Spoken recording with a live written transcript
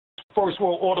First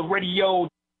World Order Radio.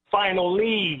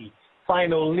 Finally,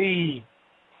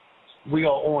 we are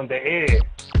on the air.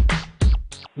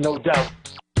 No doubt.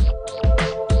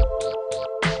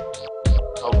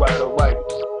 All right.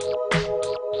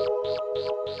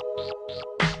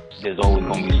 There's always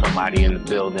going to be somebody in the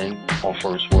building on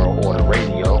First World Order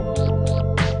Radio.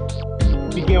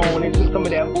 We get on into some of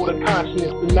that order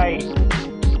consciousness tonight.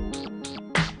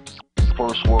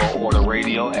 First World Order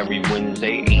Radio every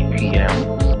Wednesday, 8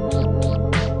 p.m.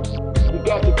 We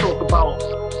got to talk about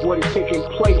what is taking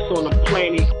place on the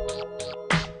planet.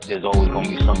 There's always going to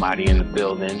be somebody in the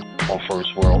building on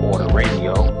First World Order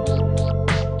Radio.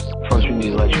 First, we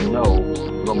need to let you know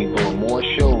we're going to be doing more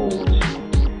shows,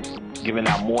 giving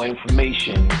out more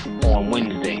information on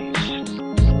Wednesdays.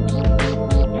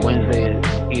 Wednesday at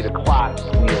 8 o'clock,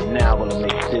 we are now going to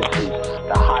make this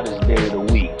the hottest day of the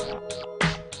week.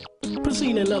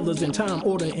 Preceding others in time,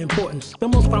 order, importance. The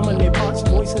most prominent parts,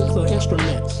 voices, or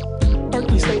instruments.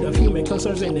 Earthly state of human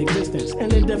concerns in existence.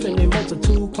 An indefinite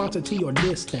multitude, quantity, or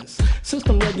distance.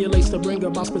 System regulates to bring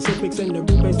about specifics in the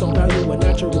group based on value and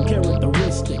natural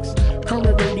characteristics.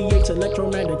 Current radiates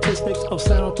electromagnetistics of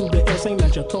sound through the air, same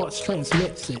as your thoughts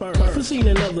transmits it.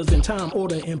 Preceding others in time,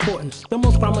 order, importance. The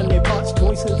most prominent parts,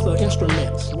 voices, or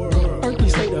instruments. Earthly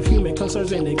state of human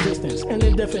concerns in existence. An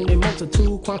indefinite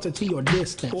multitude, quantity, or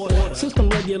distance. System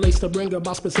regulates to bring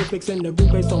about specifics in the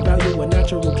group based on value and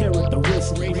natural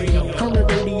characteristics.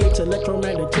 Current radiates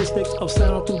electromagnetistics of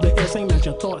sound through the air, same as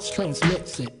your thoughts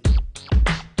transmits it.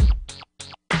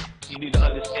 You need to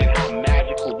understand how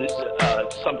magical this,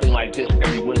 something like this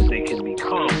every Wednesday can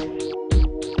become.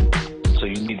 So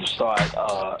you need to start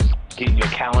getting your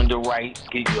calendar right,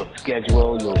 get your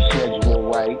schedule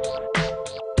right.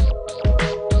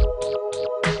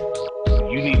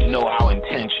 You need to know our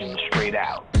intention straight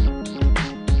out.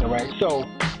 All right, so,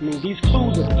 these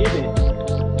clues are given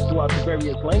throughout the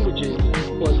various languages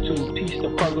was to piece the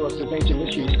puzzle of this ancient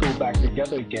mystery school back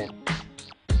together again.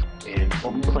 And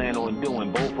what we plan on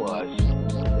doing, both of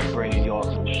us, is bringing y'all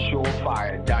some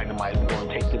surefire dynamite. We're going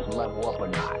to take this level up a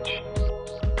notch.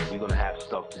 We're going to have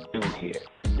stuff to do here.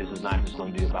 This is not just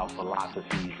going to be about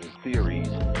philosophies and theories,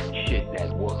 shit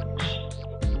that works.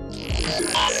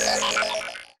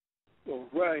 All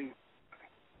right.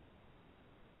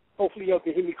 Hopefully y'all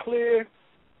can hear me clear.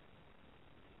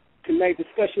 Tonight's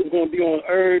discussion is going to be on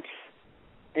herbs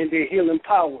and their healing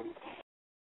powers.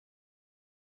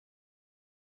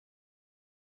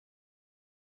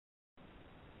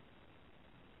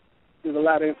 There's a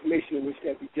lot of information in which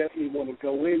that we definitely want to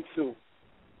go into.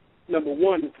 Number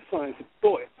one is the science of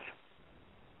thought.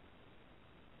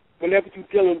 Whenever you're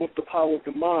dealing with the power of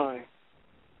the mind,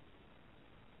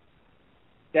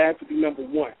 that has to be number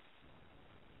one.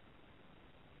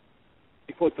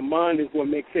 Because the mind is what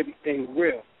makes everything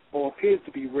real, or appears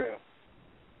to be real.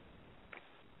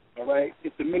 All right?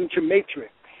 It's the miniature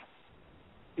matrix.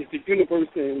 It's the universe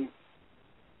in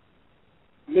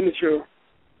miniature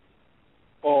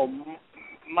or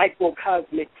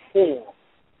microcosmic form.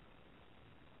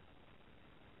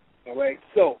 All right?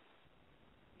 So,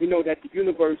 we know that the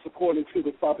universe, according to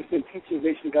the 5% teaching of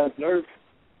ancient gods on earth,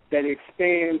 that it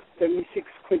expands 76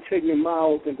 quintillion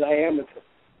miles in diameter.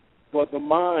 But the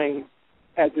mind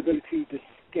has the ability to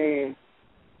scan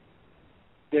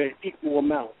the equal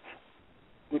amount,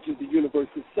 which is the universe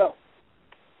itself.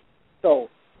 So,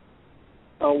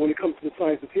 when it comes to the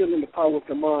science of healing, the power of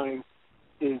the mind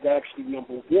is actually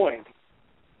number one.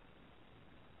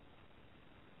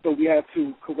 So we have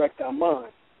to correct our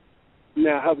mind.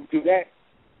 Now, how we do that?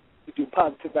 We do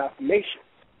positive affirmations.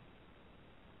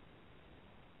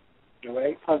 All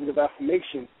right? Positive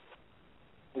affirmations,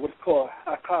 or what's called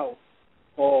hakao,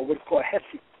 or what's called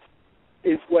hesi,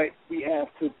 is what we have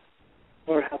to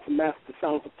learn how to master the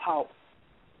sounds of power.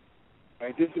 All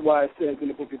right? This is why it says in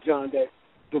the book of John that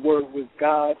the Word was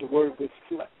God, the Word was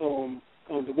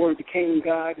the Word became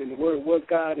God, and the Word was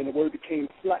God, and the Word became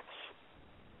flesh.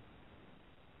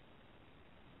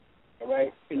 All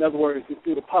right? In other words, it's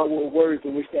through the power of words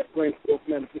in which that brings forth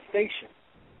manifestation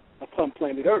upon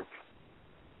planet Earth.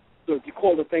 So if you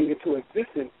call the thing into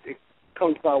existence, it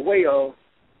comes by way of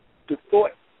the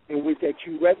thought in which that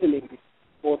you resonated,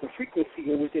 or the frequency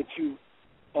in which that you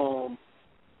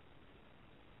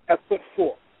have put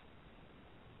forth.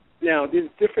 Now, there's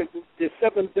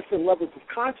 7 different levels of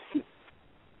consciousness.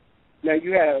 Now,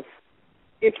 you have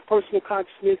interpersonal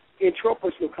consciousness,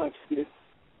 intrapersonal consciousness,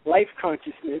 life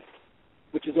consciousness,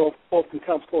 which is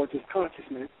oftentimes called just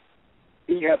consciousness.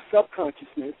 Then you have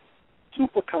subconsciousness,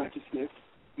 superconsciousness,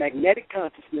 magnetic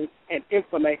consciousness, and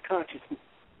infinite consciousness.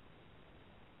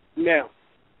 Now,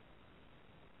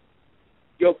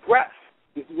 your breath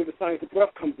This is where the science of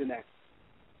breath comes in at,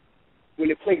 when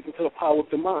it plays into the power of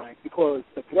the mind, because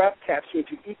the breath taps you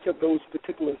into each of those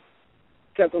particular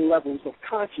 7 levels of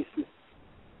consciousness.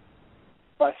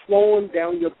 By slowing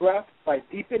down your breath, by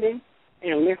deepening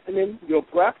and lengthening your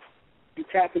breath, you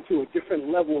tap into a different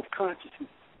level of consciousness.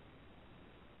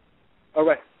 All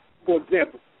right, for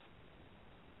example,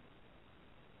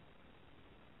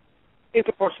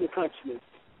 interpersonal consciousness.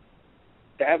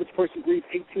 The average person breathes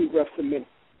 18 breaths a minute.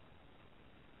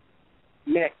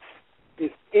 Next is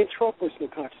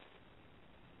intrapersonal consciousness.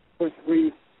 The person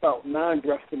breathes about 9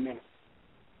 breaths a minute.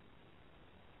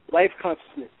 Life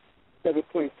consciousness,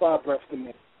 7.5 breaths a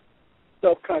minute.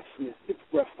 Self-consciousness, 6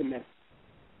 breaths a minute.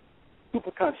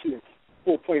 Superconsciousness,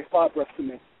 4.5 breaths a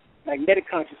minute. Magnetic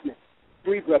consciousness,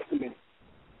 3 breaths a minute.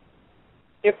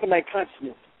 Infinite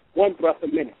consciousness, 1 breath a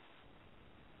minute.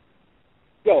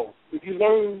 So, if you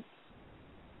learn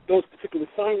those particular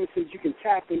sciences, you can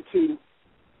tap into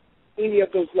any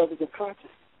of those levels of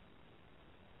consciousness.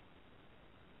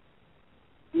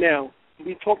 Now,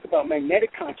 we talked about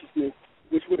magnetic consciousness,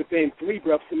 which would have been 3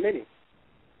 breaths a minute,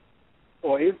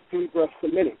 or is 3 breaths a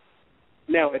minute.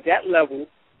 Now, at that level,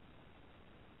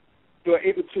 you're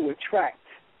able to attract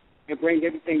and bring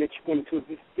everything that you want into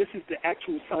it. This is the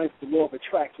actual science of the law of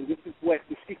attraction. This is what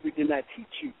the secret did not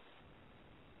teach you.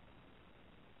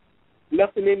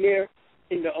 Nothing in there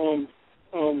in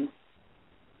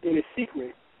the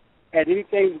secret had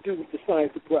anything to do with the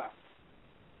science of breath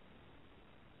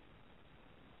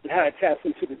and how it taps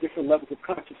into the different levels of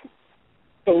consciousness.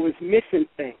 So it's missing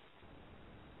things.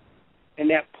 And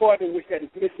that part in which that is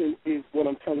missing is what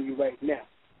I'm telling you right now.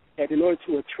 That in order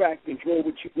to attract and draw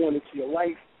what you want into your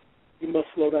life, you must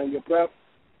slow down your breath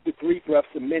to 3 breaths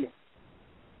a minute.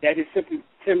 That is simply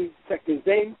 10 seconds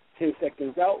in, 10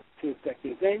 seconds out, 10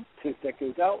 seconds in, 10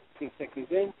 seconds out, 10 seconds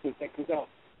in, 10 seconds out.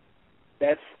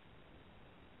 That's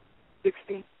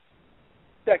 60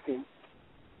 seconds,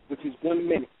 which is 1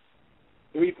 minute.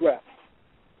 3 breaths.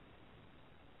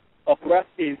 A breath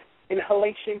is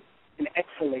inhalation and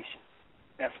exhalation.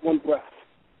 That's 1 breath.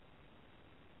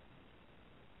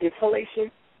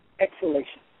 Inhalation,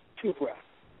 exhalation, 2 breaths.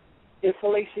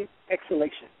 Inhalation,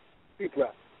 exhalation, 3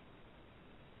 breaths.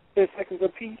 10 seconds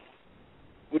apiece,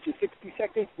 which is 60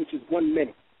 seconds, which is 1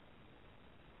 minute.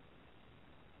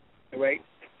 All right?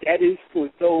 That is for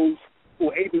those who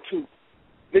are able to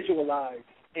visualize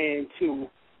and to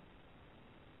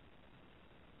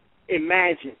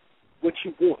imagine what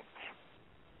you want.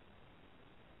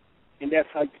 And that's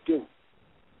how you do it.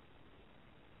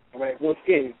 All right? Once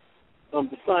again,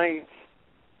 the science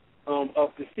of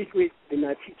the secret did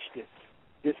not teach this.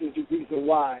 This is the reason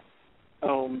why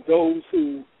those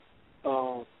who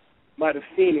might have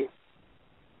seen it,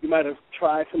 you might have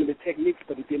tried some of the techniques,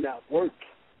 but it did not work,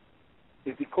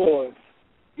 is because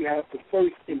you have to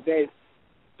first embed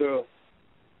the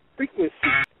frequency.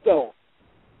 So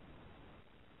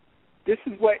this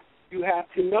is what you have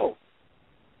to know.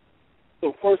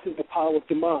 So first is the power of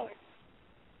the mind.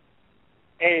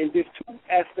 And there's 2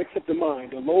 aspects of the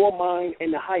mind, the lower mind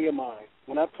and the higher mind.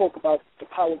 When I talk about the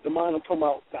power of the mind, I'm talking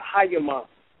about the higher mind,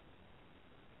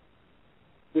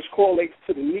 which correlates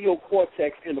to the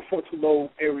neocortex and the frontal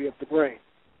lobe area of the brain,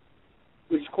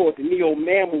 which is called the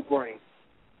neo-mammal brain.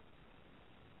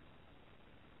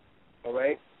 All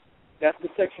right? That's the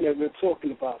section that we're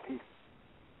talking about here.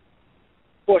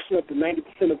 Portion of the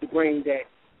 90% of the brain that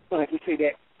scientists say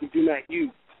that we do not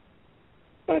use.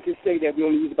 Scientists say that we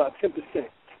only use about 10%.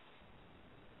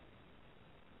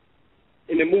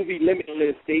 In the movie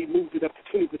Limitless, they moved it up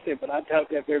to 20%, but I doubt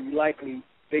that very likely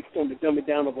based on the dumbing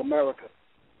down of America.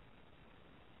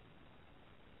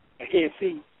 I can't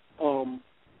see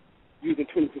using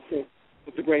 20%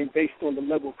 of the brain based on the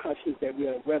level of consciousness that we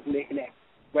are resonating at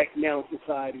right now in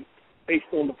society, based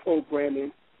on the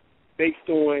programming, based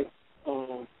on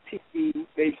TV,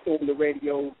 based on the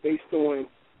radio, based on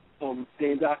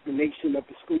the indoctrination of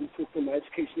the school system, the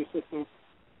educational system.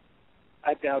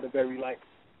 I doubt it very likely.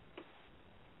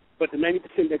 But the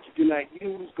 90% that you do not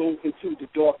use goes into the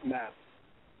dark matter,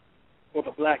 or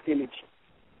the black energy,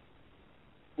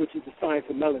 which is the science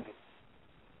of melanin.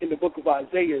 In the book of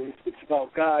Isaiah, it speaks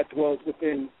about God dwells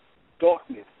within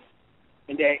darkness,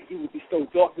 and that he would bestow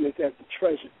darkness as the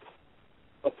treasure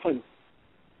upon you.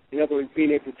 In other words,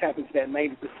 being able to tap into that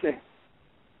 90%.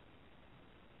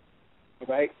 All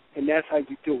right? And that's how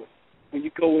you do it. When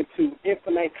you go into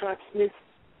infinite consciousness,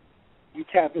 you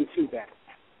tap into that.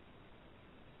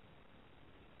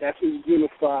 That's when you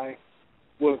unify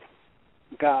with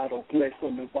God or bliss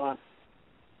or nirvana.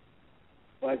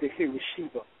 Or as they say with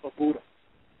Shiva or Buddha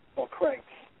or Christ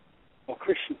or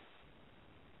Krishna.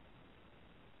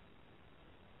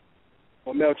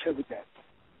 or Melchizedek.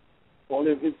 All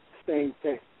of it is the same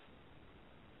thing.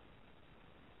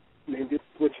 And this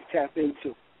is what you tap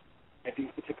into at these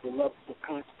particular levels of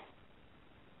consciousness.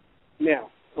 Now,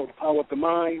 so the power of the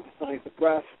mind, the science of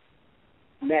breath.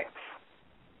 Next,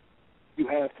 you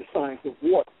have the science of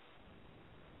water.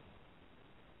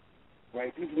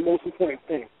 Right? These are the most important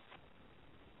things.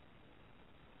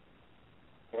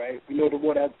 Right? We know the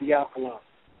water has the alkaline,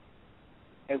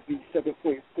 has the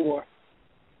 7.4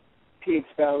 pH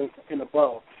balance and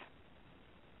above.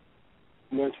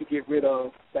 Once you get rid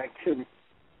of bacteria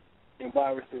and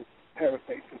viruses,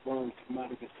 parasites, and worms from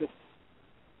out of the system.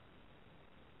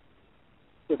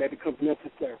 So that becomes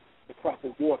necessary, the proper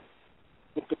water.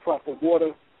 With the proper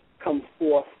water comes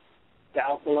forth the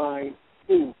alkaline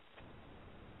foods.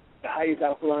 The highest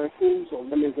alkaline foods are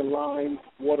lemons and limes,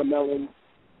 watermelon,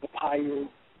 papayas,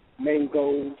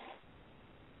 mangoes,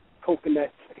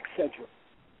 coconuts, etc.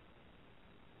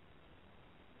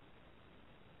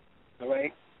 All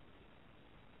right?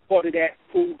 Part of that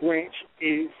food branch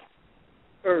is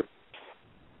herbs.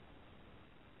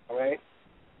 All right?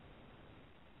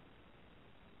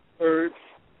 Herbs.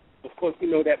 Of course, we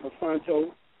know that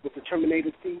Monsanto, with the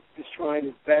Terminator seed, is trying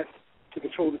its best to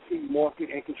control the seed market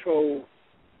and control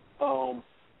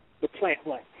the plant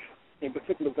life, in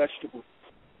particular vegetables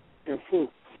and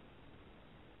fruits.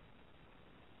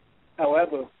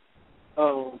 However,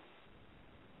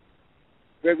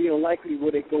 very unlikely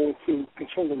will they go into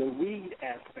controlling the weed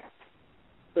aspect,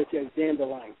 such as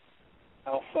dandelion,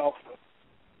 alfalfa,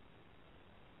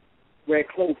 red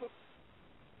clover,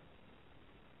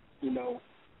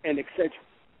 and etc.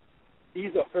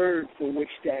 These are herbs in which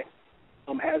that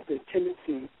has the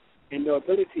tendency and the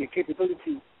ability and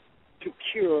capability to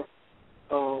cure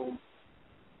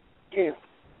cancer,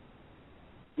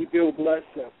 rebuild blood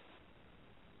cells,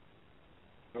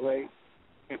 all right,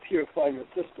 and purify your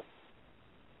system.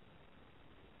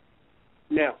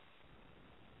 Now,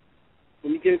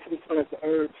 when you get into the science of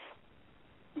herbs,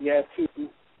 you have to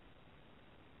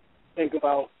think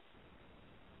about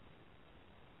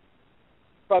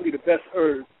probably the best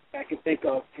herb I can think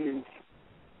of is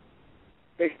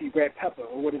basically red pepper,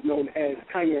 or what is known as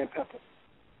cayenne pepper.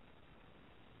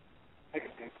 I can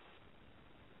think.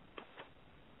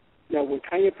 Now, when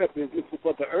cayenne pepper is mixed with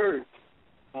other herbs,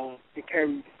 it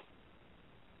carries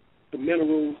the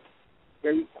minerals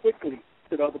very quickly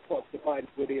to the other parts of the body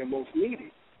where they are most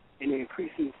needed, and it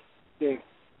increases their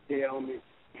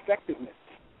effectiveness.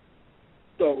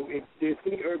 So if there's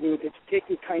any herb that you're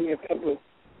taking, cayenne pepper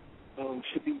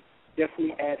should be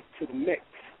definitely added to the mix.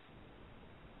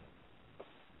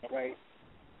 All right?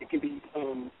 It can be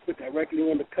put directly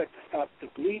on the cut to stop the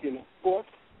bleeding, of course.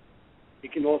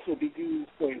 It can also be used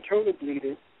for internal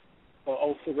bleeding or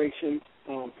ulceration,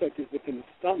 such as within the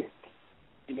stomach.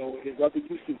 His other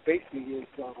uses basically is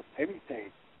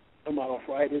everything. Some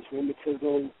arthritis,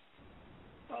 rheumatism,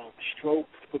 strokes,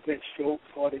 prevent strokes,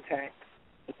 heart attacks,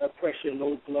 blood pressure,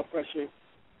 low blood pressure,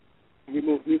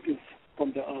 remove mucus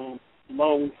from the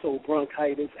lungs, so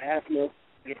bronchitis, asthma,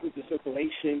 it improves the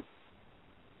circulation,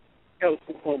 helps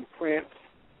with cramps,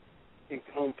 and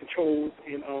controls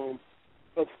and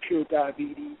helps cure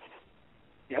diabetes.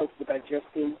 It helps with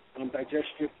digestive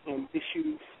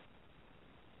issues.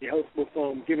 It helps with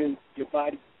giving your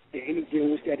body the energy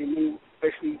in which that it needs,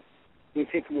 especially when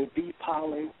taken with bee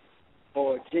pollen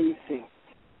or ginseng,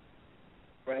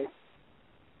 right?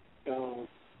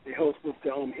 It helps with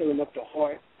the healing up the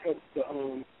heart, helps to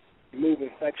remove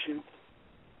infections,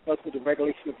 helps with the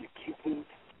regulation of your kidneys.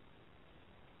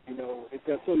 It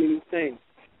does so many things.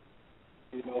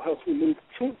 Helps remove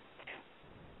tumors.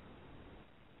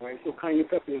 Right? So cayenne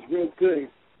pepper is real good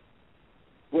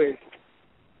with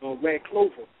red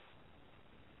clover.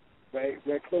 Right?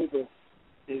 Red clover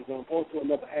is also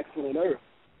another excellent herb.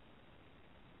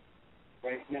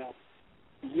 Right? Now,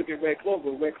 you look at red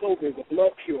clover is a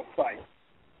blood purifier.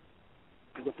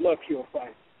 It's a blood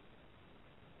purifier.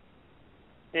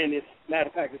 And matter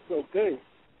of fact, it's so good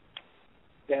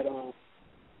that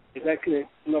it's actually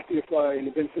enough purifier and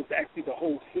it benefits actually the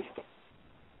whole system.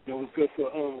 It's good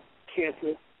for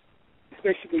cancer,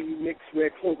 especially when you mix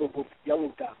red clover with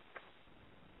yellow dock.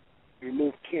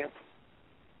 Remove cancer.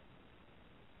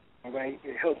 All right?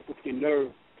 It helps with your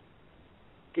nerves,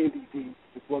 skin disease,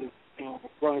 as well as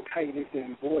bronchitis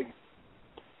and voice.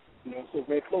 So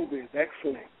red clover is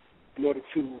excellent in order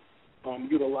to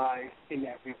utilize in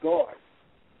that regard.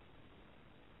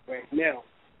 Right now,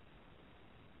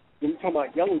 when we talk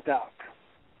about yellow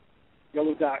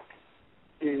dock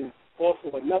is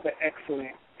also another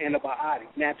excellent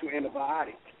antibiotic, natural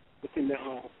antibiotic within the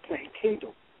plant kingdom.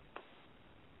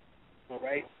 All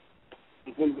right?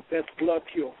 It's one of the best blood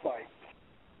purifiers.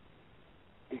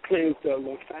 It cleans the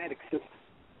lymphatic system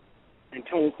and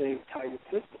tones the entire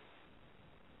system,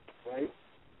 right?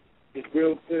 It's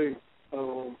real good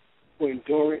for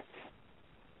endurance,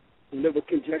 liver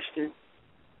congestion.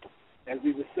 As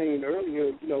we were saying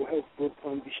earlier, helps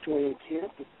with destroying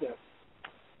cancer cells,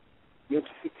 mental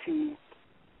fatigue,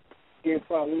 skin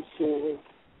problems, sores,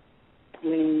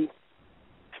 spleen,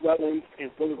 swelling,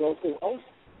 and also ulcers.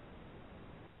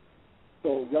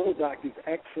 So Yellow Dock is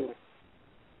excellent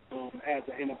as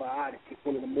an antibiotic. It's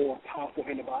one of the more powerful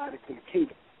antibiotics in the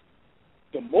kingdom.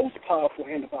 The most powerful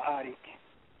antibiotic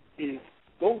is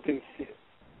golden seal.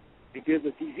 If there's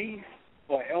a disease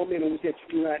or ailment in which that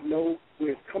you do not know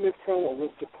where it's coming from or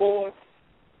what's the cause,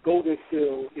 golden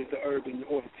seal is the herb in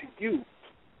order to use.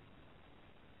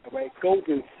 All right,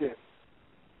 golden seal.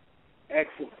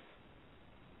 Excellent.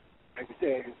 Like I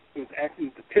said, it's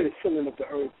actually the penicillin of the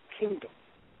herb kingdom.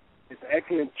 It's an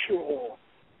excellent cure-all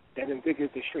that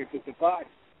invigorates the strength of the body.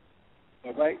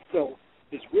 All right, so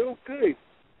it's real good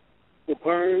for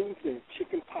burns and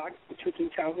chicken pox, for children,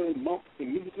 childhood, mumps,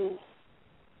 and measles.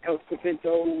 Helps prevent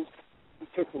those,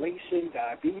 circulation,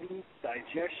 diabetes,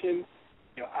 digestion,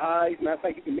 your eyes. Matter of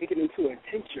fact, you can make it into a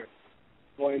tincture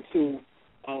or into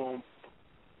a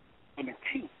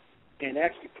tea and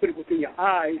actually put it within your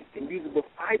eyes and use it with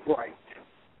eye bright.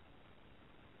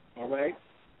 All right?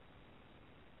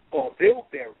 Or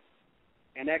bilberry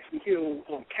and actually heal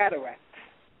cataracts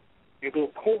and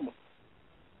glaucoma.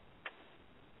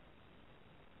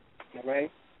 All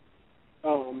right?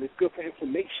 It's good for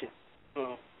inflammation.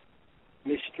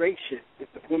 Menstruation. If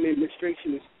the woman's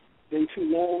menstruation has been too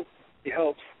long, it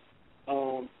helps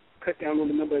cut down on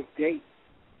the number of days.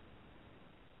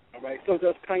 All right, so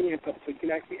does cayenne pepper. So you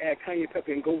can actually add cayenne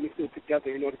pepper and golden seal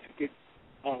together in order to get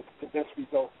the best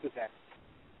results with that.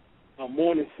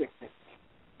 Morning sickness.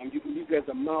 You can use it as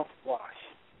a mouthwash.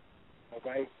 All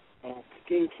right,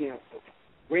 skin cancer,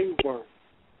 ringworm.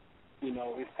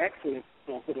 It's excellent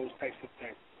for those types of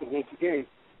things. So once again,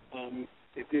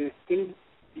 if there's any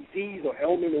disease or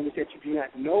ailment in which that you do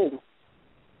not know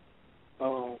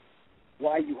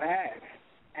why you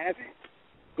have it,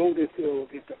 golden seal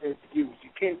is the herb to use. You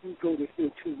can't use golden seal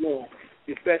too long.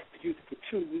 It's best to use it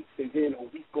for 2 weeks and then a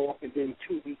week off and then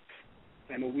 2 weeks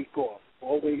and a week off.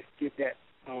 Always give that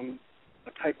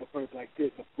a type of herb like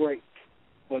this a break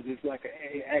because it's like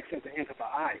it acts as an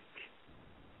antibiotic.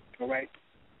 All right?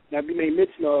 Now, we may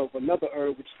mention of another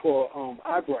herb which is called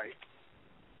eyebright,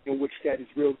 in which that is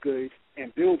real good,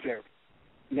 and bilberry.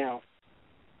 Now,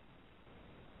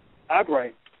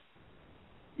 eyebright,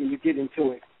 when you get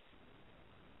into it,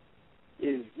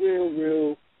 is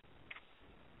real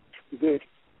good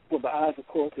for the eyes, of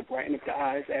course, to brighten up the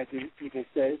eyes, as it even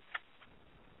says.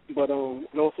 But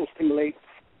it also stimulates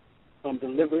the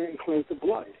liver and cleanse the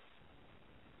blood.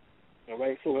 All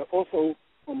right, so it also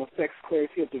affects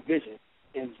clarity of the vision,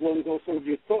 and as well as also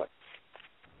your thoughts.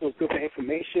 So it's good for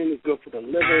inflammation, it's good for the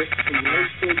liver,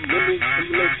 stimulation, memory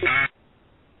stimulation.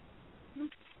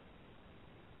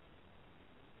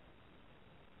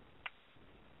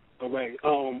 All right.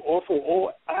 Also,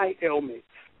 all eye ailments,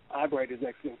 eyebright is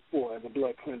excellent for as a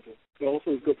blood cleanser. It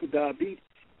also is good for diabetes.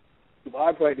 So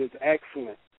eyebright is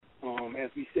excellent,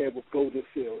 as we said, with golden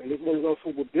seal. And this one is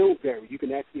also with bilberry. You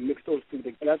can actually mix those two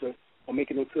together or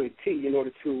make it into a tea in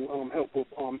order to help with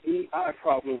any eye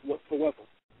problems whatsoever.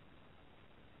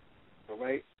 All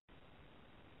right?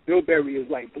 Bilberry is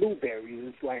like blueberry.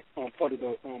 It's like part of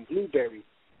the blueberry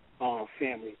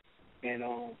family. And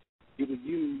you would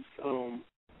use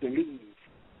the leaves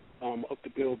of the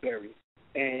bilberry.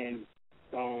 And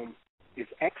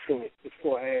it's excellent as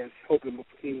far as helping with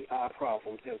any eye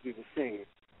problems, as we were saying.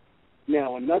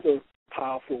 Now, another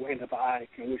powerful antibiotic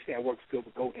in which that works good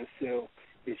with golden seal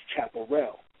is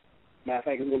chaparral. Matter of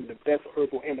fact, it's one of the best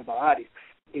herbal antibiotics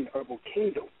in the herbal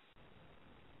kingdom.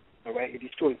 All right, it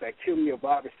destroys bacteria,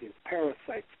 viruses,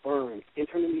 parasites, burns,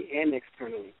 internally and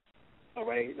externally. All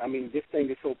right, I mean, this thing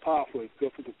is so powerful. It's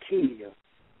good for leukemia,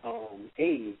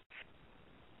 AIDS.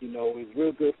 It's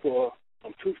real good for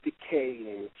tooth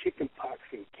decay and chicken pox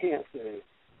and cancer,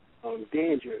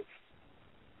 dandruff,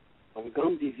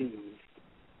 gum disease,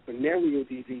 venereal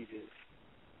diseases,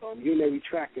 urinary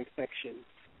tract infections,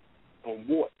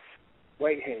 warts,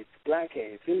 whiteheads,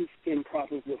 blackheads, any skin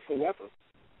problems whatsoever.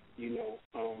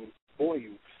 Boils,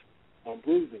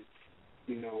 bruises,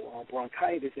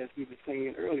 bronchitis, as we were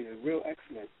saying earlier, real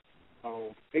excellent.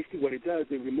 Basically what it does,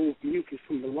 it removes mucus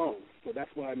from the lungs, so that's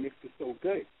why it makes it so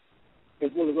good. As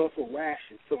well as also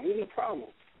rashes, so any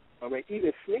problems, all right,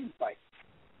 even snake bites,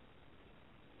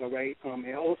 all right.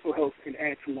 It also helps and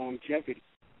adds to longevity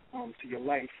to your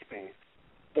lifespan.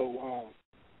 So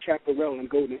chaparral and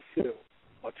golden seal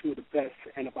are two of the best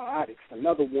antibiotics.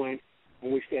 Another one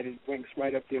in which that it ranks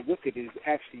right up there with it is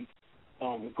actually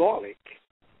garlic.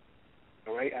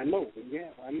 All right, I know.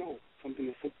 Something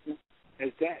as simple as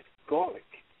that, garlic.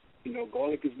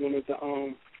 Garlic is one of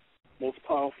the most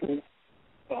powerful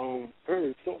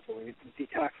herbs also. It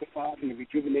detoxifies and it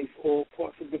rejuvenates all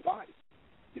parts of the body.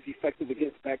 It's effective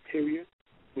against bacteria,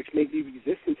 which may be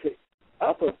resistant to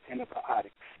other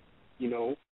antibiotics,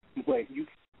 but you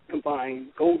combine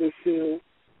golden seal,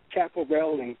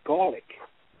 chaparral, and garlic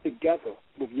together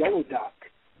with yellow dock,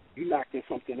 you're knocking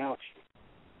something out.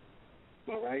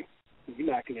 All right?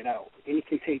 You're knocking it out. Any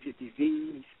contagious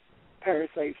disease,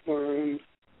 parasites, worms,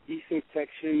 yeast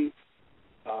infections,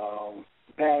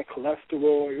 bad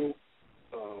cholesterol,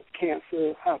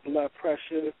 cancer, high blood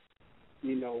pressure,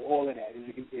 all of that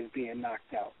is being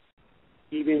knocked out.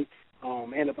 Even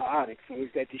antibiotics, things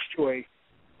that destroy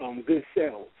good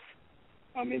cells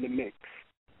in the mix.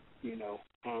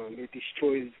 It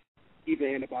destroys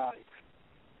even antibiotics,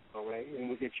 all right,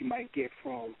 and that you might get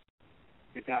from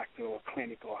the doctor or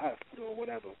clinic or hospital or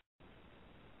whatever.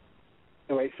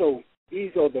 All right, so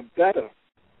these are the better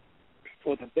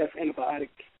or the best antibiotic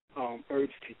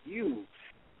herbs to use,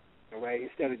 all right,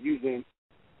 instead of using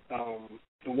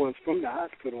the ones from the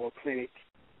hospital or clinic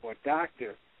or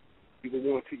doctor. You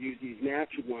will want to use these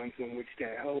natural ones in which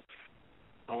that helps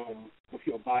with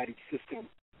your body system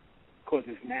because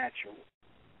it's natural.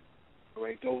 All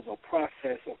right, those are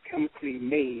processed or chemically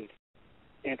made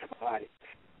antibiotics.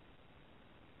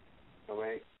 All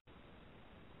right,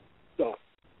 so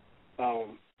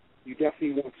you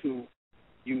definitely want to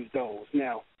use those.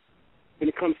 Now, when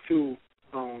it comes to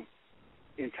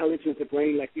intelligence of the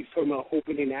brain, like you were talking about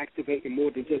opening and activating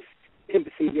more than just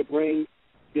 10% of your brain,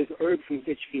 there's herbs that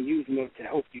you can use in order to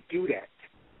help you do that.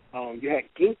 You had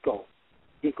ginkgo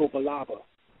biloba,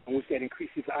 in which that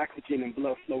increases oxygen and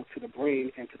blood flow to the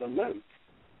brain and to the limbs.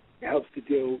 It helps to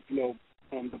deal,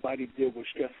 the body to deal with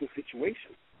stressful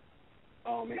situations.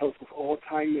 It helps with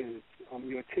Alzheimer's,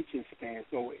 your attention span,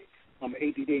 so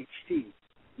ADHD,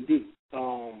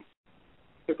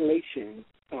 circulation,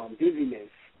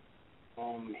 dizziness,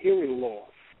 hearing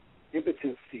loss,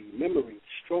 impotency, memory,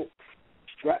 strokes,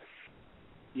 stress.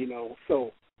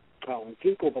 So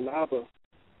ginkgo biloba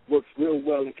works real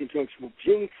well in conjunction with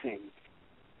ginseng.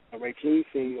 All right,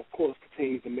 ginseng, of course,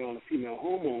 contains the male and female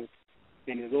hormones,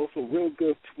 and is also real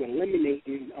good to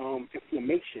eliminating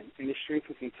inflammation, and it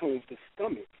strengthens and tones the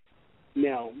stomach.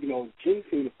 Now,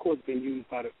 ginseng, of course, been used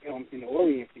by in the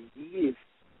Orient for years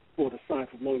for the science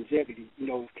of longevity.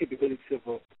 Its capabilities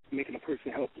of making a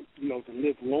person help, to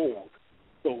live long.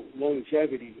 So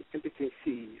longevity,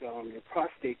 impotency, your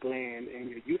prostate gland, and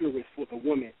your uterus for the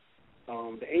woman,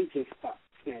 the aging spots,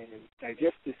 and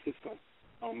digestive system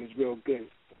is real good,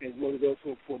 as well as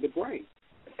also for the brain.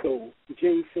 So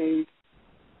ginseng,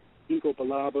 ginkgo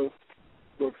biloba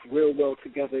works real well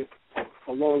together,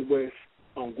 along with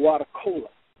guaracola.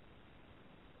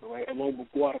 All right, along with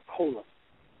guaracola.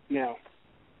 Now,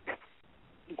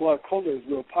 guaracola is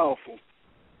real powerful.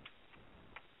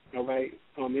 All right,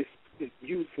 it's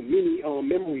used for many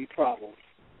memory problems.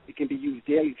 It can be used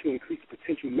daily to increase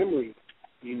potential memory.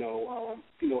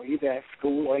 Either at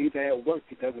school or either at work.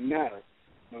 It doesn't matter.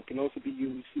 It can also be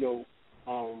used,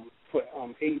 for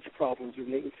age problems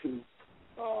relating to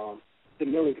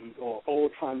senility or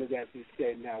Alzheimer's, as is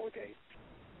said nowadays.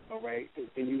 All right,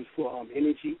 it's been used for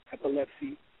energy,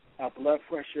 epilepsy, blood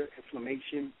pressure,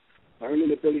 inflammation,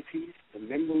 learning abilities, the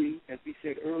memory, as we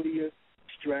said earlier,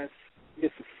 stress,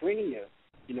 schizophrenia,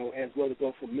 as well as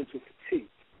also mental fatigue,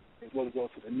 as well as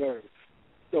also the nerves.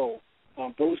 So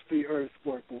those three herbs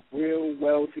work real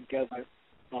well together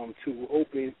to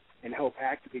open and help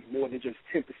activate more than just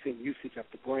 10% usage of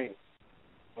the brain.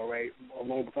 All right,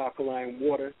 along with alkaline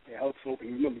water, it helps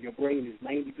open. Remember, your brain is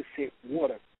 90%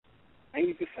 water,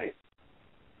 90%.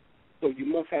 So you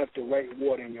must have the right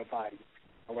water in your body.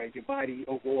 All right, your body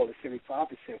overall is 75%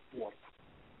 water.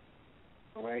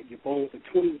 All right, your bones are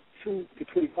 22 to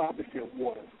 25%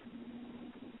 water.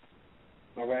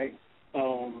 All right,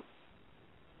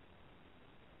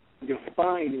 your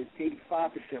spine is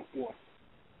 85% water.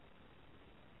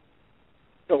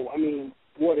 So,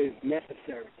 water is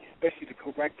necessary, especially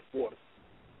the correct water.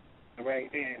 All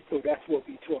right, and so that's what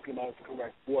we're talking about, is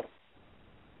correct water.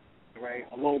 All right,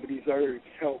 along with these herbs,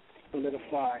 help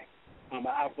solidify an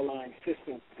alkaline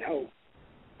system to help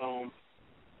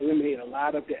eliminate a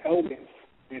lot of the ailments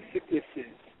and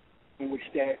sicknesses in which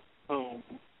that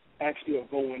actually are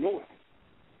going on.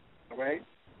 All right?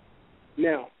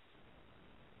 Now,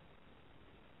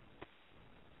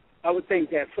 I would think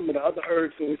that some of the other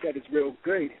herbs in which that is real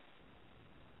good,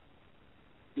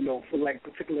 for like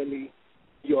particularly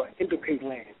your endocrine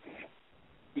glands.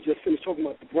 We just finished talking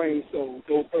about the brain, so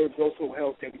those herbs also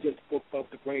help. That we just spoke about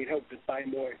the brain, help the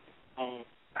thyroid,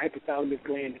 hypothalamus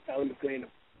gland, the thalamus gland,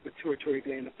 the pituitary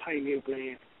gland, the pineal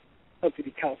gland, help to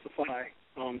decalcify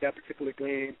that particular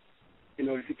gland in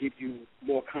order to give you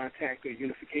more contact or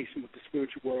unification with the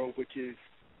spiritual world, which is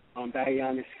the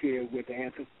ionosphere, where the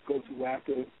answers go to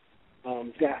after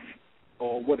death,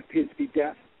 or what appears to be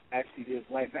death. Actually, there's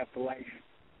life after life.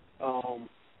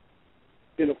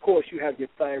 Then, of course, you have your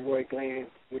thyroid gland,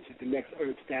 which is the next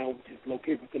herbs down, which is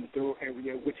located within the throat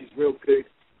area, which is real good,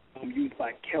 used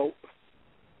by kelp.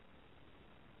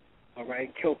 All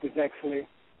right, kelp is excellent.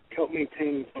 Kelp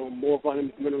maintains more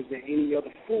vitamins and minerals than any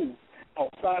other food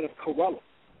outside of chlorella.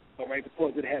 All right,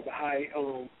 because it has a high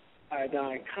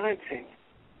iodine content,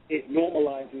 it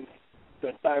normalizes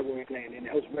the thyroid gland and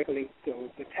helps regulate the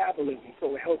metabolism.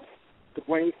 So it helps the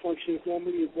brain function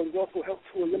normally, but it also helps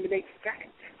to eliminate fat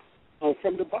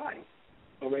from the body.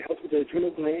 All right, helps with the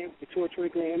adrenal gland, the pituitary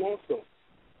gland also.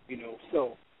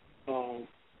 So it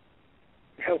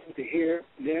helps with the hair,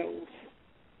 nails,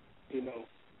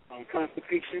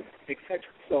 constipation, etc.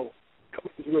 So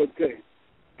kelp is real good.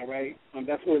 All right,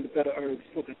 that's one of the better herbs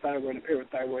for the thyroid and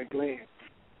parathyroid glands,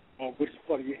 which is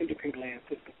part of your endocrine gland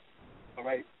system. All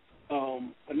right,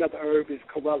 another herb is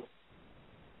chlorella.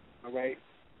 All right,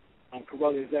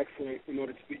 chlorella is excellent in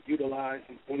order to be utilized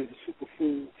as one of the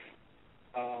superfoods.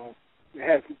 It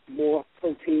has more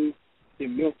protein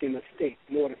than milk in a steak,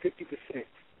 more than 50%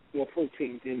 more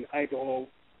protein than either of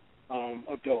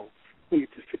those. 20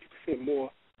 to 50%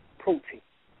 more protein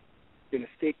than a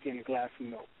steak and a glass of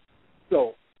milk.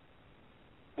 So,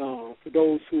 for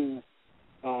those who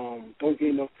don't get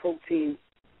enough protein,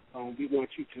 we want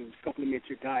you to supplement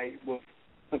your diet with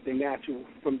something natural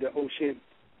from the ocean,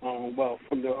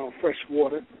 from the fresh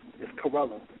water. It's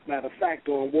chlorella. Matter of fact,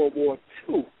 during World War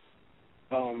II,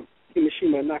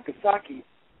 Hiroshima and Nagasaki,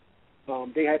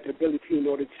 they had the ability in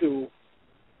order to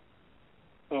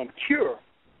cure.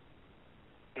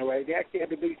 All right, they actually had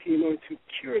the ability in order to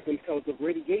cure themselves of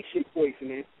radiation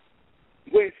poisoning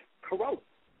with chlorella.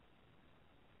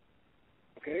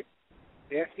 Okay,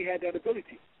 they actually had that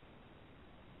ability.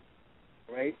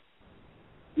 All right.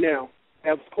 Now,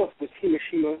 that was, of course, was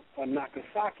Hiroshima or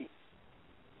Nagasaki.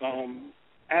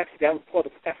 Actually, that was part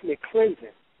of ethnic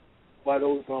cleansing, while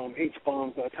those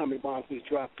H-bombs or atomic bombs was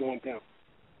dropped on them.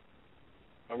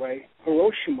 All right?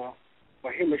 Hiroshima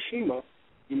or Hiroshima,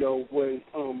 was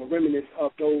a remnant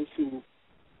of those who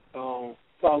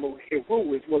followed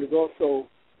Hiru, as well as also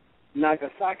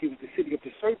Nagasaki was the city of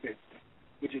the serpent,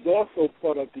 which is also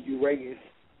part of the Uranus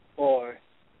or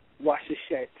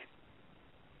Washashet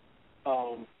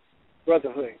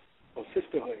brotherhood or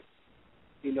sisterhood.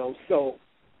 So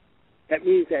that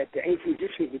means that the ancient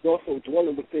Egyptians was also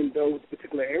dwelling within those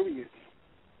particular areas,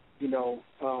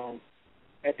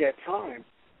 at that time,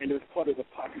 and it was part of the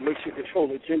population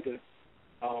control agenda,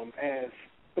 as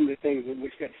some of the things in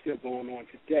which that's still going on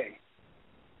today.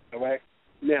 All right?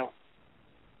 Now,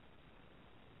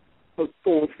 let's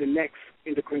go on to the next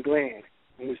endocrine gland,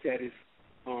 in which that is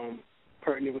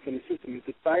pertinent within the system, is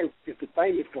the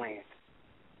thymus gland.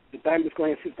 The thymus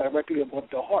gland sits directly above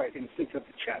the heart in the center of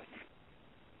the chest.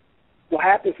 What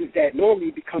happens is that normally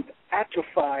it becomes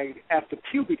atrophied after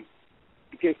puberty,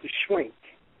 it begins to shrink.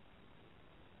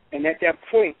 And at that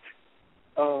point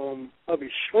of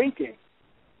it shrinking,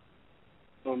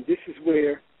 this is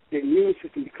where the immune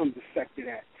system becomes affected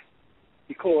at,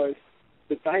 because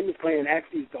the thymus gland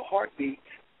actually is the heartbeat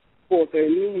for the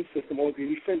immune system or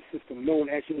the defense system known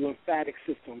as your lymphatic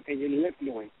system and your lymph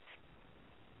nodes.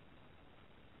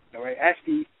 All right,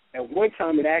 actually, at one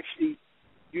time it actually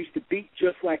used to beat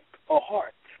just like a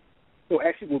heart. So it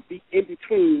actually will beat in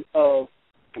between of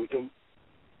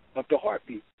the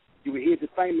heartbeat. You will hear the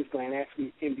thymus gland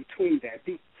actually in between that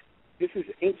beat. This is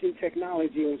ancient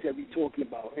technology in which that we're talking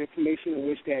about, information in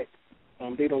which that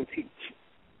they don't teach.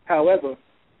 However,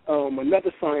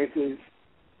 another science is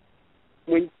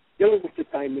when dealing with the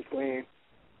thymus gland,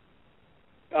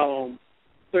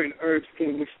 certain herbs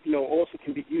which also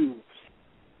can be used.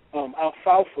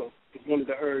 Alfalfa is one of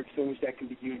the herbs in which that can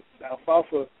be used.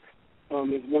 Alfalfa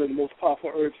is one of the most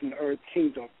powerful herbs in the herb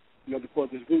kingdom, because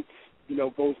its roots,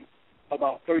 goes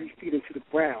about 30 feet into the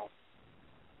ground.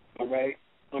 All right.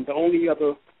 One of the only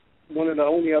other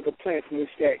plants in which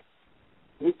that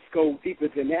roots go deeper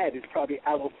than that is probably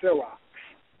aloe vera,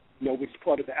 which is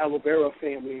part of the aloe vera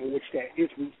family, in which that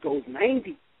its roots goes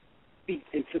 90 feet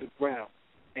into the ground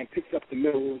and picks up the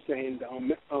minerals and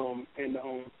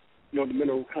the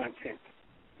mineral content.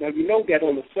 Now, you know that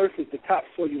on the surface, the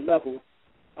topsoil level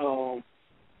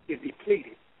is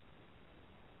depleted.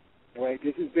 All right,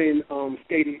 this has been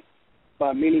stated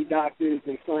by many doctors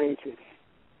and scientists,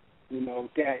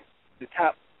 that the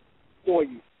top soil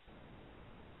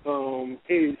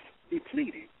is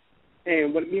depleted.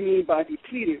 And what we mean by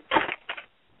depleted,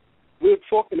 we're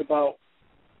talking about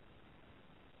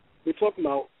in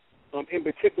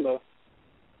particular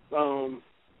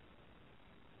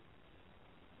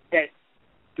that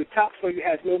the topsoil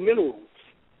has no minerals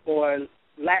or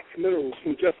lacks minerals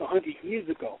from just 100 years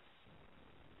ago.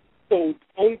 So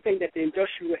the only thing that the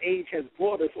industrial age has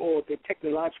brought us, or the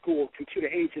technological or computer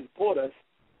age has brought us,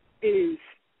 is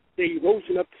the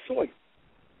erosion of the soil,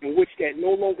 in which that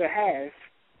no longer has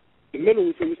the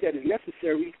minerals in which that is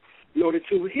necessary in order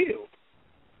to heal.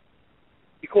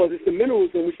 Because it's the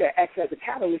minerals in which that acts as a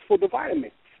catalyst for the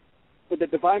vitamins, so that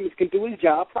the vitamins can do its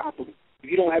job properly. If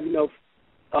you don't have enough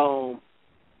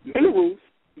minerals,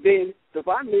 then the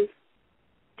vitamins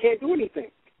can't do anything.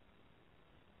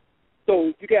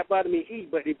 So you got vitamin E,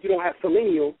 but if you don't have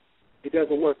selenium, it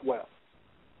doesn't work well.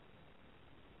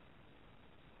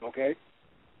 Okay?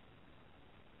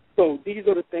 So these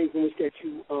are the things in which that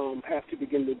you have to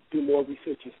begin to do more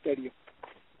research and study.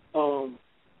 One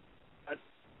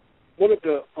of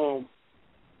the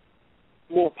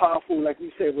more powerful, like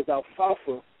we said, was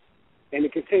alfalfa, and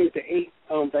it contains the 8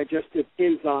 digestive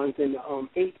enzymes and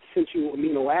 8 essential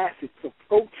amino acids of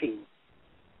protein.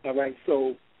 All right,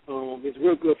 so it's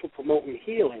real good for promoting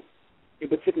healing, in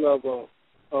particular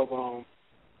of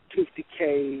tooth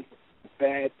decay,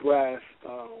 bad breath,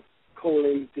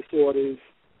 colon disorders,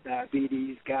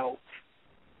 diabetes, gout,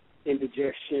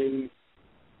 indigestion,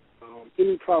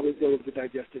 any problems dealing with the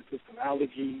digestive system,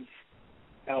 allergies.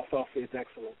 Alfalfa is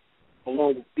excellent,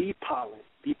 along with bee pollen.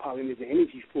 Bee pollen is an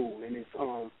energy food, and it's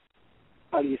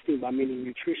highly esteemed by many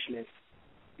nutritionists,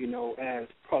 as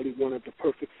probably one of the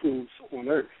perfect foods on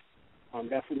earth.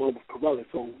 That's along with chlorella.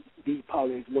 So bee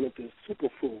pollen is one of the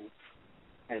superfoods,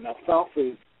 and alfalfa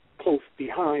is close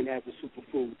behind as a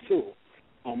superfood too,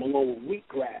 along with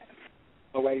wheatgrass.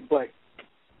 All right, but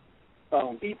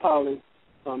bee pollen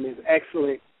is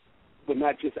excellent, but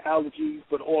not just allergies,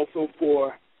 but also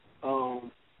for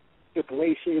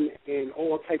circulation and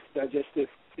all types of digestive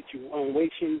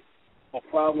situations or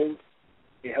problems.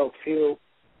 It helps heal.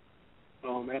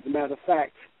 As a matter of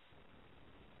fact,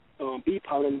 bee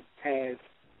pollen has,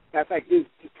 in fact, it's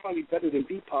probably better than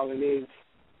bee pollen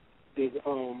is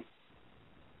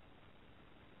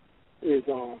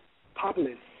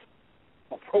propolis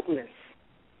or propolis,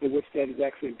 in which that is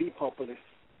actually bee propolis,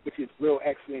 which is real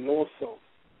excellent also,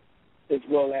 as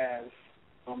well as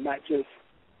not just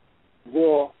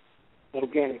raw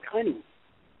organic honey,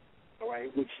 all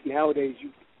right, which nowadays you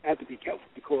have to be careful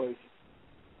because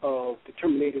of the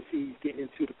terminator seeds getting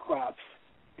into the crops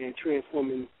and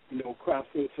transforming, crops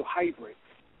into hybrids,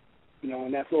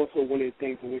 and that's also one of the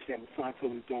things in which that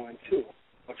Monsanto is doing too,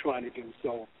 or trying to do.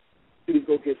 So please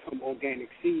go get some organic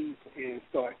seeds and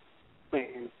start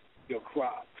planting your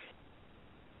crops,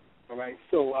 all right.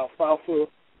 So alfalfa,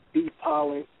 bee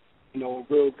pollen,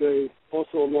 real good.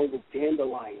 Also along with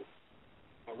dandelion,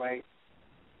 all right.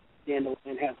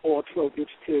 Dandelion has all 12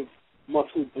 nutritive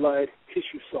muscle, blood,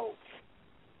 tissue salts.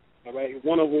 All right.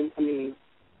 One of them,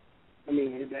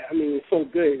 it's so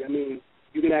good.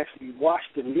 You can actually wash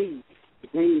the leaves, the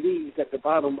green leaves at the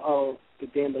bottom of the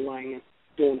dandelion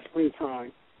during the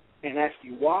springtime, and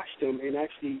actually wash them and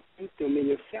actually eat them in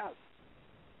your salad.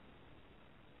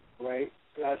 All right.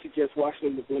 I suggest washing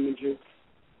them with lemon juice,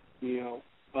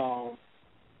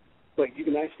 but you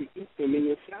can actually eat them in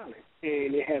your salad,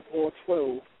 and it has all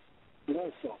 12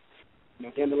 blood salts.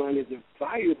 Dandelion is a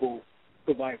valuable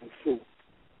survival food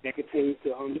that contains the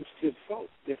nutritive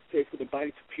salts necessary for the body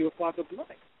to purify the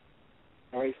blood.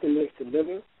 All right, stimulates the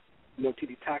liver, to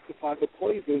detoxify the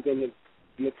poisons and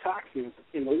the toxins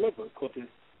in the liver, because the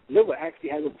liver actually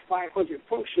has over 500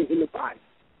 functions in the body.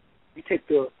 You take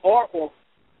the R off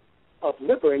of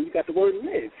liver, and you got the word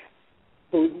live.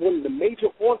 So it's one of the major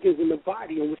organs in the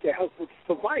body in which that helps with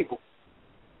survival.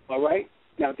 All right?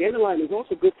 Now, dandelion is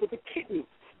also good for the kidneys.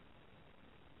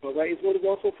 All right? It's good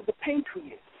also for the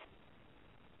pancreas.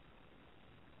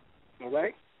 All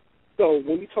right? So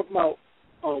when we talk about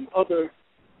other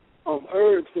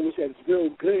herbs in which that is real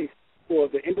good for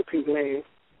the endocrine glands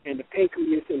and the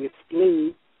pancreas and the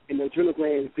spleen and the adrenal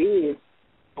glands being,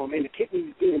 and the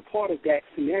kidneys being part of that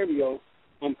scenario,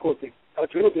 because the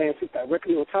adrenal glands sit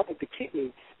directly on top of the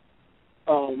kidneys,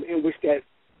 in which that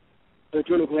the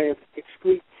adrenal glands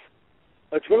excretes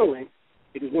adrenaline.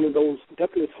 It is one of those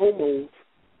ductless hormones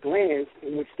glands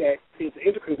in which that is the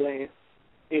endocrine gland,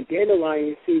 and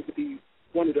dandelion seems to be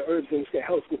one of the herbs in which that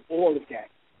helps with all of that.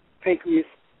 Pancreas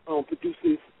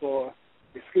produces or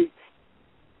excretes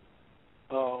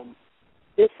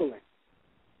insulin.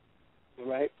 All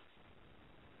right?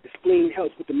 The spleen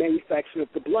helps with the manufacture of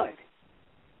the blood.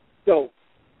 So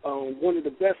one of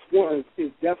the best ones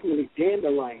is definitely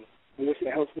dandelion, in which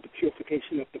it helps with the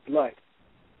purification of the blood.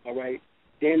 All right?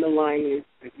 Dandelion,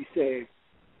 as you said,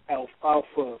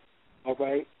 alfalfa, all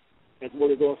right, as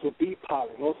well as also bee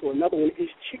pollen. Also another one is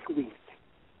chickweed.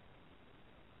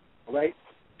 All right?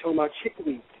 Talking about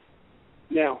chickweed.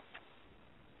 Now,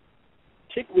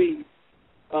 chickweed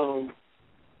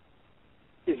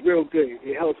is real good.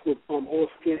 It helps with all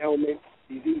skin ailments,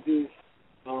 diseases,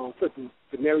 such as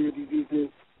venereal diseases.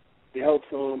 It helps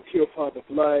purify the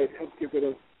blood, helps get rid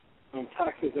of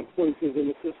toxins and poisons in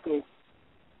the system.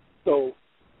 So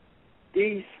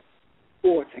these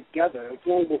four together,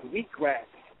 along with wheatgrass,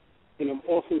 can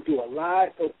also do a lot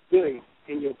of good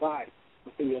in your body,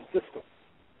 within your system.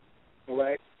 All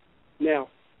right? Now,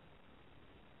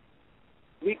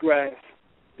 wheatgrass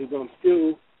is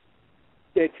still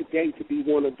said today to be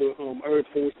one of the herbs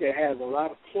in which that has a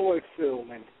lot of chlorophyll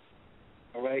in it.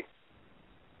 All right?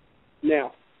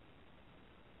 Now,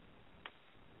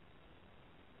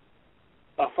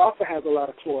 alfalfa has a lot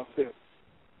of chlorophyll.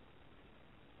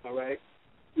 All right?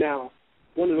 Now,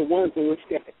 one of the ones in which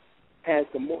that has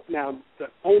the most, now, the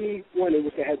only one in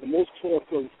which that has the most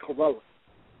chlorophyll is chlorella.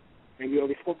 And we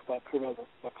already spoke about chlorella,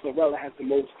 but chlorella has the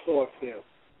most chlorophyll.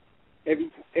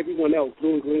 Everyone else,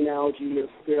 blue and green algae,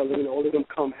 spirulina, all of them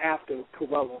come after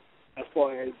chlorella as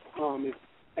far as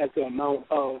the amount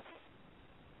of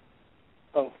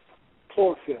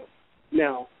chlorophyll.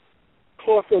 Now,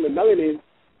 chlorophyll and melanin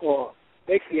are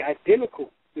basically identical.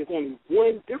 There's only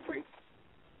one difference,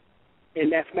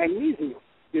 and that's magnesium.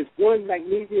 There's one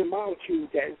magnesium molecule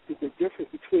that is the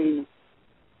difference between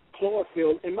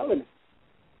chlorophyll and melanin.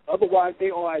 Otherwise,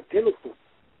 they are identical.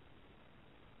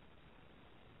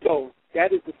 So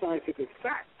that is the scientific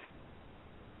fact.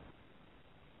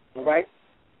 All right?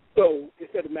 So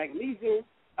instead of magnesium,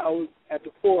 our at the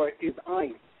core is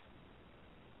iron.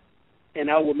 And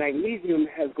our magnesium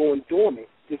has gone dormant.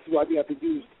 This is why we have to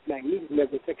use magnesium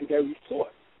as a secondary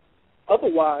source.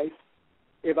 Otherwise,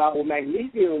 if our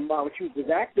magnesium molecule was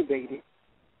activated,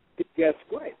 guess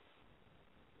what?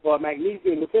 Well,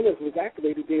 magnesium within us was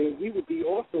activated, then we would be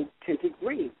also tinted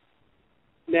green.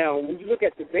 Now, when you look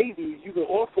at the babies, you can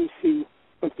also see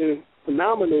something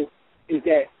phenomenal is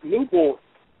that newborns,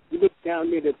 you look down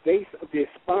near the base of their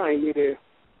spine, near their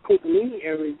kundalini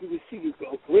area, you will see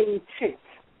a green tint.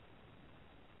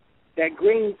 That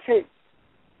green tint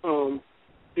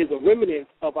is a remnant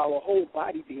of our whole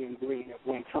body being green at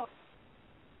one time,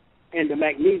 and the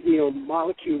magnesium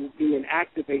molecule being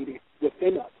activated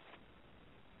within us.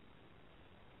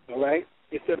 All right?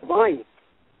 It's a iron.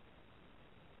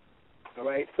 All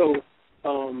right? So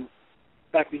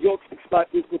Dr. York speaks about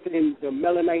this within the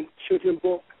Melanite Children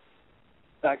book.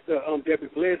 Dr. Deborah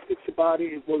Blair speaks about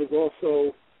it, as well as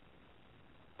also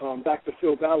Dr.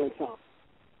 Phil Valentine.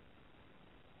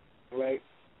 All right?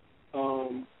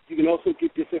 You can also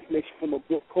get this information from a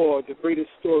book called The Greatest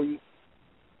Story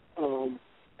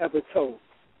Ever Told.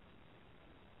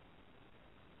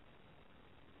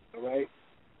 All right?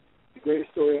 The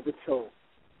Greatest Story Ever Told.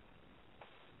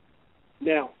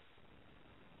 Now,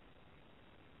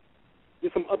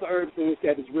 there's some other herbs in which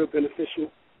that is real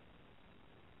beneficial.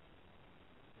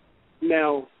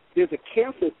 Now, there's a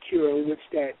cancer cure in which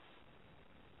that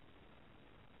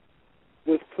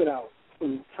was put out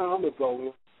some time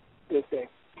ago. There's that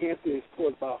cancer is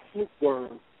caused by a fluke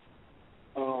worm,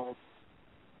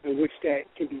 in which that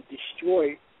can be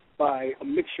destroyed by a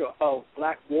mixture of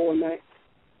black walnut,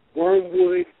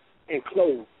 wormwood, and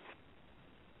cloves.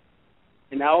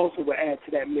 And I also will add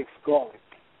to that mix garlic,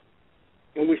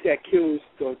 in which that kills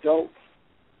the adults,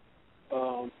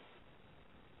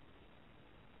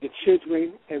 the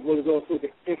children, as well as also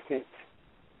the infant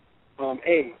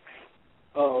eggs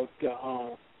of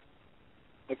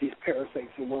these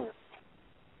parasites and worms.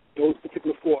 Those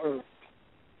particular four herbs.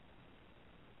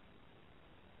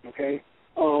 Okay?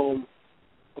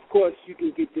 Of course, you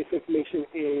can get this information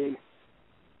in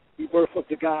Rebirth of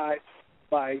the Gods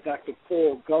by Dr.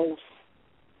 Paul Ghost.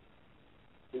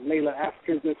 The Layla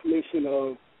African's information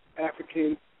of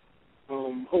African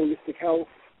holistic health,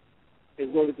 as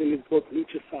well as in his book,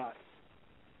 Luchicide,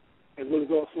 as well as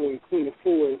also in Queen of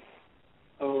Forest.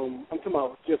 I'm talking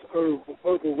about just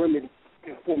herbal remedy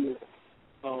and formulas.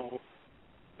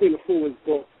 Queen of Forest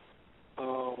book,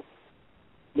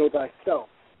 Know Thyself,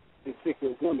 and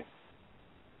Sacred Women.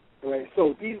 All right,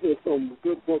 so these are some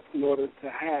good books in order to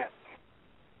have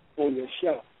on your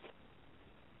shelf.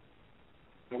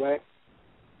 All right?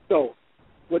 So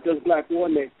what does black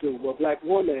walnut do? Well, black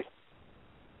walnut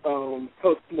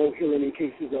helps promote healing in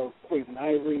cases of poison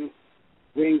ivy,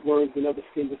 ringworms, and other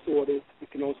skin disorders.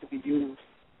 It can also be used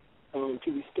to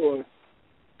restore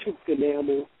toothed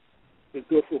enamel. It's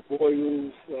good for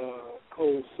boils,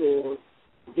 cold sores,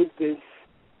 lupus.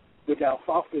 With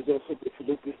alfalfa is also good for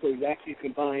lupus, so you actually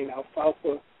combine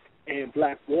alfalfa and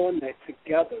black walnut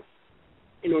together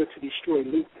in order to destroy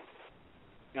lupus.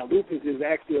 Now, lupus is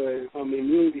actually an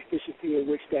immune deficiency in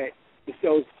which that the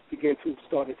cells begin to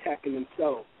start attacking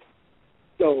themselves.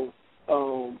 So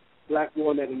black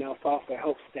walnut and alfalfa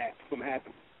helps that from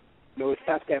happening. It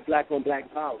stops that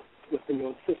black-on-black violence within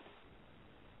your system.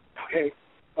 Okay?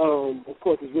 Of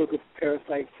course, it's real good for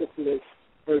parasites, syphilis,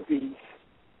 herpes,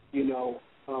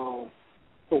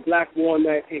 So black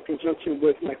walnut in conjunction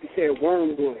with, like we said,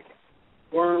 wormwood.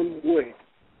 Wormwood.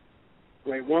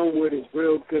 Right? Wormwood is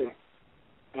real good.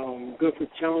 Good for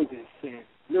jaundice and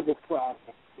liver problems,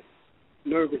 and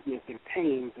nervousness and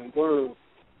pains and worms,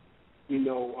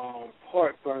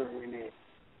 heartburn and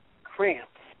cramps,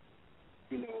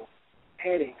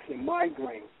 headaches and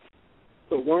migraines.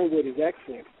 So wormwood is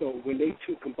excellent. So when they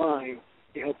two combine,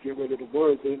 they help get rid of the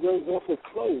worms. And there's also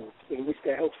cloves, in which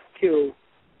that helps kill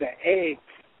the eggs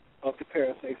of the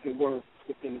parasites and worms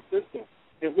within the system,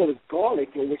 as well as garlic,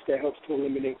 in which that helps to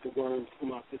eliminate the worms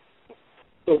from our system.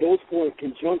 So those four in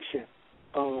conjunction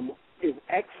is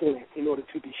excellent in order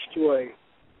to destroy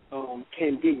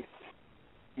candida,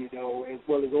 as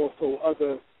well as also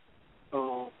other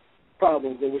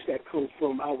problems in which that comes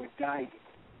from our diet.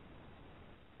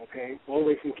 Okay, all the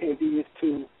way from candida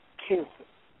to cancer.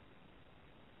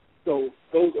 So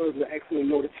those herbs are excellent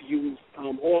in order to use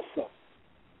also.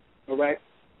 All right.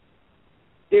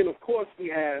 Then, of course, we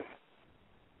have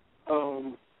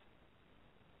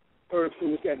herbs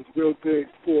in which that is real good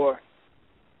for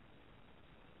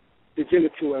the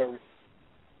genital area.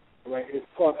 All right, it's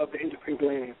part of the endocrine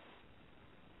gland.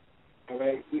 All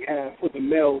right, we have for the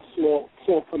male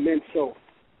sulfamento,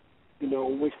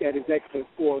 which that is excellent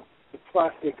for the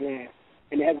prostate gland,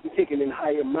 and it has to be taken in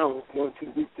higher amounts in order to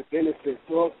reap the benefits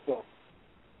also.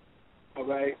 All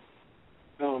right,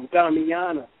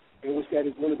 Damiana, in which that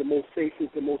is one of the most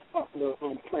safest and most popular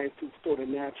plants to restore the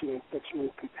natural and sexual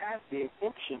capacity and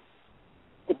function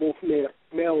for both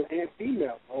male and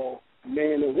female, or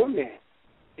man and woman.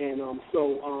 And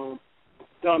so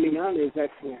Damiana is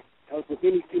excellent. Helps with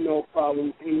any female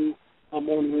problems, any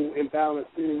hormonal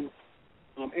imbalances,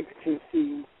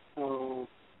 impotency,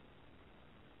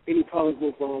 any problems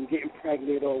with getting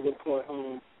pregnant or what's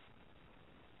called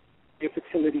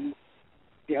infertility.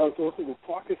 It helps also with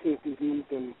Parkinson's disease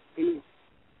and any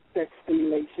sex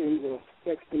stimulation or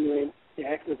sex stimulant. It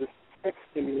acts as a sex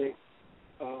stimulant.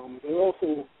 There are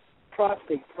also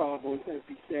prostate problems, as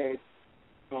we said,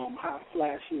 hot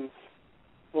flashes.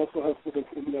 Also helps with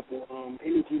improvement of the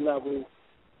energy level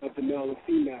of the male and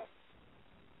female.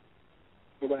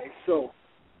 All right, so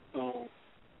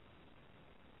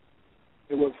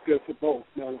it works good for both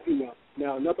male and female.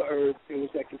 Now, another herb in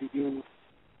which that can be used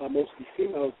by mostly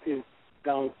females is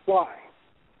Dong Quai,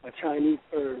 a Chinese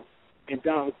herb. And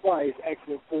Dong Quai is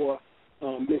excellent for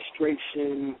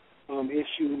menstruation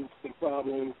issues and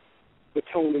problems, for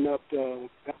toning up the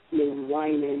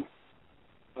lining,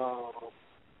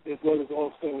 as well as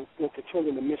also for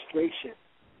controlling the menstruation,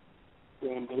 the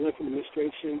length of the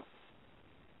menstruation,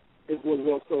 as well as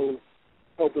also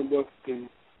helping with the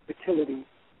fertility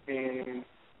and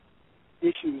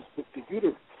issues with the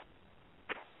uterus.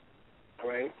 All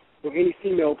right? So any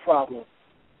female problem.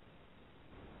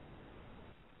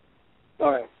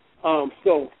 All right.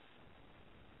 So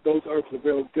those herbs are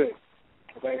real good.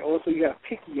 All right. Also, you have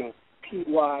Pygeum,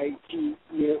 Pygeum,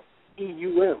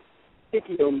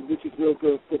 Pygeum, which is real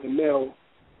good for the male,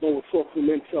 along with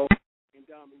sulfamento and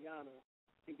Damiana,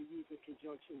 can be used in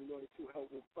conjunction in order to help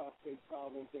with prostate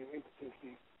problems and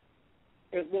impotency,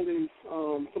 as well as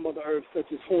some other herbs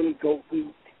such as horny goat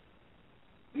wheat,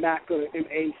 maca,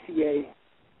 M-A-C-A.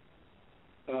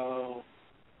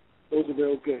 Those are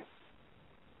real good,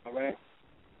 all right,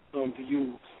 to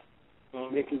use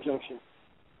in conjunction,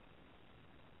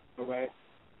 all right.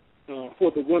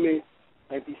 For the women,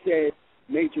 like we said,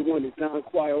 major one is Dong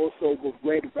Quai, also with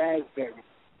red raspberry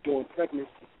during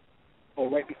pregnancy, or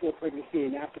right before pregnancy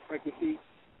and after pregnancy.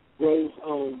 Rose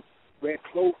red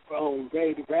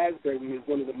raspberry is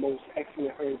one of the most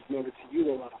excellent herbs in order to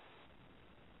utilize.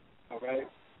 All right.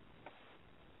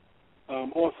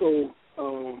 Also,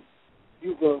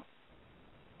 Yuva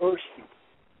Ursi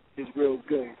is real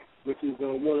good, which is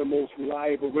one of the most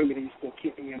reliable remedies for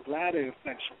kidney and bladder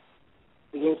infection.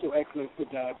 It's also excellent for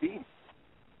diabetes,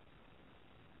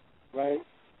 right?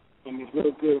 It's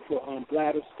real good for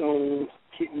bladder stones,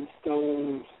 kidney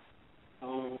stones,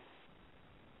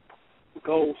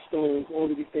 gallstones, all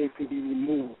of these things can be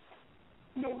removed.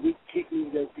 Weak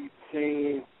kidneys, as we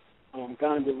saying,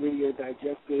 gonorrhea,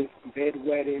 digestive,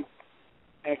 bedwetting,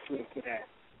 excellent for that.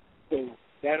 So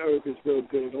that herb is real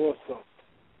good also.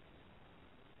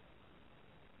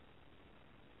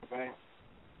 Right?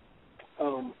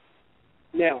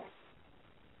 Now,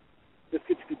 let's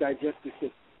get to the digestive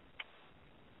system.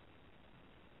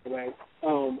 All right?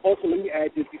 Also, let me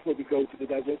add this before we go to the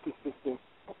digestive system.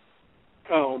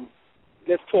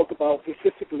 Let's talk about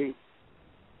specifically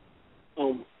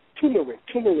turmeric.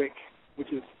 Turmeric,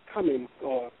 which is common,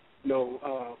 or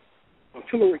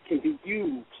turmeric can be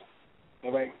used.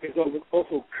 All right, there's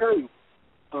also curry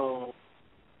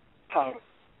powder,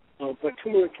 but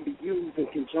turmeric can be used in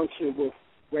conjunction with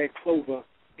red clover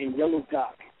and yellow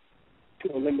dock to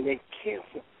eliminate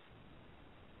cancer.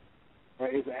 All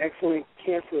right, it's an excellent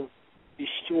cancer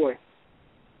destroyer.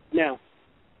 Now,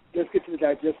 let's get to the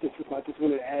digestive system. I just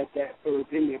wanted to add that herb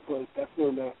in there because that's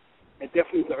that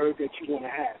definitely is the herb that you want to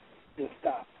have and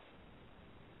stop.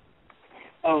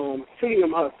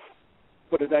 Psyllium husk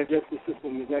for the digestive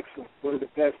system is excellent. One of the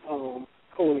best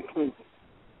colon cleansers.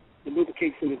 The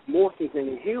lubrication is moistens and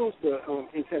it heals the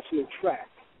intestinal tract.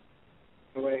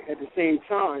 All right. At the same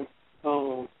time,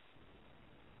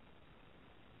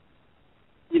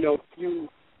 if you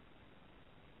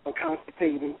are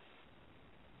constipated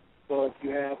or if you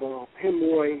have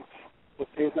hemorrhoids or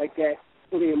things like that,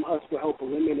 psyllium husk will help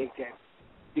eliminate that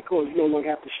because you no longer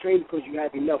have to strain because you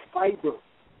have enough fiber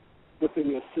within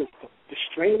your system. The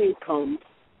straining comes,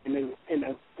 and the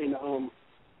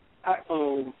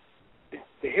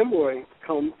hemorrhoid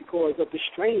comes because of the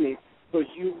straining, because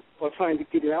you are trying to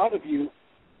get it out of you,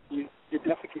 the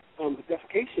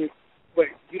defecation, but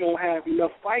you don't have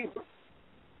enough fiber.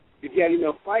 If you had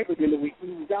enough fiber, then it would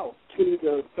ooze out 20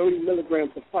 to 30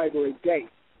 milligrams of fiber a day.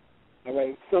 All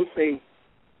right. Some say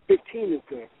 15 is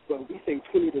good, but we say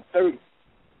 20 to 30.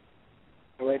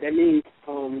 All right. That means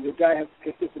your diet has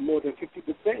to consist of more than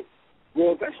 50%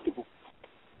 raw vegetables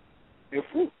and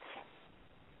fruits.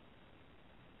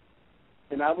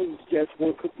 And I would suggest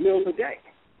one cooked meal a day.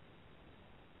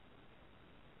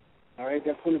 All right.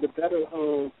 That's one of the better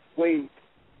ways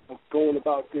of going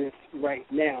about this right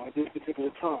now at this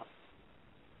particular time.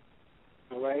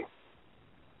 All right.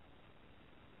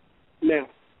 Now,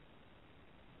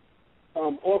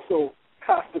 also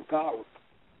castor-oil.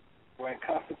 Right,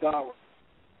 castor-oil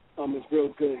is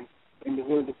real good and is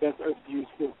one of the best herbs used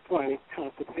for chronic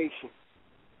constipation.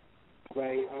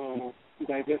 Right,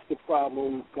 digestive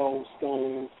problems,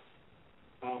 gallstones,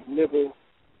 liver,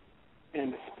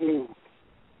 and the spleen.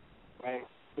 Right,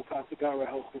 so castor-oil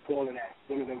helps with all of that.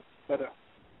 One of the better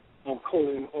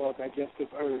colon or digestive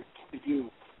herbs to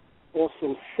use.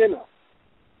 Also, senna.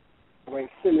 Right,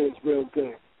 senna is real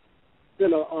good.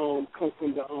 Senna comes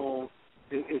from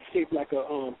it's shaped like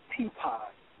a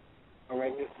teapot. All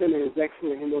right, and senna is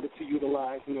excellent in order to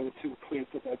utilize, in order to cleanse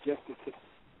the digestive system.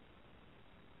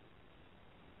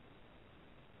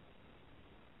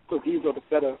 So these are the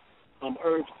better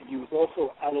herbs to use.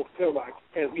 Also, aloe vera,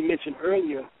 as we mentioned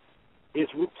earlier,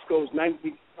 its roots goes 90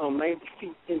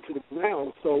 feet into the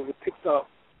ground, so it picks up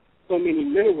so many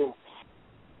minerals,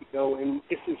 and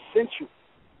it's essential.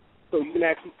 So you can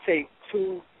actually take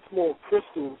 2 small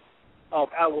crystals of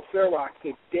aloe vera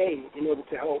a day in order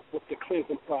to help with the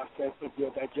cleansing process of your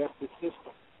digestive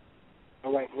system.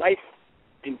 All right, life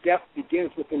and death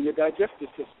begins within your digestive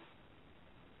system.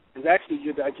 It's actually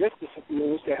your digestive system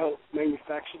in which to help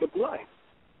manufacture the blood,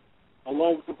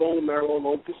 along with the bone marrow,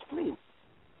 along with the spleen.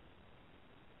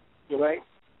 All right,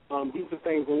 these are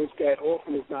things in which that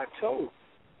often is not told.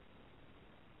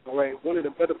 All right, one of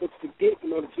the better books to get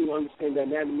in order to understand the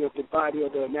anatomy of the body or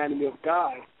the anatomy of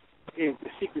God is The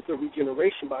Secrets of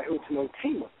Regeneration by Hilton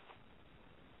Otima.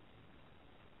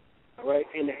 All right,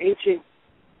 and the ancient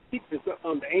secrets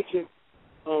of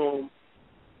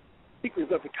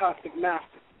the Cosmic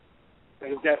Master.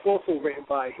 That's also written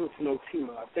by Hilton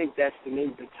Otima. I think that's the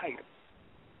name of the title.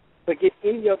 But get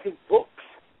any of his books.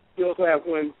 He also has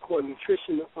one called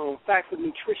Nutrition, Facts of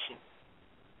Nutrition,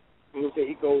 which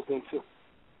he goes into.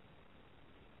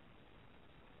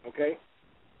 Okay?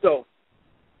 So,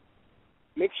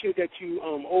 make sure that you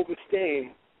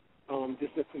understand this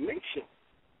information.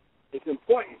 It's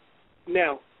important.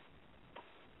 Now,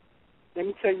 let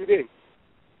me tell you this.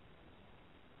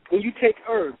 When you take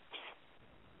herbs,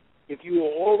 if you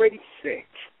are already sick,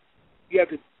 you have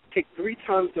to take 3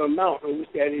 times the amount in which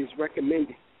that is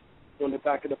recommended on the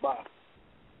back of the bottle.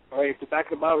 All right, if the back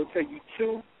of the bottle will tell you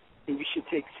 2, then you should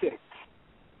take 6.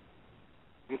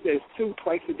 If it says 2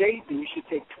 twice a day, then you should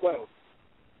take 12.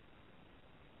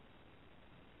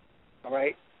 all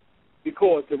right?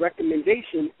 Because the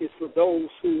recommendation is for those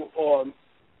who are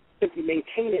simply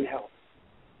maintaining health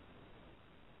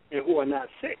and who are not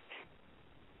sick.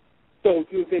 So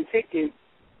if you've been taking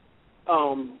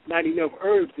not enough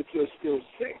herbs if you're still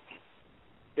sick,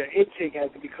 the intake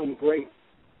has to become great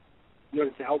in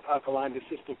order to help alkaline the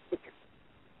system quicker.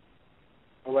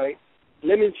 All right?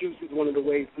 Lemon juice is one of the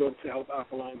ways in order to help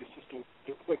alkaline the system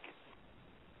quicker.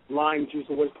 Lime juice,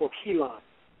 or what's called key lime.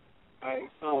 Right?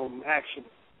 Actually,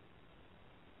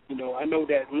 you know, I know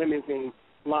that lemons and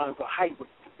limes are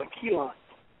hybrids, but key limes.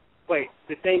 But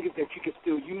the thing is that you can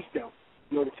still use them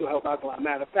in order to help alkaline.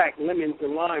 Matter of fact, lemons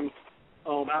and limes,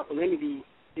 alkalinity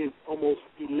is almost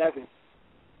 11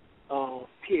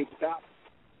 pH balance.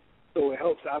 So it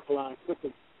helps alkaline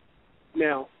quickly.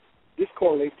 Now, this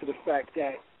correlates to the fact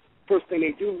that first thing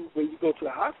they do when you go to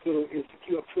the hospital is to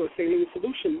queue up to a saline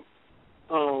solution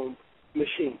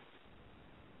machine,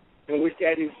 in which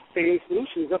that is saline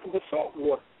solution is nothing but salt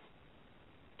water.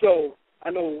 So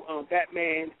I know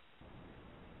Batman,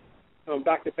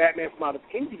 Dr. Batman from out of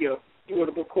India, he wrote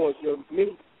a book called Your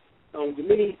Body's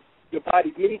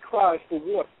Many Cries for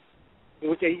Water, in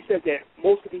which he said that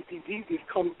most of these diseases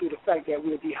come through the fact that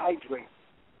we're dehydrated.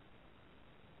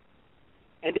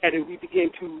 And that if we begin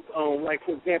to, like,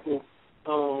 for example,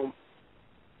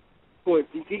 for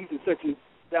diseases such as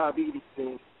diabetes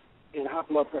and high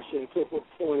blood pressure and so forth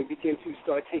and so on, and begin to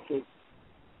start taking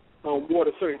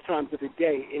water certain times of the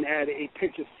day and add a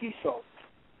pinch of sea salt,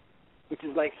 which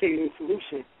is like saline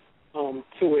solution,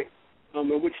 to it,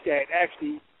 in which that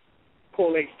actually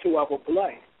correlates to our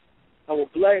blood. Our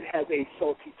blood has a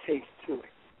salty taste to it.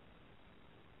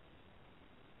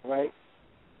 All right?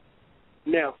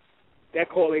 Now, that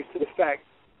correlates to the fact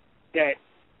that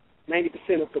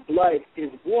 90% of the blood is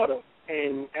water,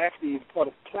 and actually is part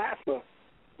of plasma,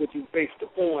 which is based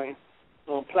upon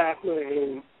plasma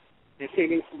and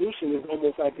saline solution is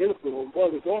almost identical.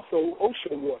 Well, there's also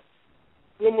ocean water.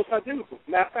 It's almost identical.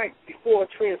 Matter of fact, before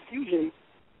transfusion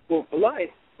for blood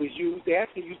was used, they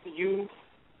actually used to use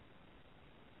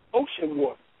ocean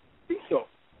water, sea salt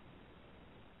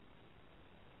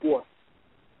water.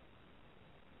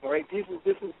 All right, this is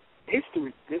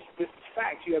history. This is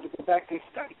facts. You have to go back and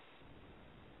study.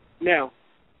 Now,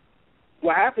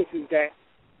 what happens is that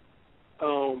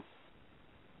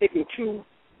taking 2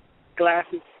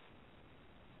 glasses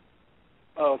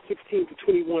of 16 to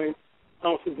 21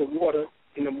 ounces of water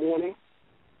in the morning,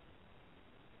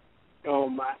 8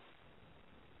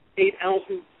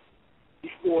 ounces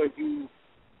before you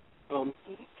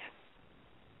eat,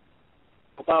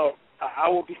 about an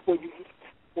hour before you eat,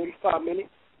 45 minutes,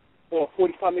 or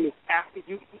 45 minutes after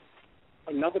you eat,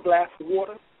 another glass of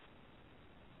water,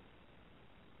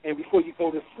 and before you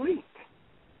go to sleep,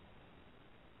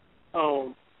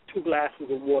 2 glasses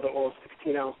of water, or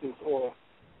 16 ounces, or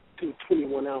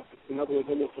 21 ounces. In other words,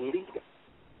 almost a liter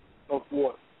of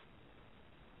water.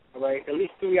 All right, at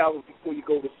least 3 hours before you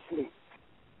go to sleep.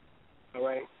 All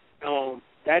right,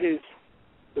 that is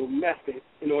the method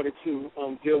in order to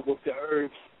deal with the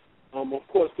herbs. Of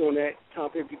course, during that time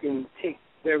period, you can take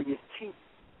various teas.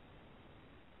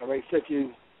 All right, such as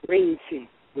green tea,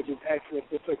 which is excellent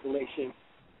for circulation,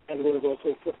 as well as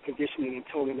also for conditioning and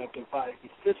toning up the body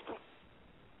system.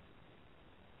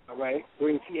 All right,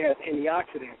 green tea has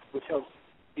antioxidants, which helps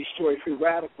destroy free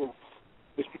radicals,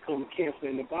 which become cancer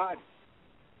in the body.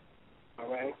 All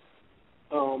right,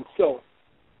 so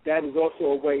that is also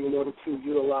a way in order to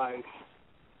utilize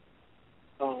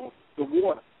the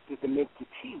water to make the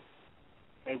tea.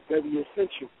 That's very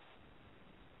essential.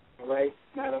 All right,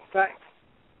 matter of fact,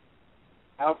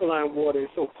 alkaline water is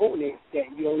so potent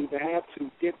that you don't even have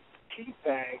to dip the tea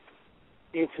bag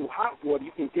into hot water.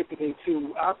 You can dip it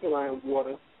into alkaline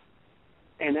water,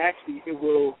 and actually it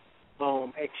will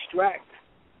extract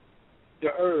the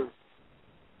herb.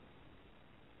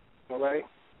 All right,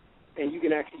 and you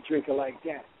can actually drink it like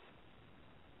that.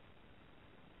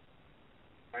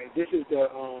 All right, this is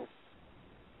the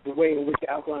way in which the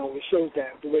alkaline, it shows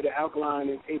that the way the alkaline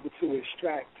is able to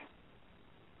extract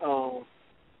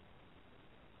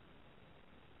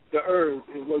the herb,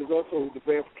 as well as also the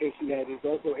verification that it's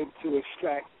also able to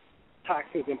extract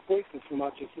toxins and poisons from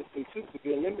out your system too to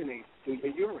be eliminated through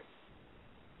your urine.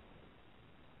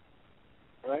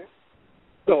 All right?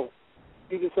 So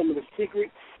these are some of the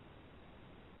secrets,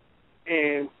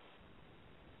 and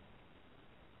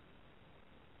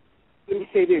let me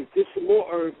say this. There's some more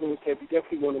herbs that we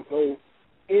definitely want to go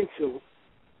into.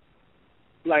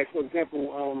 Like, for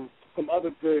example, some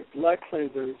other good blood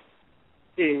cleansers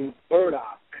is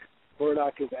burdock.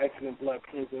 Burdock is an excellent blood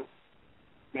cleanser.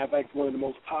 Matter of fact, one of the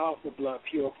most powerful blood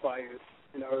purifiers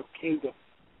in the herb kingdom.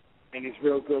 And it's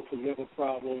real good for liver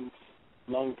problems,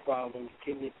 lung problems,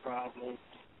 kidney problems,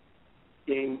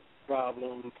 skin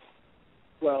problems,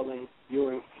 swelling,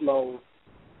 urine flow,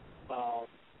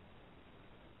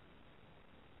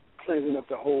 cleansing up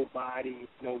the whole body,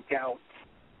 gout.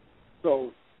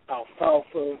 So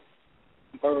alfalfa,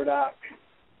 burdock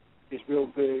is real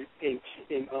good, and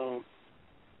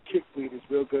chickweed is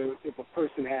real good if a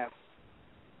person has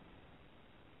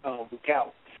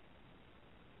gout.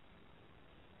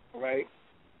 All right?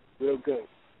 Real good.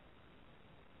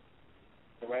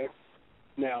 All right?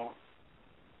 Now,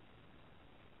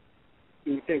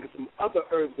 when you think of some other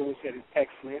herbs that is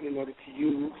excellent in order to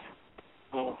use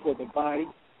for the body,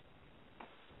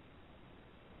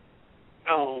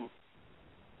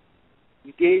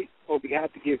 we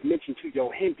have to give mention to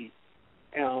yohimbe.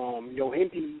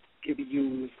 Yohimbe can be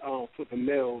used for the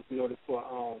males in order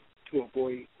to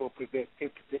avoid or prevent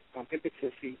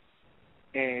impotency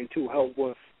and to help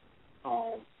with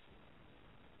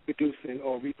producing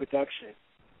or reproduction.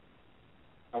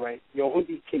 All right,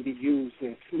 yohimbe can be used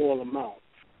in small amounts.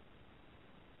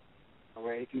 All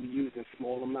right, it can be used in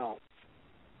small amounts.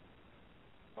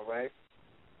 All right.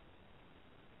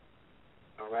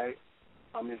 All right,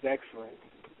 it's excellent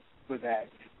for that.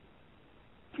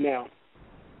 Now,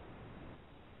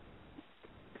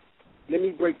 let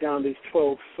me break down these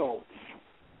 12 salts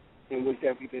in which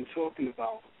that we've been talking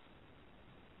about.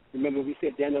 Remember, we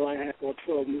said dandelion has all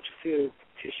 12 nutritive,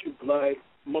 tissue, blood,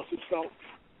 muscle salts.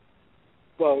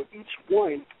 Well, each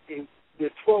one,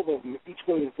 there's 12 of them. Each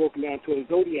one is broken down to a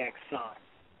zodiac sign.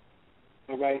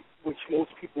 All right, which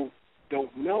most people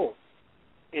don't know.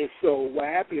 And so what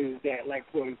happens is that, like,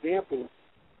 for example,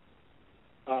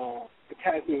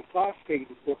 potassium phosphate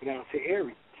is broken down to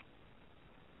Aries.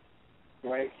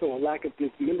 Right? So a lack of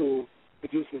this mineral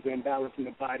produces an imbalance in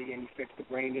the body and affects the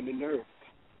brain and the nerves.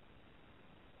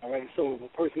 All right? So if a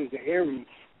person is an Aries,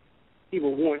 he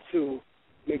will want to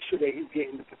make sure that he's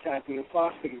getting the potassium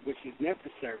phosphate, which is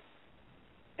necessary.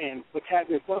 And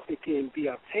potassium phosphate can be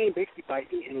obtained basically by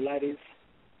eating lettuce,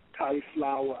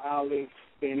 cauliflower, olives,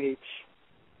 spinach,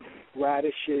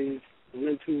 radishes,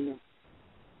 lentils,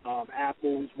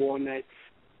 apples, walnuts,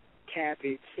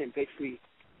 cabbage, and basically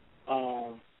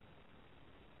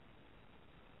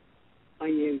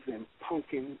onions and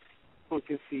pumpkin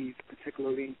seeds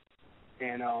particularly,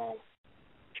 and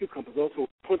cucumbers. Also,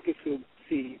 pumpkin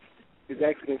seeds is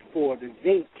excellent for the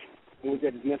zinc, which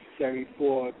is necessary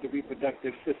for the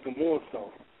reproductive system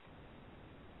also.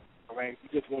 All right, you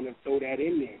just want to throw that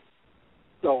in there.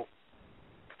 So,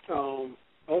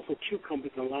 also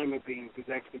cucumbers and lima beans is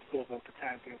excellent source of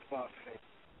potassium phosphate.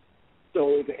 So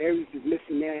if the Aries is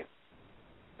missing that,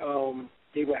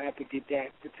 they will have to get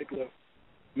that particular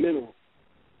mineral.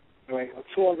 All right, a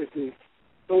Taurus is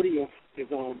sodium is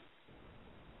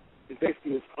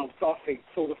basically sulfate,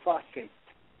 soda phosphate.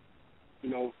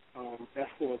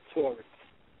 That's for a Taurus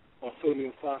or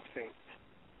sodium phosphate.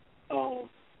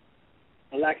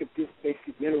 A lack of this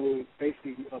basic mineral is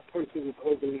basically a person who's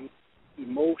overly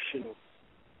emotional.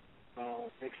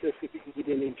 Excessive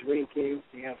eating and drinking,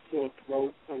 they have sore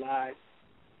throat a lot,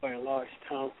 or enlarged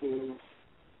tonsils,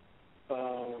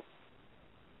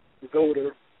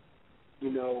 odor,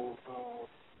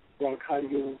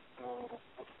 bronchial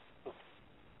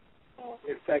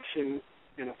infection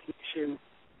and affliction,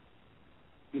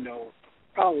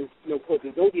 problems, for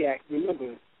the zodiac.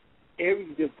 Remember,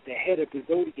 Aries is the head of the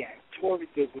zodiac. Taurus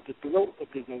is with the throat of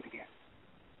the zodiac.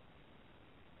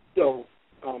 So,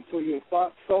 sodium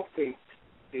sulfate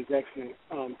is excellent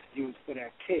to use for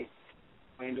that case,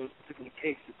 in those particular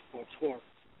cases for Taurus.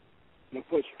 And of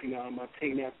course, you can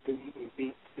obtain that through eating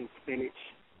beets and spinach,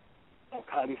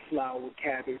 cauliflower,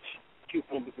 cabbage,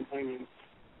 cucumbers, and onions.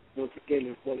 Once again,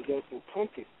 as well as also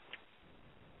pumpkin.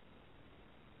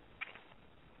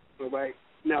 All right.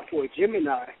 Now, for a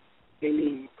Gemini, they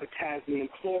need potassium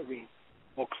chloride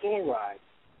or chloride.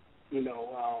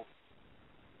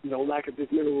 Lack of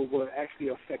this mineral will actually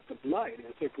affect the blood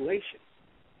and circulation.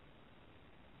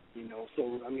 So,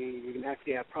 you can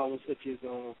actually have problems such as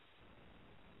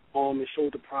arm and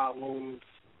shoulder problems,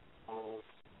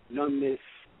 numbness,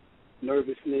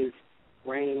 nervousness,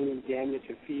 brain damage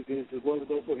and fevers, as well as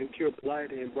also impure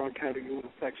blood and bronchial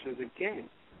infections again.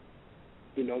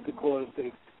 Because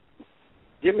the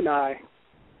Gemini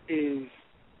is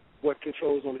what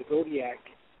controls on the zodiac,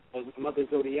 or the mother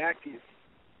zodiac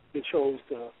controls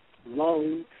the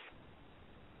lungs,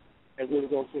 as well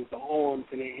as also the arms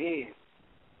and the hands.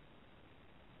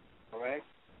 All right?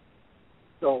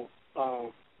 So,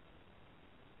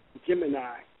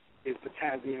 Gemini is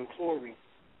potassium chloride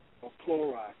or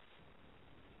chloride.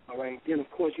 All right? Then, of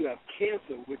course, you have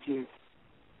Cancer, which is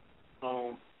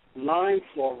lime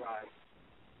fluoride,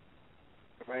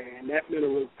 right? And that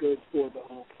mineral is good for the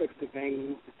flex the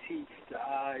veins, the teeth, the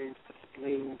eyes, the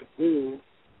spleen, the wound,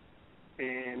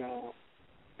 and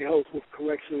it helps with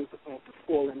corrections of a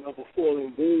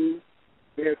fallen wound,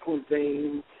 varicose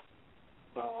veins,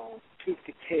 tooth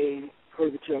decay,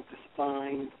 curvature of the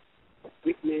spine,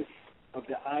 weakness of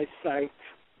the eyesight,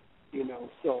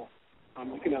 so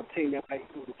you can obtain that by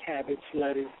through the cabbage,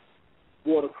 lettuce,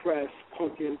 watercress,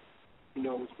 pumpkin,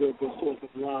 it's a real good source of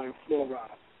lime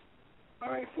fluoride, all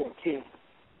right, for cancer.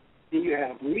 Then you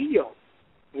have Leo,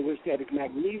 in which that is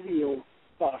magnesium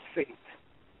phosphate.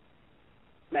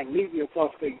 Magnesium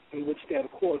phosphate, in which that,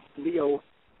 of course, Leo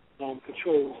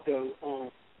controls the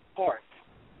heart,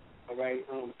 all right.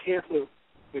 Cancer,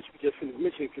 which we just finished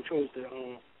mentioning, controls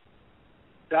the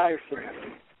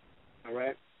diaphragm, all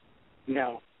right.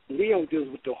 Now, Leo deals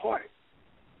with the heart.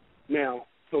 Now,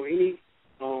 so any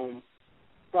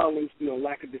problems,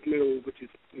 lack of this mineral, which is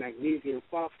magnesium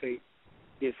phosphate,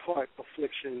 is heart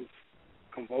afflictions,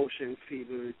 convulsions,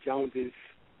 fever, jaundice,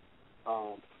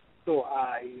 sore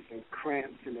eyes, and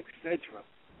cramps, and etc.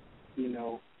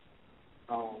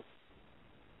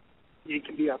 It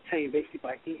can be obtained basically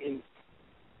by eating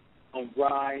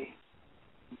rye,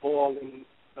 barley,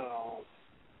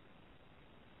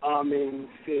 almonds,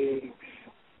 figs,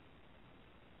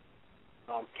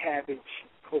 cabbage,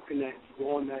 coconuts,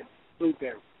 walnuts,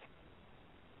 blueberries.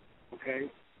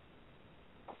 Okay?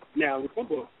 Now,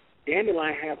 remember,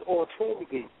 dandelion has all 12 of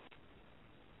these.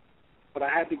 But I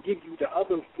have to give you the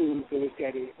other foods in which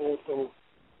that is also,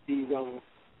 these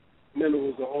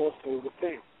minerals are also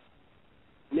within.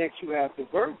 Next, you have the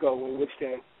Virgo, in which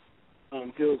that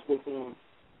deals with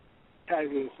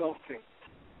potassium sulfate,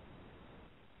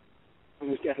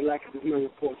 in which that lack of this mineral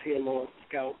causes hair loss,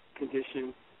 scalp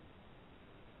conditions,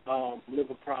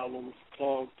 liver problems,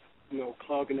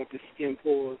 clogging up the skin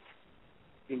pores.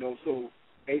 So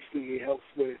basically it helps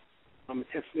with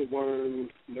intestinal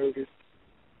worms, nervous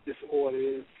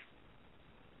disorders,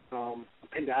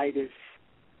 appendicitis,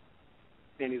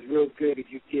 and it's real good if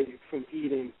you get it from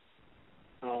eating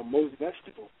most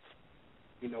vegetables.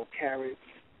 Carrots,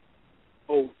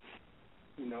 oats,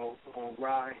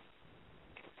 rye.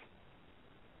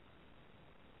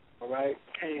 All right,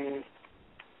 and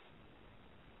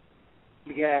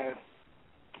we have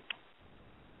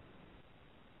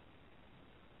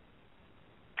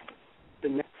the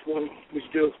next one, which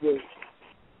deals with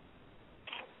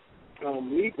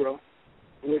Libra,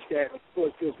 in which that, of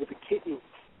course, deals with the kidneys.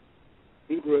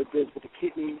 Libra deals with the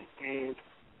kidneys, and,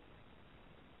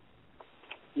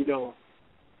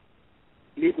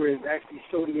 Libra is actually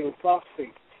sodium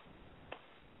phosphate.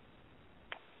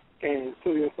 And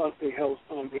sodium phosphate helps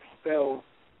expel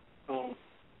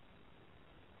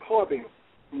carbon,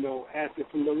 acid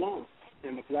from the lungs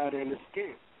and the bladder and the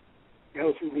skin. It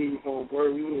helps relieve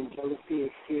worry and jealousy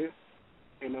and fear,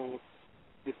 and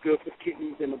it's good for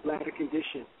kidneys and the bladder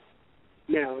condition.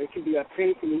 Now, it can be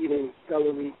obtained from eating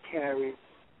celery, carrots,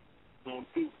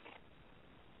 beets,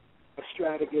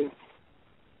 astragalus,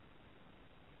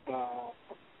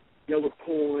 yellow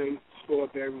corn,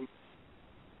 strawberries,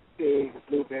 figs,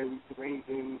 blueberries,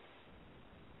 raisins,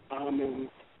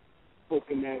 almonds,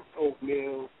 coconuts,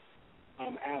 oatmeal,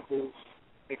 apples,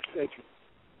 etc.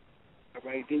 All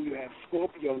right. Then you have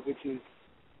Scorpio, which is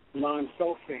lime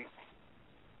sulfate,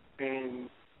 and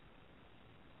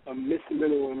a missing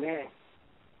mineral in that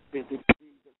is the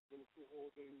disease of genital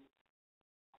organs,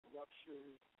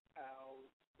 ruptures,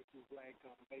 bowels, which is like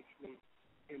basically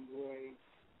hemorrhoids,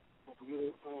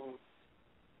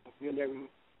 urinary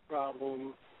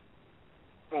problems,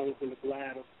 problems in the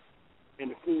bladder,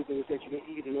 and the foods that you can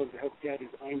eat in order to help that is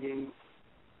onions,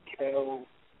 kale,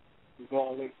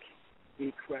 garlic,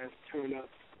 wheatgrass, turnips,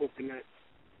 coconuts,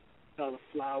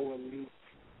 cauliflower, leeks,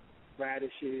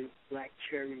 radishes, black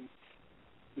cherries,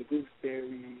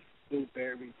 gooseberries,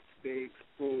 blueberries, figs,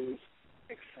 prunes,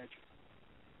 etc.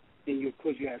 Then, of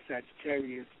course, you have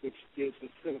Sagittarius, which deals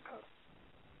with silica.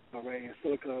 All right, and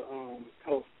silica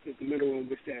helps is the mineral in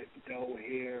which that dull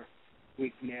hair,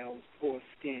 weak nails, poor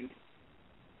skin,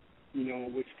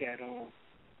 which that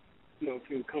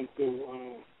can come through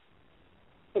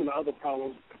some of the other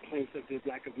problems, complaints of this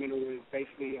lack of mineral is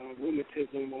basically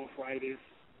rheumatism, arthritis,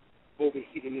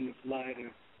 overheating in the blood,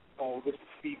 and all this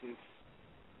fevers.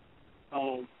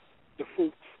 The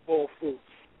fruits, all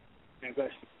fruits and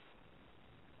vegetables,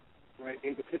 right?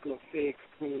 In particular, figs,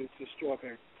 prunes, and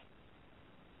strawberries.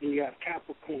 Then you have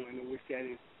Capricorn, in which that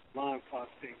is lime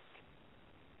phosphate,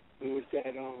 in which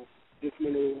that this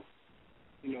mineral,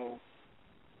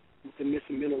 the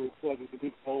missing mineral causes the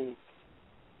weak bones,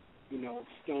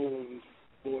 stones,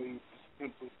 boils,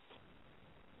 pimples,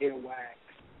 earwax,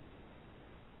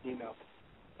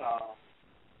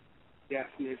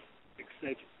 deafness,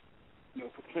 etc.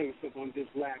 Complaints of on this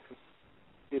lack of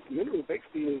this mineral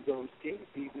basically is skin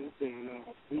diseases and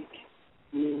weak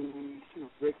knees,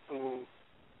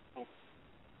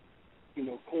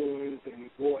 corns and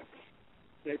warts,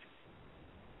 etc.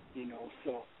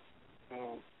 So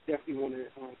definitely want to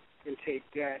intake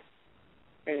that,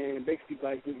 and basically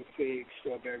by doing figs,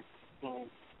 strawberry,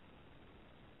 plums,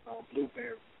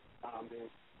 blueberry, almond,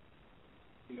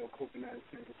 coconut,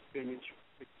 and spinach,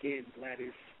 again,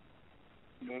 lettuce,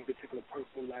 in particular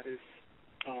purple lettuce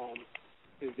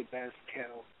is the best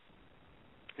kale.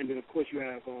 And then, of course, you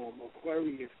have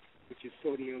Aquarius, which is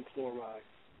sodium chloride,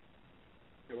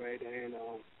 all right, and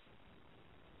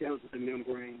down to the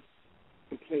membrane.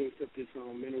 Complaints of this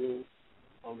mineral,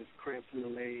 it's cramps in the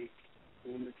leg,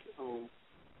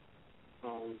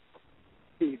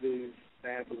 fevers,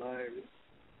 bad blood,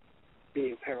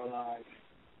 being paralyzed.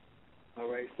 All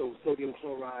right, so sodium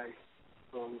chloride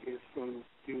is from,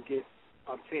 you get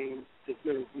obtained this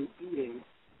mineral from eating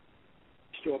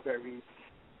strawberries,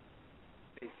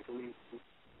 basically,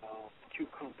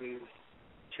 cucumbers,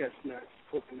 chestnuts,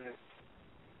 coconuts,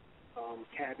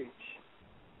 cabbage,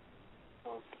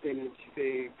 spinach,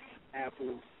 figs,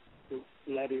 apples,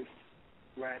 lettuce,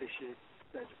 radishes,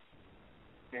 etc.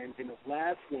 And then the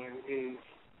last one is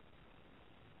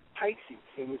Pisces,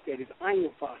 in which that is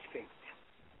iron phosphate.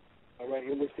 All right,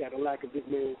 in which that a lack of this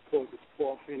mineral causes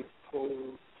coughing,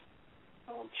 colds,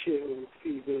 chills,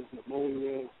 fevers,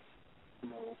 pneumonia,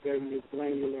 various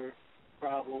glandular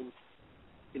problems,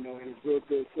 and it's real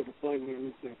good for the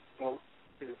bunions and gout,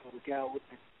 and for the gout,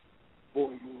 and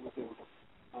boils, and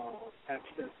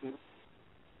abscesses,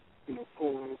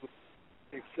 corns,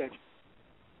 etc.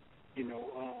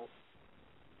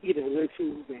 Eating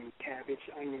lentils and cabbage,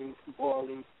 onions,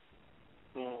 barley,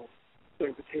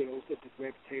 certain potatoes, such as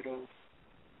red potatoes,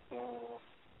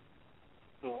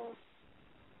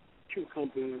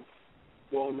 cucumbers,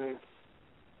 walnuts,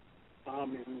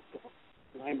 almonds,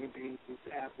 lima beans,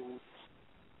 apples,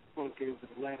 pumpkins,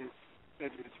 and lettuce. That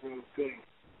is real good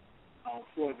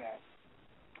for that.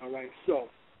 All right, so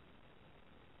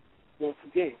once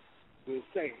again, we'll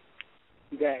say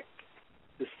that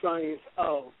the science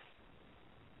of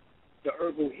the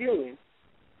herbal healing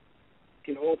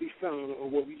can all be found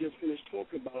on what we just finished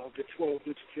talking about, the 12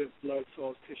 nutritive blood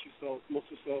salts, tissue salts,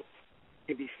 muscle salts,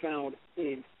 can be found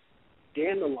in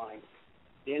dandelion.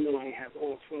 Dandelion has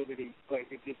all 12 of these, but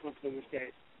if there's something which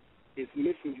that is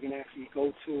missing, you can actually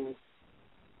go to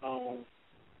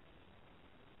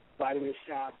Vitamin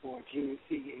Shop or GNC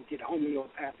and get a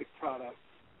homeopathic product,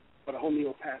 but a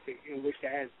homeopathic in which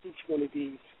that has each one of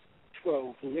these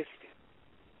 12 listed,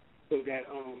 so that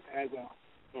as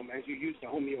you use the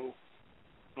homeopathic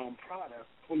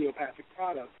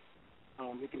product,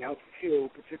 it can help heal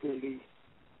particularly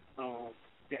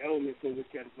the ailments in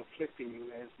which that is afflicting you,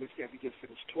 as which that we just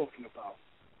finished talking about.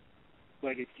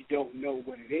 But if you don't know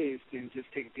what it is, then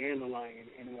just take dandelion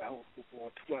and it will help with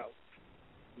all 12.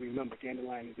 Remember,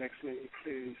 dandelion is excellent. It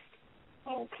cleanses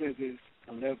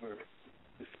the liver,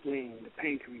 the spleen, the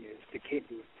pancreas, the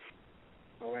kidneys.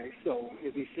 All right, so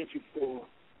it's essential for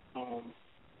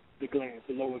the glands,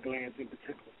 the lower glands in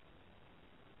particular.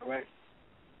 All right.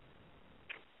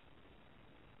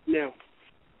 Now,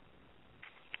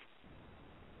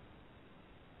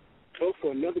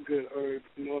 also another good herb,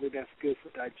 in order that's good for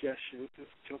digestion, just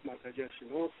talk about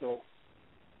digestion also,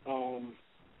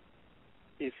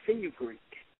 is fenugreek.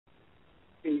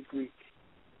 Fenugreek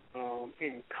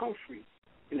and comfrey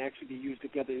can actually be used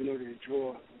together in order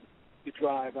to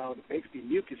drive out basically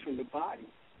mucus from the body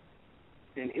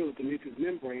and heal the mucous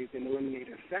membranes and eliminate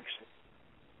infection.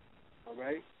 All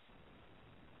right?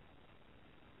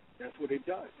 That's what it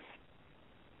does.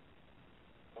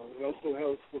 It also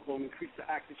helps with increase the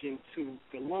oxygen to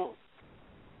the lungs.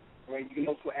 All right? You can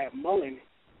also add mullein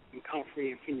and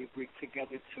comfrey and fenugreek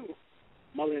together too.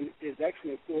 Mullein is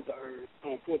excellent for the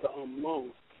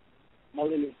lungs.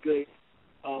 Mullein is good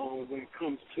when it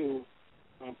comes to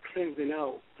cleansing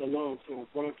out the lungs, so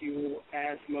bronchial,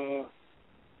 asthma,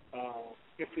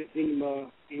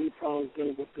 emphysema, any problems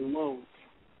dealing with the lungs.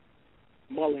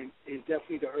 Mullein is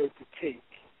definitely the herb to take.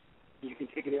 You can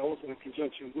take it also in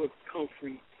conjunction with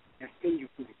comfrey and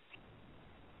fenugreek.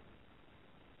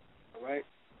 All right?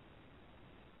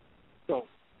 So,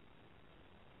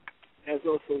 that's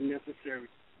also necessary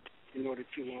in order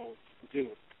to do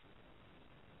it.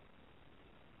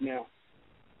 Now,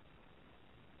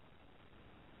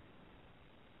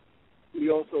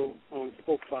 we also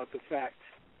spoke about the fact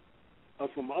of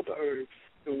some other herbs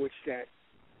in which that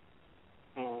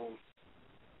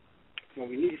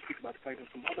we need to speak about the fact that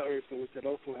some other herbs in which that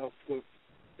also helps with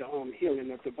the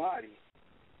healing of the body.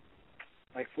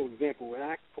 Like, for example,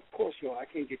 of course, I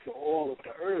can't get to all of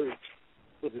the herbs,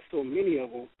 but there's so many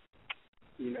of them,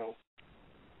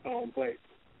 but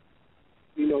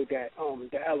we know that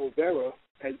the aloe vera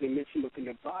has been mentioned within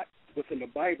the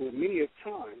Bible many of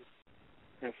times,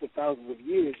 and for thousands of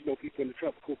years, people in the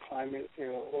tropical climate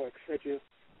or etc.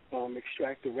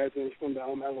 Extract the resins from the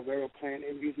aloe vera plant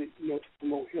and use it, to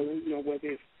promote healing, whether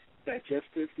it's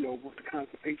digestive, with the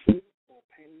constipation or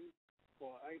pain,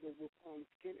 or either with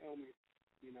skin ailments,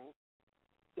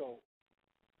 So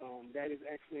that is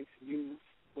excellent to use.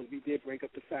 But we did break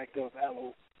up the fact of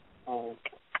aloe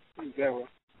vera,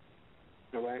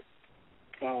 all right?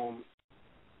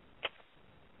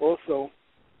 Also,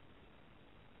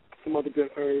 some other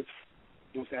good herbs,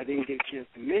 which I didn't get a chance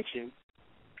to mention,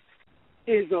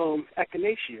 is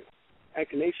echinacea.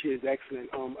 Echinacea is excellent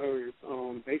herb.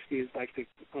 Basically, it's like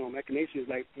echinacea is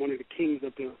like one of the kings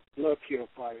of the blood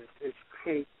purifiers. It's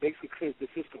basically cleans the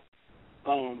system.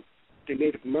 The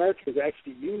Native Americans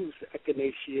actually used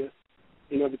echinacea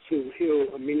in order to heal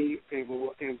a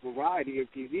variety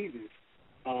of diseases.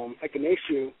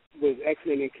 Echinacea was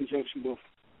excellent in conjunction with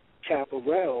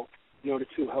chaparral in order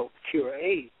to help cure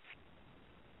AIDS.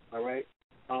 All right?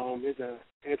 It's an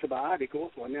antibiotic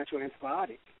also, a natural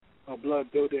antibiotic, a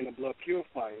blood builder and a blood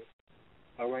purifier.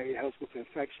 All right? It helps with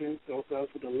infections. It also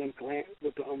helps with the lymph gland,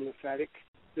 with the lymphatic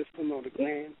system or the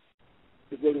gland.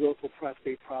 As well as also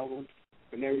prostate problems,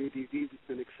 venereal diseases,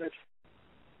 and etc.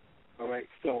 All right?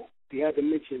 So the other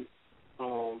mentioned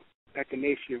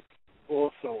echinacea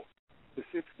also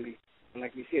specifically, and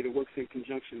like we said, it works in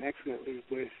conjunction excellently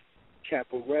with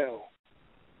chaparral.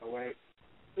 All right?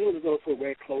 There's also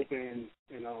red clover and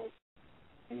yellow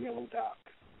dock.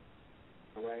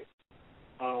 All right?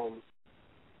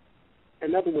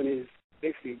 Another one is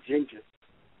basically ginger.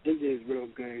 Ginger is real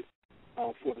good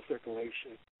for the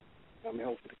circulation. It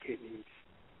helps with the kidneys.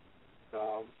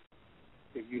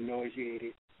 If you're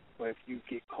nauseated, or if you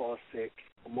get car sick,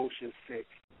 motion sick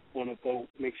on a boat,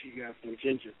 make sure you have some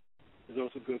ginger. It's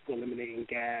also good for eliminating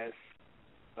gas,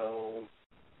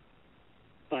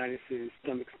 sinuses,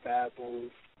 stomach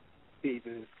spasms,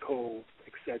 fevers, colds,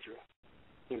 etc.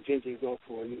 So ginger is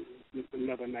also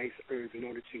another nice herb in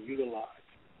order to utilize.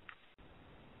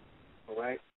 All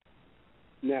right?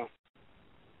 Now,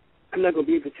 I'm not going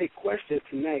to be able to take questions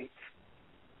tonight.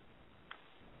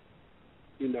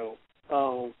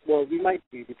 Well, we might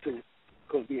be able to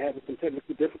because we're having some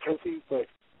technical difficulties, but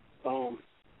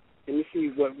let me see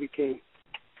what we can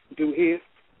do here.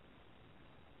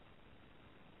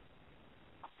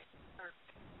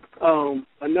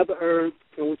 Another herb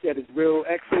in which that is real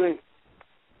excellent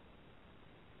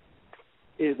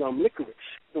is licorice,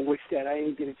 in which that I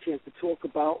didn't get a chance to talk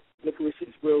about. Licorice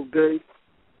is real good.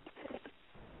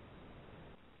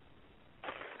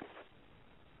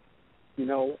 And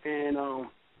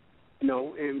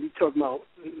we talk about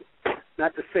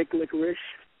not the fake licorice,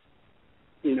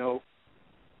 in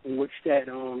which that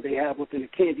they have within the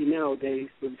candy nowadays,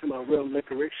 but we're talking about real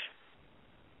licorice.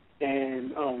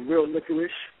 And real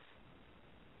licorice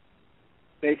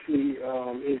basically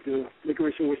is the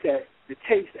licorice in which that the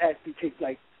taste actually tastes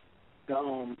like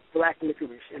the black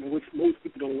licorice, and in which most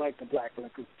people don't like the black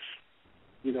licorice,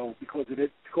 because of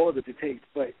the taste.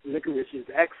 But licorice is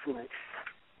excellent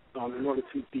in order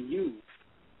to be used.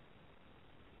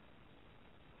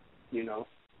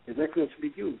 It's excellent to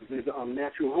be used. It's a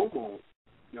natural hormone,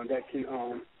 that can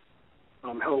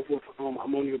help with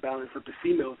hormonal balance of the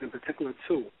females in particular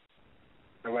too.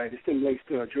 All right, it stimulates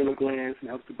the adrenal glands and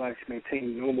helps the body to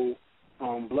maintain normal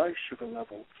blood sugar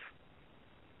levels.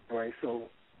 All right, so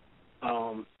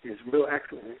it's real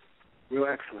excellent.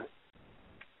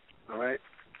 All right.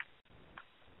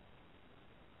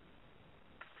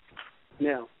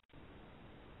 Now,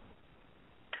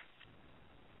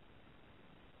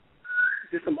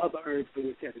 there's some other herbs in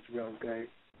which that is real good,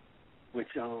 which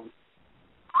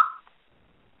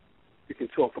we can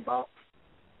talk about.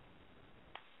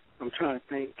 I'm trying to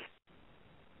think.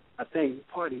 I think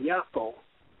Pardiaco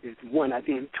is one I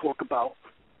didn't talk about,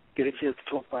 get a chance to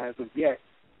talk about as of yet.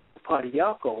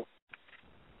 Pardiaco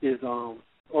is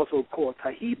also called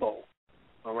Tahibo,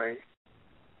 all right?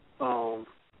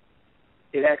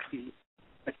 It actually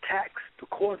attacks the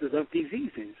causes of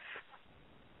diseases,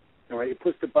 all right? It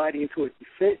puts the body into a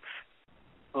defense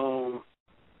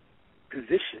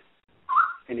position,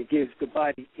 and it gives the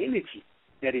body energy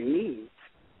that it needs,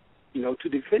 to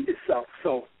defend itself.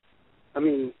 So,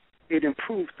 it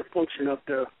improves the function of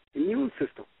the immune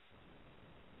system.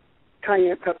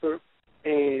 Cayenne pepper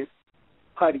and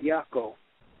Pardiaco,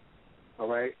 all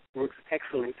right, works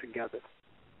excellent together,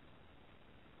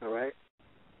 all right.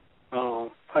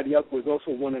 Padiaco is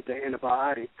also one of the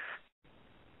antibiotics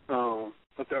of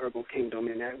the herbal kingdom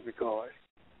in that regard.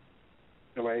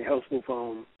 All right, it helps with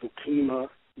leukemia,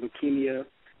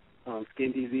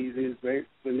 skin diseases,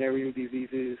 venereal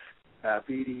diseases,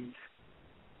 diabetes,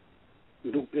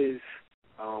 lupus,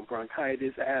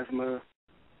 bronchitis, asthma,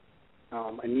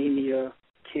 anemia,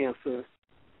 cancer,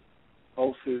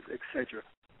 ulcers, etc.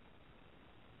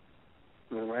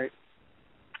 All right.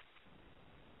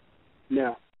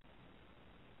 Now,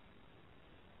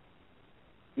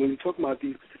 when we talk about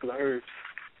these particular herbs,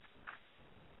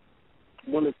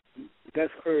 one of the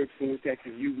best herbs in which that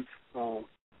can use for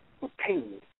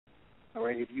pain. All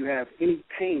right, if you have any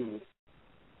pain,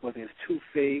 whether it's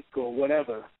toothache or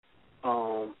whatever,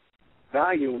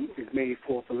 Valium is made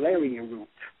for valerian root.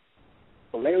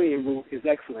 Valerian root is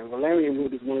excellent. Valerian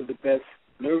root is one of the best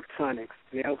nerve tonics.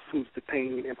 It helps soothe the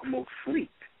pain and promote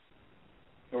sleep.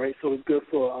 All right, so it's good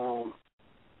for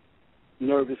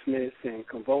nervousness and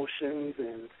convulsions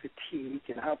and fatigue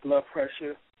and high blood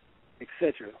pressure,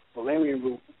 etc. Valerian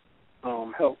root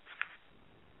helps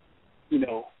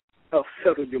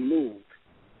settle your mood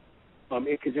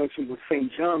in conjunction with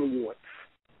St. John wort.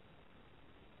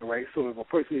 All right, so if a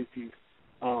person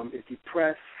is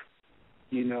depressed,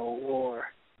 or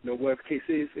whatever the case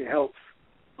is, it helps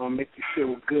make you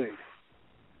feel good.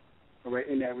 All right,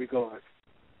 in that regard.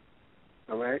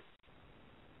 All right.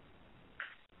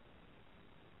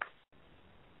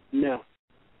 Now,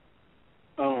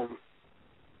 I'm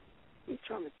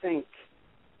trying to think.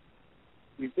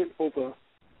 We've been over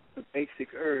the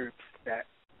basic herbs that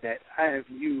I have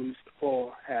used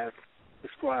or have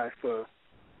prescribed for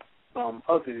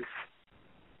others.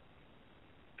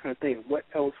 I'm trying to think what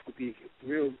else would be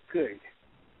real good.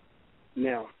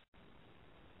 Now,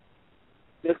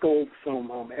 let's go over some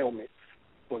ailments.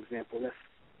 For example,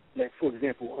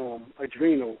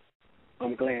 adrenal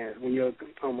glands. When your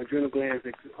adrenal glands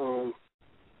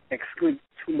excrete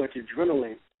too much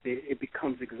adrenaline, it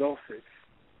becomes exhausted.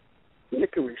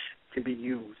 Licorice can be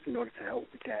used in order to help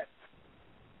with that.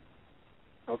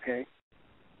 Okay?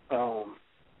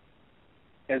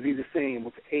 As we were saying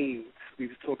with AIDS, we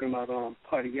were talking about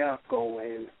Padiaco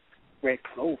and red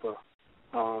clover,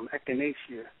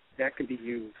 echinacea. That can be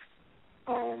used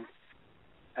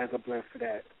as a blend for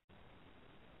that.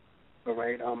 All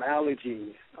right,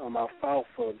 allergies,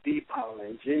 alfalfa, bee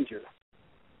pollen, ginger,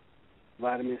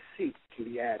 vitamin C can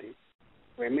be added.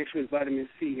 Right, make sure it's vitamin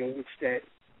C in which that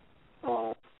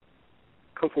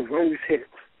comes from rose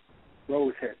hips.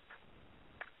 All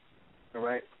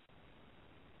right.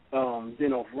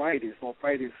 Then arthritis,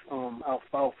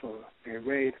 alfalfa and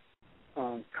red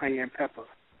cayenne pepper.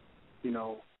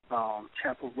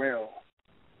 Chaparral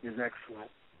is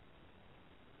excellent.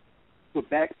 For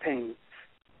back pain,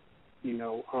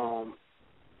 uva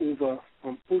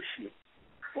ushi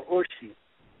or orshi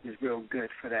is real good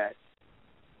for that.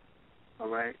 All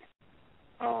right.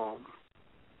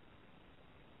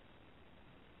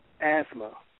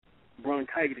 Asthma,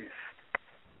 bronchitis.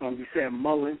 We said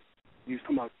mullein. We was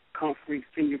talking about comfrey,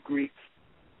 fenugreek,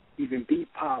 even bee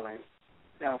pollen,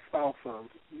 alfalfa,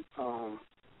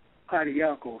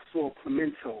 Padiaco, sour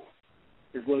pimento,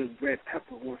 as well as red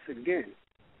pepper once again.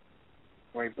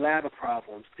 Right, bladder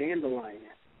problems, dandelion,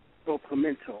 sour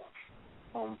pimento,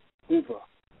 uva.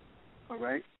 All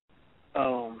right.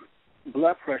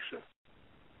 Blood pressure,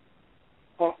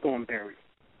 hawthorn berry.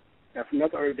 That's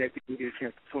another herb that we can get a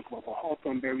chance to talk about. But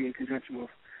hawthorn berry in conjunction with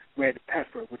red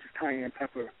pepper, which is cayenne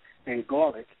pepper and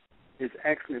garlic, is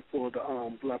excellent for the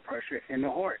blood pressure and the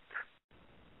heart.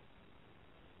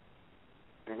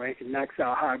 All right, it knocks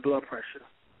out high blood pressure.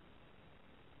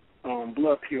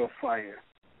 Blood purifier.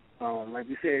 Like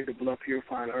we said, the blood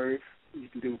purifying herbs. You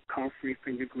can do comfrey,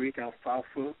 fenugreek,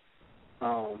 alfalfa,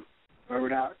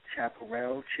 burdock,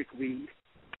 chaparral, chickweed,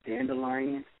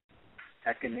 dandelion,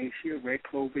 echinacea, red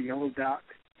clover, yellow dock,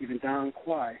 even down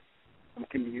quai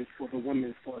can be used for the women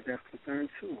as far as that's concerned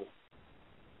too.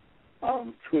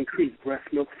 To increase breast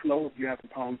milk flow, if you have a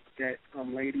problem with that,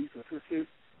 ladies or sisters,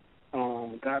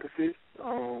 goddesses,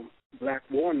 black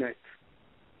walnuts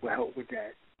will help with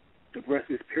that. The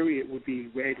breastless period would be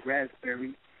red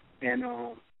raspberry and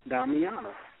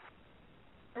damiana.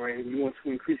 All right, if you want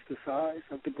to increase the size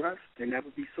of the breast, then that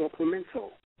would be sour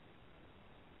pimento.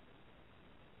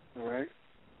 All right.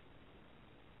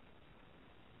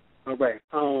 All right.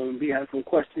 We have some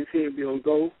questions here. We'll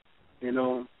go.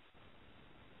 And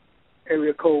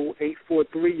area code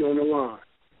 843, you're on the line.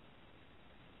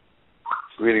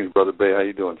 Greetings, Brother Bey. How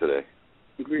you doing today?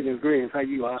 Greetings. How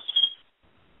you are?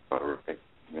 All right.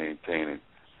 Maintaining.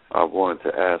 I wanted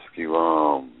to ask you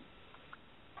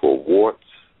for warts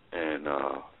and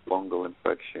fungal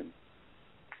infection.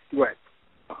 Right.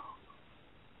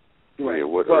 Right. Yeah,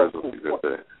 what herbs would be good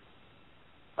there?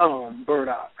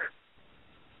 Burdock.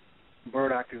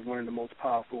 Burdock is one of the most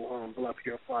powerful blood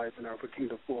purifiers in our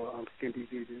kingdom for skin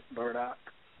diseases. Burdock.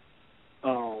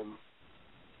 Also,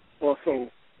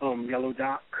 yellow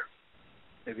dock,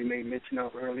 that we made mention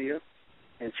of earlier,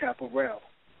 and chaparral.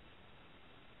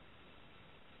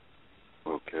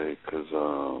 Okay, because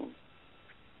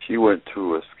she went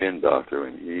to a skin doctor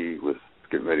and he was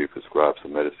getting ready to prescribe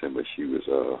some medicine, but she was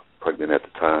pregnant at the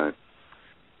time.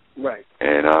 Right.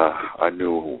 And I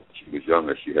knew when she was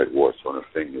younger she had warts on her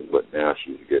fingers, but now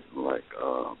she's getting like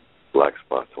black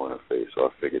spots on her face. So I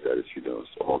figured that it's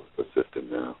all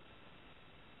persistent now.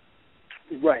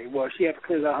 Right. Well, she had to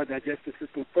cleanse out her digestive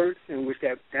system first, in which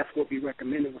that's what we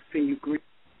recommended with fenugreek,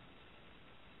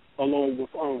 along with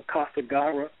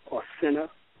casagara or senna,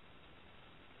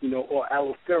 or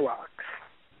alloferox.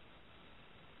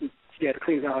 She had to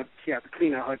clean out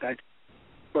her digestion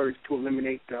first to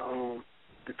eliminate the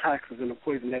toxins and the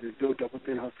poison that is built up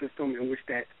within her system, in which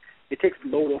that it takes the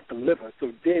load off the liver.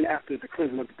 So then, after the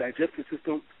cleansing of the digestive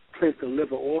system, cleanse the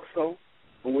liver also,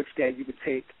 in which that you would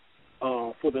take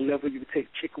for the liver, you would take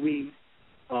chickweed,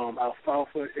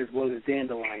 alfalfa, as well as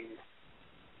dandelion.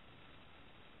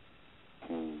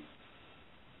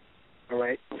 All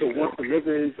right. So once the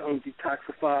liver is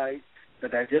detoxified, the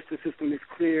digestive system is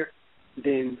clear,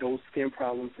 then those skin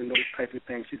problems and those types of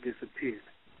things should disappear.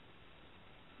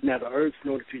 Now, the herbs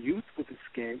in order to use for the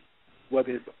skin,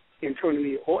 whether it's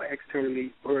internally or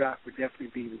externally, burdock would definitely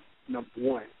be number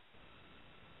one.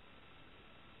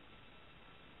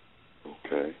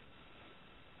 Okay.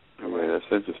 Yeah,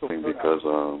 that's interesting because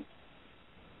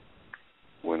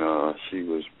when she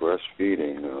was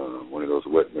breastfeeding, one of those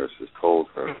wet nurses told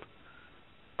her,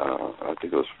 I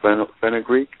think it was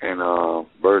fenugreek and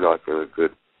burdock are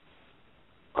good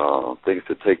things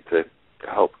to take to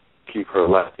help keep her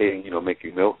lactating,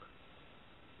 making milk.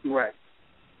 Right.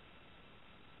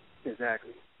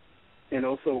 Exactly. And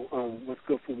also, what's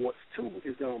good for warts too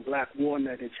is black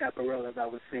walnut and chaparral, as I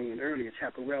was saying earlier.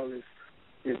 Chaparral is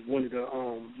one of the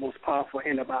most powerful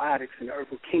antibiotics in the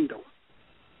herbal kingdom.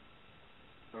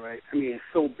 All right. I mean, it's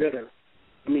so bitter.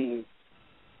 I mean,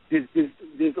 there's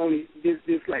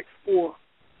like 4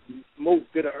 most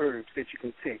bitter herbs that you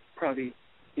can take, probably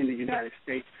in the United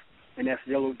States, and that's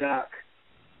yellow dock,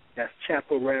 that's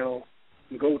chaparral,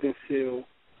 golden seal,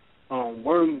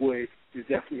 wormwood is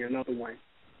definitely another one,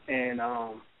 and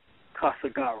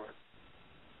casagara.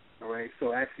 All right,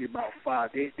 so actually about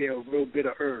 5. They're real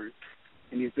bitter herbs,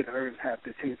 and these bitter herbs have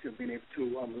the tendency of being able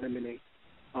to eliminate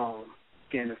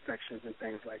skin infections and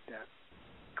things like that,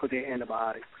 because they're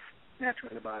antibiotics,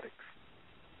 natural antibiotics.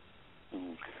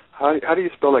 How do you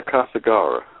spell that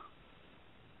casagara?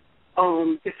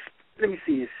 It's, let me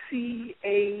see, it's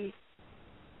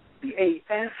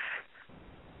C-A-S.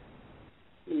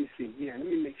 Let me see. Yeah, let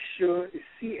me make sure. It's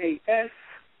C-A-S-C-A-R-A.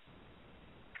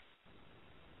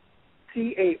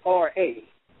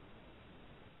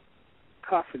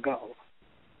 Casagara.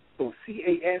 So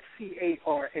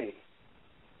C-A-S-C-A-R-A.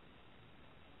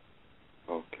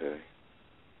 Okay.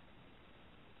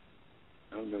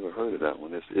 I've never heard of that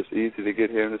one. It's easy to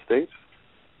get here in the States?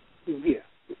 Yeah.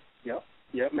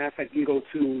 Yep. Matter of fact, you can go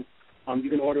to, you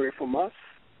can order it from us,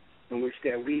 in which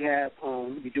that we have,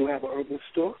 we do have a herbal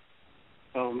store.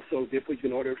 So therefore you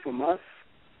can order it from us.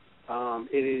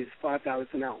 It is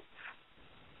 $5 an ounce.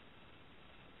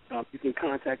 You can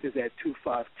contact us at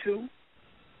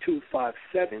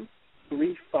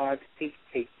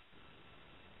 252-257-3588.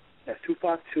 That's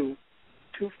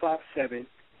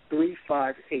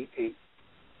 252-257-3588.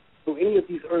 So any of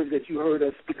these herbs that you heard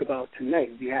us speak about tonight,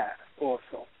 we have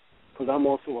also. Because I'm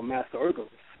also a master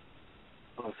herbalist,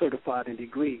 certified and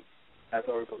degree as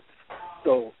a herbalist.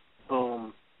 So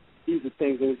these are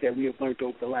things that we have learned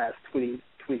over the last 20,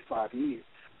 25 years.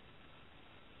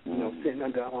 Sitting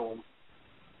under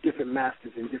different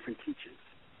masters and different teachers.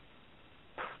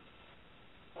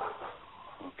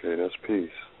 Okay, that's peace.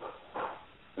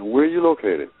 And where are you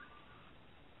located?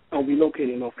 We're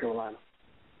located in North Carolina.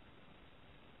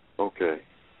 Okay,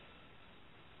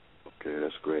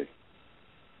 that's great.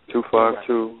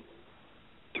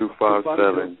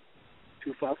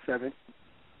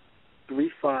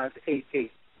 252-257-3588.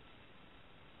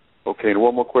 Okay, and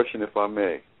one more question, if I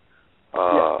may.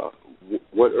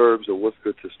 What herbs or what's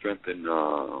good to strengthen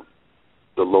the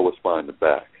lower spine, the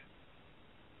back?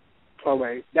 All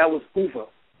right, that was Uva,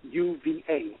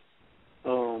 U-V-A,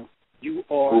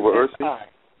 U-R-S-I. Uva Ursi?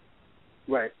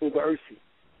 Right, Uva Ursi.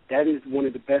 That is one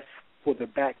of the best for the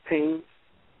back pain,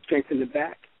 strengthen the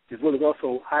back, as well as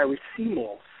also Irish sea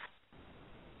moss.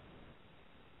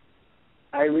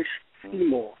 Irish sea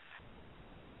moss.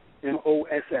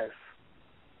 M-O-S-S.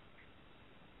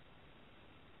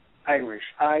 Irish.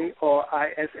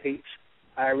 I-R-I-S-H.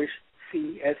 Irish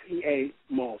C-S-E-A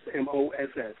moss.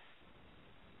 M-O-S-S.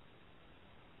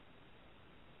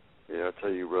 Yeah, I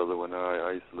tell you, brother, when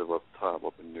I used to live up top,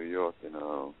 up in New York, and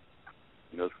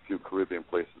there's a few Caribbean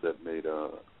places that made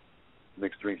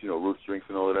mixed drinks, roots drinks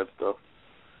and all of that stuff.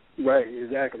 Right,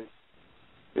 exactly.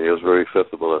 Yeah, it was very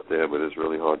accessible up there, but it's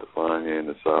really hard to find here in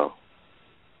the South.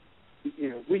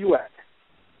 Yeah, where you at?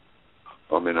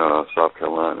 I'm in South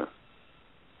Carolina.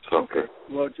 Okay.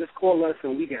 Well, just call us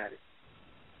and we got it.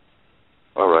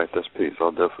 All right, that's peace.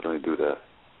 I'll definitely do that.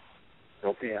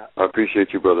 Okay. I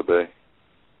appreciate you, Brother Bey.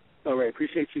 All right,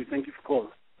 appreciate you. Thank you for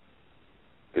calling.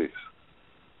 Peace.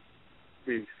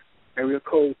 Peace. Area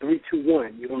code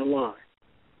 321. You're on the line.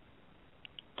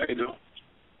 How you doing?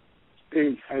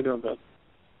 Peace. How you doing, brother?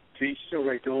 Peace. All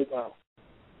right, doing well.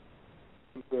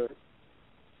 I'm good.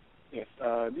 Yes.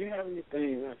 Do you have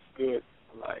anything that's good,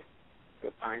 like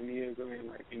the Pioneer gland,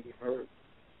 like any herb?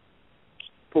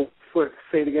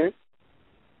 Say it again.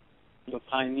 The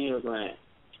Pioneer gland.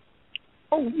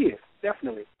 Oh yeah,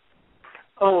 definitely.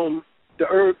 The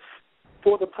herbs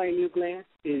for the pineal gland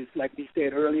is, like we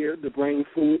said earlier, the brain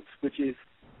foods, which is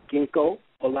ginkgo,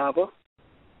 biloba,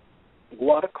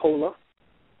 guardicola,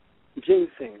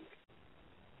 ginseng.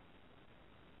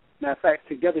 Matter of fact,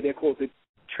 together they're called the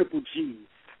triple G's.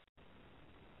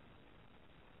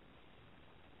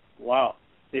 Wow.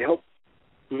 They help.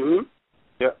 Mm-hmm.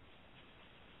 Yep.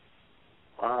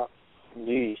 Wow.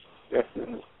 Geez,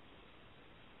 definitely.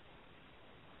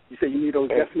 You say you need those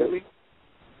definitely?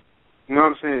 No,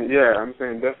 I'm saying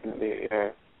definitely,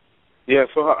 yeah. Yeah,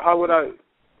 so how would I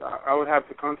would have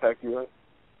to contact you, right?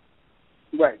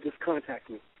 Right, just contact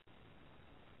me.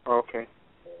 Okay.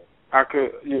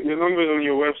 Your number is on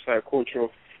your website, Cultural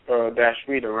Dash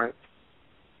Reader, right?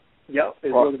 Yep,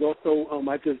 as well as also,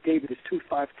 I just gave it, it's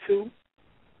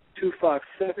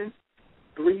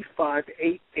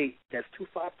 252-257-3588. That's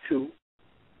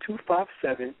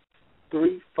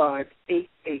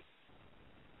 252-257-3588.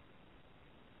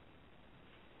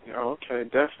 Yeah, okay,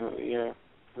 definitely, yeah.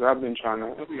 Because I've been trying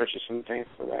to purchase some things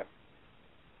for that.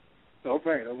 All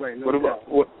right, no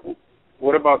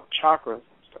What about chakras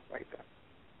and stuff like that?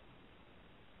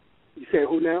 You said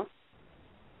who now?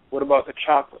 What about the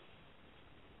chakras?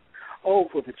 Oh,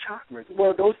 for the chakras.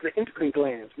 Well, those are the endocrine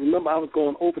glands. Remember, I was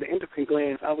going over the endocrine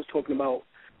glands. I was talking about,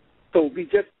 so we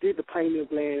just did the pineal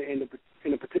gland and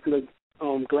the particular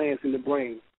glands in the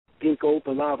brain, ginkgo,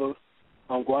 biloba,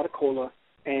 guardicola,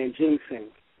 and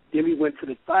ginseng. Then we went to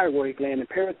the thyroid gland and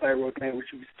parathyroid gland,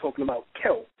 which we was talking about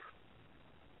kelp,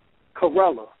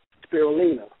 chlorella,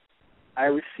 spirulina,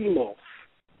 Irish sea moss,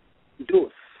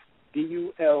 dus,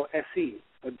 D-U-L-S-E,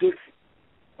 or dus,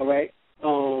 all right?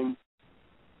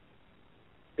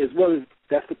 As well as,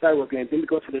 that's the thyroid gland. Then we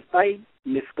go to the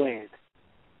thymus gland.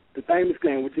 The thymus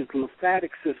gland, which is the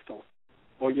lymphatic system,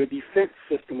 or your defense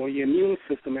system, or your immune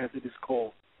system, as it is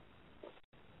called.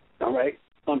 All right?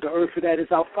 The herb for that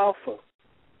is alfalfa.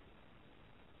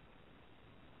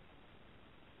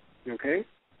 Okay?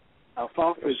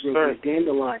 Alfalfa is really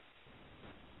dandelion.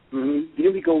 Mm-hmm.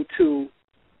 Then we go to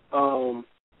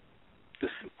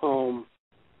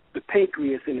the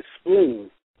pancreas and the spleen.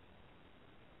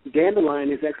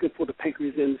 Dandelion is actually for the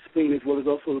pancreas and the spleen, as well as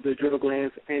also the adrenal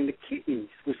glands and the kidneys,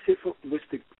 which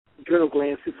the adrenal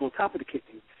gland sits on top of the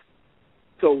kidneys.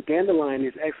 So dandelion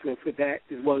is excellent for that,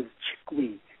 as well as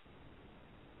chickweed.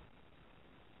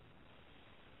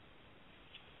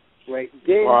 Right.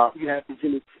 Then you have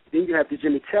the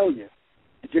genitalia.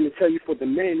 The genitalia for the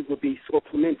men would be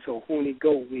sorplemento, horny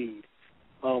goatweed,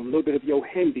 a little bit of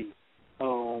yohimbe,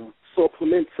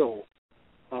 sorplemento,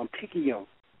 pythium,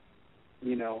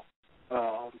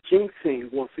 ginseng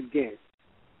once again,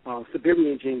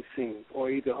 Siberian ginseng, or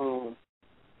either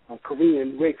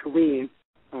red Korean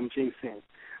ginseng.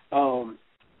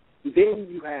 Then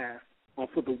you have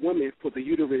for the women, for the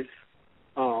uterus,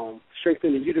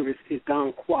 strengthening the uterus is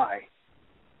Don Quai,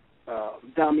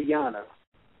 Damiana,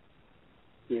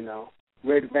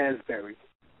 red raspberry.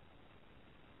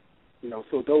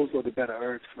 So those are the better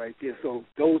herbs right there. So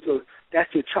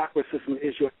that's your chakra system,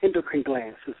 is your endocrine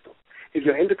gland system. If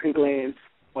your endocrine glands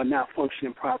are not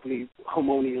functioning properly,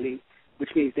 harmonially,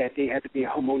 which means that they have to be in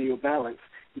harmonial balance,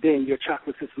 then your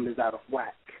chakra system is out of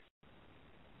whack.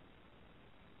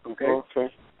 Okay?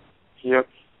 Okay. Yep.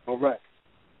 All right.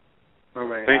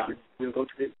 Thank you. We'll go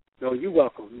to you're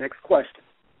welcome. Next question.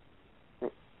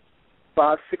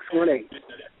 5618.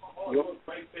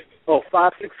 Oh,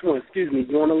 561. Excuse me.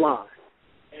 You're on the line.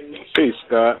 Peace,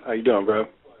 God. How you doing, bro?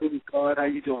 Good, God. How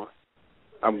you doing?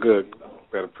 I'm good.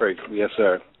 Better pray. Yes,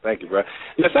 sir. Thank you, bro.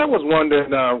 Yes, I was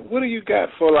wondering, what do you got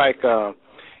for, like,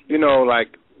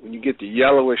 like when you get the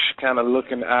yellowish kind of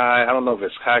looking eye? I don't know if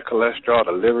it's high cholesterol,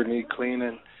 the liver need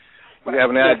cleaning. You have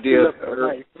an idea?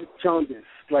 Right. Jaundice.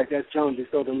 Right, that's jaundice,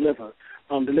 so the liver.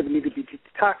 The liver needs to be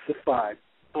detoxified.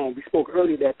 We spoke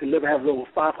earlier that the liver has over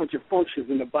 500 functions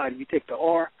in the body. You take the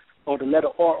R or the letter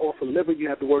R off of liver, you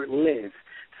have the word live.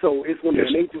 So it's one of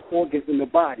the major organs in the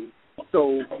body.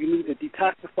 So you need to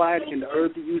detoxify it, and the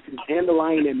herb to use is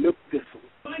dandelion and milk thistle.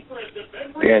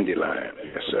 Dandelion,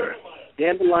 yes, sir.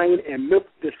 Dandelion and milk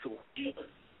thistle.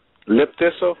 Lip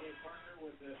thistle?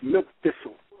 Milk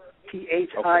thistle.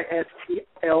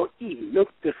 Thistle. Milk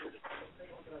thistle.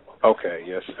 Okay,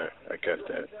 yes, sir. I got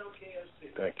that.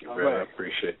 Thank you, brother. Right. I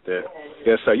appreciate that.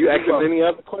 Yes, sir. You asking any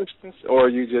other questions, or are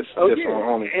you just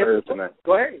on herb tonight?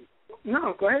 Go ahead.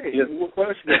 No, go ahead. Yes, what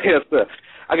question? yes, sir.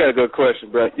 I got a good question,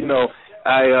 bro. You know,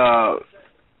 I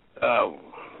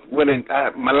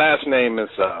my last name is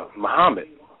Muhammad,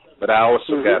 but I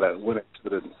also went to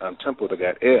the temple that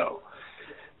got L.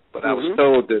 But I was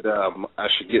told that I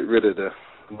should get rid of the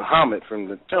Muhammad from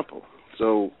the temple.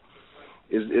 So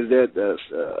is that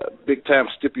a big time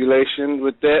stipulation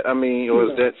with that? I mean, or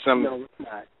is that some? No, it's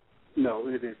not. No,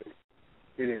 it isn't.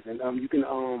 It isn't. You can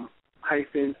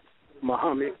hyphen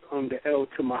Muhammad the L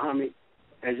to Muhammad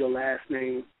as your last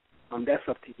name. That's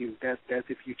up to you. That's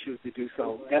if you choose to do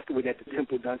so. That's the way that the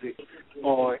temple does it.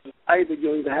 Or either you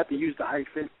don't even have to use the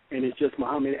hyphen, and it's just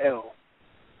Muhammad L.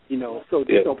 So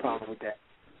there's no problem with that.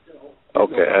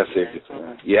 Okay, I see.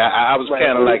 Yeah, I was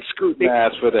kind of like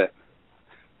scrutinized for that.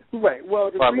 Right.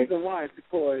 Well, the reason why is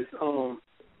because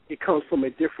it comes from a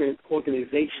different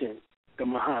organization, the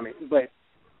Muhammad. But,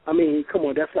 I mean, come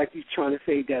on, that's like you trying to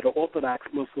say that an Orthodox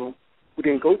Muslim who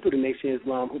didn't go through the Nation of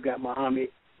Islam, who got Muhammad,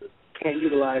 can't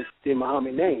utilize their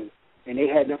Muhammad name. And they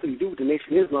had nothing to do with the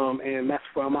Nation of Islam and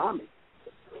Master Muhammad.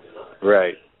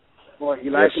 Right. Or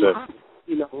Elijah Muhammad.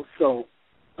 So,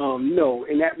 no,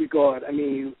 in that regard, I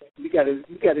mean, we gotta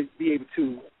be able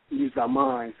to use our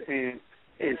minds and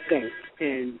think.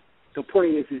 And the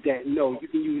point is that, no, you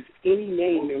can use any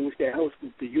name in which that helps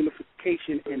with the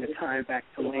unification and the tying back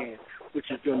to land, which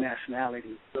is your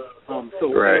nationality.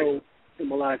 So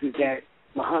symbolizes that.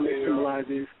 Muhammad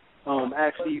symbolizes,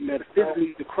 actually,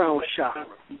 metaphysically, the crown chakra.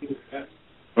 Yes,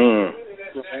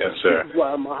 sir.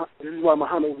 This is why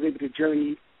Muhammad was able to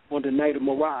journey on the night of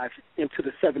Mirage into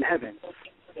the seven heavens.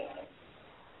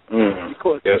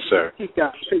 Because yes, sir. He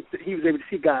was able to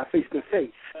see God face to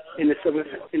face in the seventh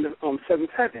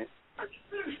heaven.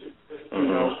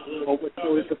 Or what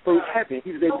is the first heaven?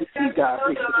 He was able to see God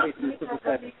face to face in the seventh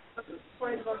heaven.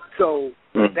 So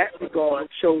that regard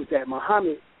shows that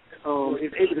Muhammad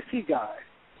is able to see God.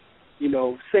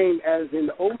 Same as in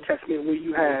the Old Testament where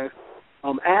you have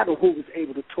Adam who was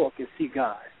able to talk and see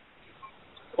God,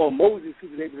 or Moses who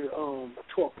was able to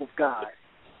talk with God,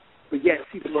 but yet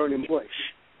see the burning bush.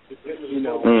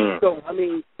 So, I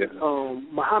mean,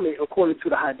 Muhammad, according to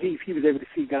the Hadith, he was able to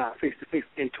see God face to face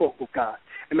and talk with God.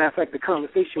 As a matter of fact, the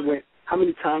conversation went, how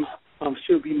many times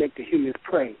should we make the humans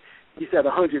pray? He said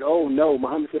 100. Oh, no.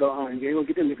 Muhammad said, you ain't going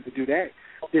to get them niggas to do that.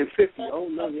 Then 50. Oh,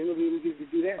 no, you ain't going to be able to get them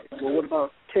to do that. Well, what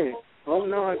about 10? Oh,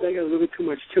 no, I think it's a little bit too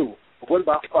much, too. What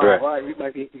about 5? Right. All right, we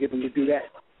might be able to get them to do that.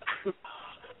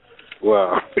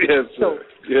 Wow. Yes, sir.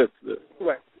 Yes, sir.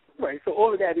 Right. So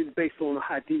all of that is based on the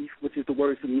Hadith, which is the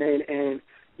words of men. And,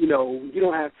 you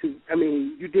don't have to, I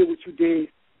mean, you did what you did.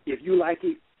 If you like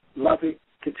it, love it,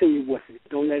 continue with it.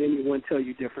 Don't let anyone tell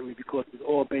you differently, because it's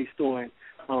all based on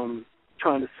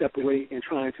trying to separate and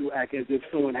trying to act as if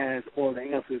someone has all the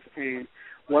answers. And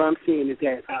what I'm seeing is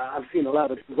that I've seen a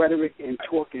lot of rhetoric and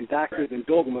talk and doctrines and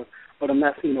dogma, but I'm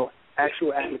not seeing no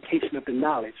actual application of the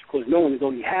knowledge, because knowing is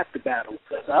only half the battle.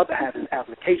 The other half is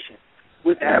application.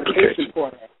 With the application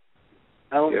part of that,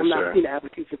 I'm not seeing the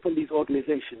application from these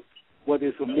organizations, whether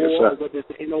it's a MORE, or whether it's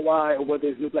the NOI, or whether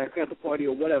it's New Black Panther Party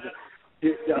or whatever.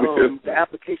 The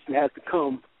application has to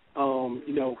come,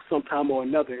 sometime or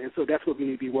another, and so that's what we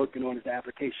need to be working on, is the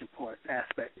application part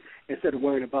aspect, instead of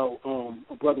worrying about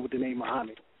a brother with the name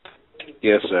Muhammad.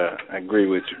 Yes, sir. I agree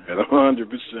with you, man.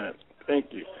 100%. Thank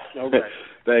you. Okay.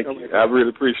 Thank you. I really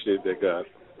appreciate that, God.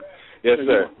 Yes,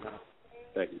 sir.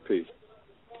 Thank you. Peace.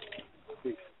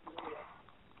 Peace.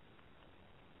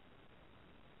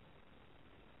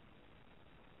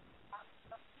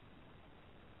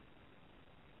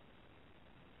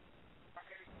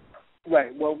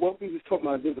 Right. Well, what we was talking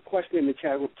about, there's a question in the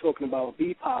chat. We're talking about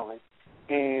bee pollen,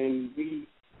 and we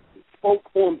spoke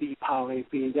on bee pollen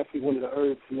being definitely one of the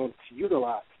herbs in order to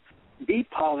utilize. Bee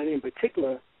pollen in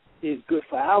particular is good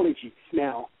for allergies.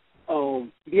 Now,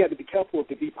 we have to be careful with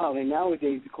the bee pollen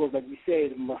nowadays because, like we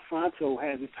said, Monsanto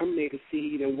has a terminator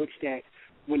seed in which that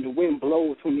when the wind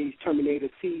blows from these terminator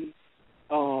seeds,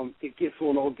 it gets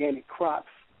on organic crops.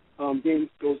 Then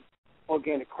those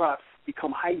organic crops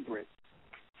become hybrid.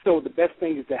 So the best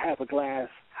thing is to have a glass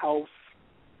house,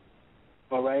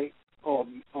 all right, or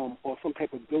some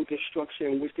type of building structure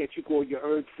in which that you grow your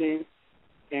herbs in,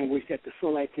 and which that the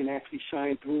sunlight can actually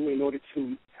shine through in order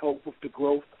to help with the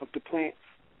growth of the plants.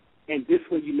 And this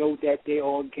way you know that they're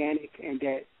organic and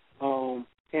that,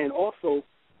 and also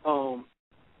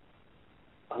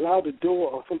allow the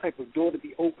door or some type of door to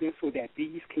be open so that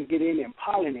bees can get in and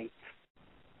pollinate.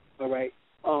 All right,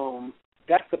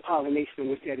 that's the pollination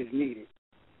which that is needed.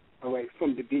 All right,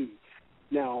 from the bees.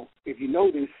 Now, if you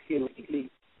notice here lately,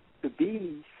 the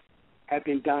bees have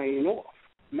been dying off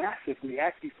massively,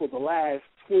 actually for the last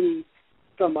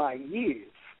 20-some-odd years.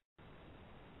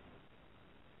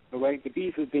 All right, the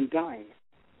bees have been dying.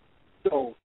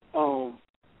 So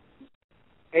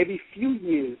every few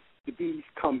years, the bees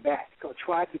come back or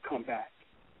try to come back.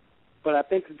 But I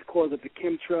think it's because of the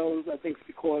chemtrails. I think it's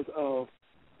because of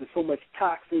there's so much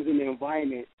toxins in the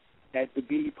environment that the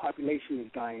bee population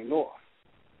is dying off.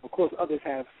 Of course, others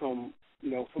have some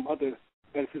other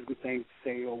metaphysical things to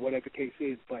say or whatever the case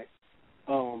is, but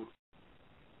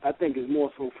I think it's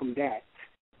more so from that.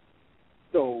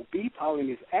 So bee pollen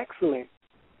is excellent.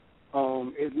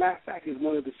 As a matter of fact, it's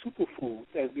one of the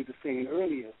superfoods, as we were saying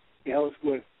earlier. It helps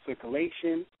with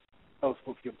circulation, helps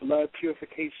with your blood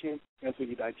purification, helps with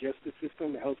your digestive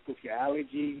system, it helps with your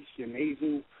allergies, your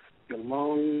nasal, your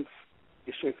lungs,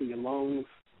 it strengthens your lungs.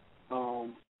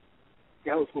 It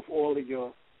helps with all of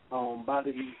your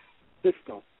bodily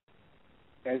system.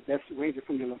 That's ranging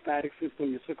from your lymphatic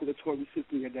system, your circulatory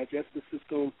system, your digestive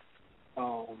system,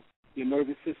 your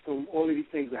nervous system. All of these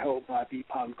things are helped by bee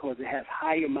pollen because it has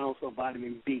high amounts of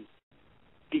vitamin B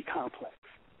complex.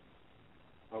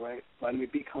 All right? Vitamin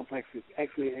B complex is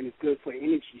excellent and it's good for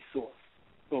energy source.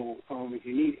 So if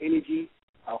you need energy,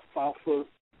 alfalfa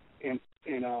and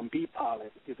bee pollen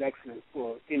is excellent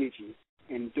for energy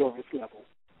and endurance level.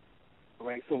 All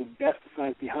right? So that's the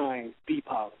science behind bee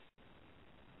pollen.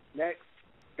 Next,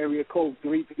 area code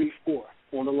 334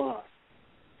 on the line.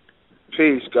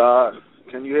 Peace, God.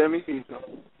 Can you hear me? Peace.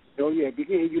 Oh, yeah. We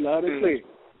can hear you loud and clear.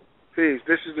 Peace.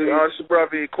 This is the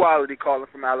Brother Equality calling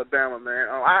from Alabama, man.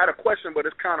 I had a question, but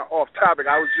it's kind of off topic.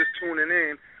 I was just tuning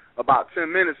in about 10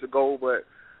 minutes ago, but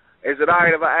is it all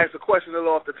right if I ask a question a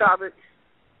little off the topic?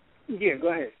 Yeah,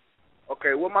 go ahead.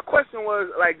 Okay, well, my question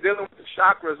was, like, dealing with the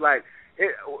chakras, like,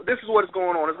 this is what is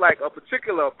going on. It's like a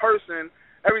particular person,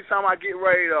 every time I get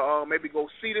ready to maybe go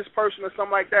see this person or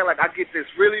something like that, like, I get this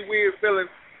really weird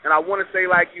feeling, and I want to say,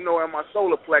 like, in my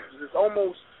solar plexus, it's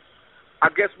almost, I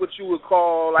guess what you would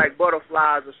call, like,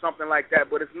 butterflies or something like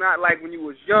that, but it's not like when you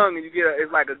was young and you get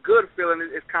it's like a good feeling.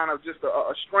 It's kind of just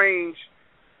a strange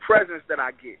presence that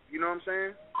I get, you know what I'm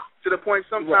saying? To the point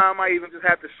sometimes I even just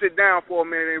have to sit down for a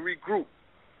minute and regroup,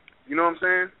 you know what I'm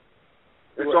saying?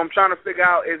 And so I'm trying to figure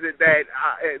out, is it that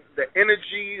the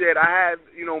energy that I have,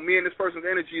 me and this person's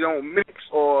energy don't mix,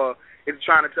 or is it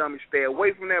trying to tell me stay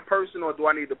away from that person, or do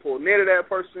I need to pull near to that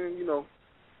person,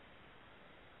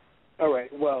 All right,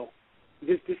 well,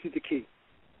 this is the key.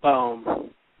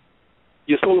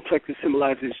 Your solar plexus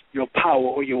symbolizes your power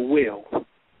or your will.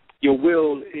 Your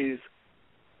will is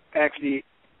actually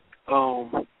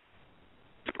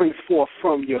springs forth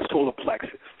from your solar plexus.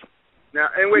 Now,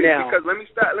 and wait, because let me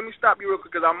stop you real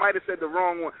quick, because I might have said the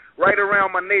wrong one. Right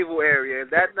around my navel area.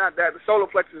 That's not that. The solar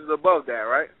plexus is above that,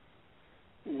 right?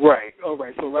 Right. All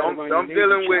right. So right around I'm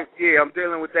dealing with I'm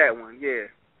dealing with that one. Yeah.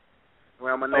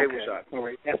 Around my navel chakra. All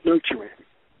right. That's nurturing.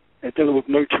 That's dealing with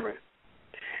nurturing.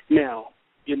 Now,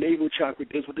 your navel chakra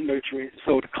deals with the nurturing,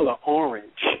 so the color orange.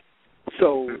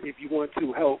 So if you want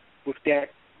to help with that,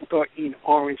 start eating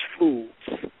orange foods,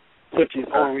 such as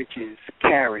oranges,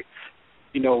 carrots,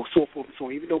 so forth and so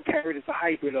on. Even though carrot is a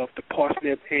hybrid of the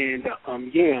parsnip and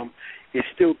yam, it's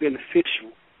still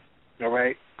beneficial. All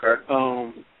right. Okay.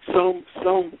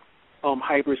 Some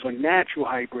hybrids are natural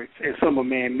hybrids, and some are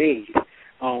man-made.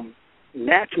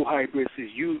 Natural hybrids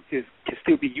can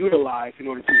still be utilized in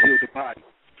order to heal the body.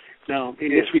 Now, in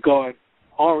this regard,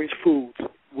 orange foods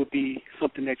would be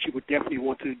something that you would definitely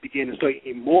want to begin to start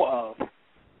eating more of,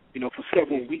 for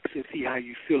several weeks and see how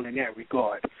you feel in that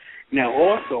regard. Now,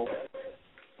 also,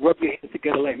 rub your hands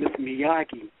together like Mr.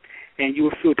 Miyagi, and you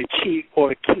will feel the chi or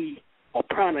the ki or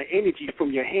prana energy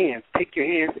from your hands. Take your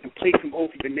hands and place them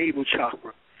over your navel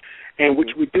chakra. And what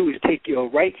you would do is take your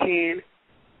right hand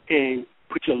and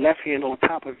put your left hand on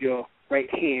top of your right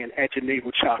hand at your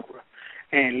navel chakra,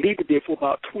 and leave it there for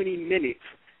about 20 minutes,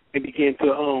 and begin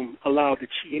to allow the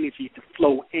chi energy to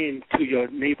flow into your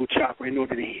navel chakra in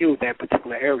order to heal that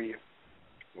particular area.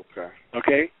 Okay.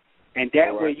 Okay? And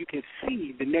that way you can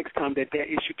see the next time that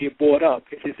issue get brought up,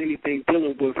 if there's anything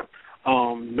dealing with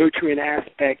nurturing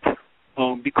aspect,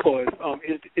 because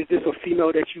is this a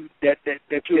female that you're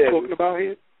talking about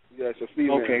here? Yes, a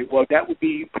female. Okay, well that would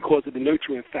be because of the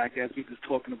nurturing factor as we was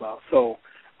talking about. So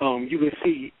you can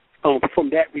see from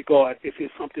that regard if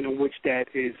it's something in which that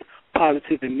is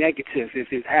positive and negative,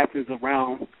 if it happens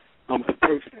around the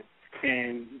person.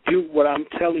 And do what I'm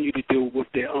telling you to do with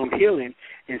the healing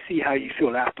and see how you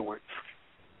feel afterwards.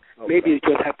 Okay. Maybe it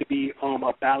just have to be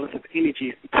a balance of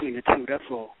energy between the two, that's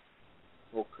all.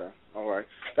 Okay, all right.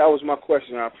 That was my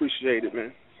question. I appreciate it,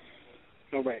 man.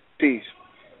 All right. Peace.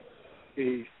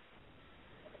 Peace.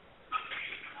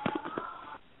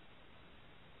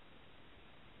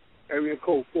 Area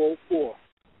code 404.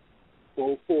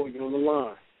 404, you're on the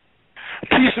line.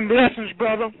 Peace and blessings,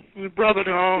 brother. Your brother,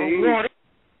 Ronnie.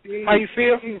 How you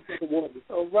feel?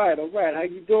 All right. How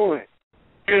you doing?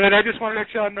 Good. I just want to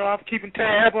let y'all know I'm keeping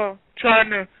tab,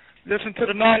 trying to listen to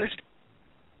the knowledge.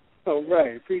 All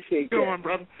right. Appreciate that. How you doing,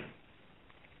 brother?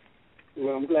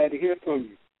 Well, I'm glad to hear from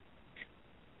you.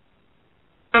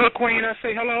 Hello, Queen. I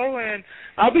say hello, and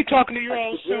I'll be talking to you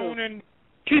all soon, and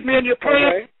keep me in your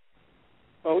prayers.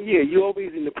 Oh, yeah, you're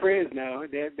always in the prayers now.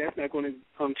 That's not going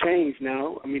to change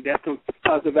now. I mean, that's some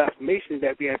positive affirmations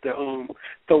that we have to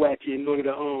throw at you in order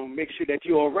to make sure that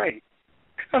you're all right.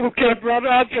 Okay, brother.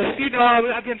 I just,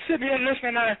 I've been sitting here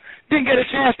listening. I didn't get a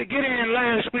chance to get in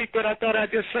last week, but I thought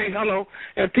I'd just say hello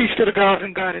and peace to the gods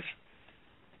and goddess.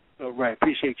 All right.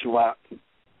 Appreciate you, Wop.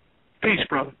 Peace,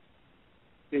 brother.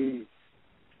 Peace.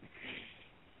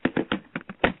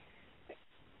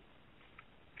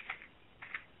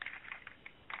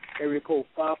 Area code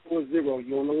 540,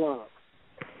 you're on the line.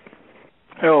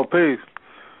 Hello, peace.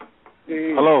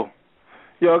 Hey. Hello.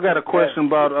 Yo, I got a question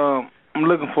about, I'm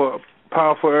looking for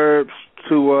powerful herbs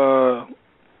to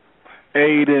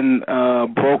aid in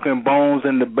broken bones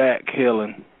in the back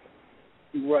healing.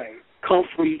 Right.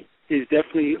 Comfrey is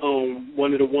definitely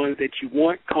one of the ones that you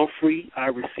want. Comfrey,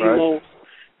 Irisimo,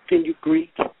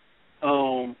 fenugreek, what's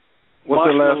the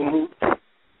last one? Root.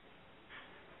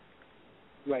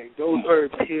 Right, those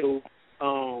herbs heal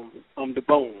the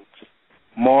bones.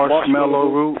 Marshmallow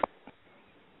root.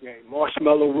 Right,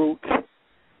 marshmallow root.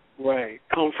 Right,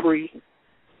 comfrey,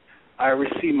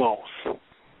 Irisimo,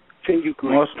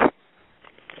 fenugreek.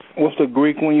 What's the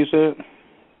Greek one you said?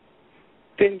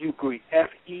 Fenugreek,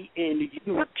 Fenugreek,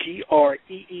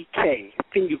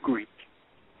 fenugreek.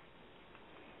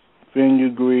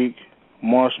 Fenugreek,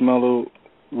 marshmallow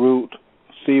root,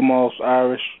 sea moss,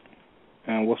 Irish,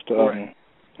 and what's the other one?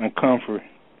 And comfrey.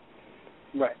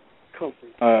 Right, comfrey.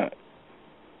 All right.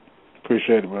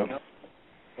 Appreciate it, brother. Yep.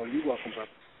 Oh, you're welcome,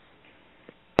 brother.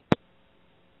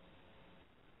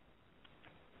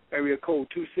 Area code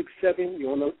 267,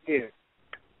 you're on the air.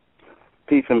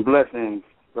 Peace and blessings,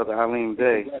 Brother Alim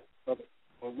El-Bey.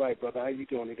 All right, brother. How you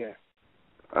doing again?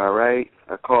 All right.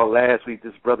 I called last week.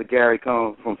 This Brother Gary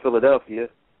come from Philadelphia.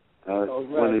 All right.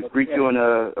 Want to greet you on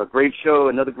a great show,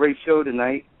 another great show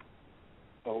tonight.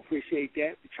 Oh, appreciate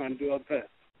that. We're trying to do our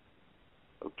best.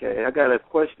 Okay. I got a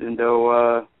question,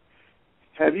 though.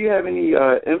 Have you have any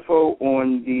info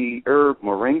on the herb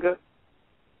moringa?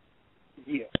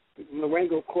 Yeah.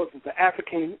 Moringa, of course, is an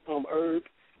African herb,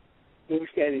 which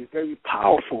that is very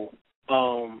powerful,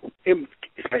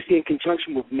 especially in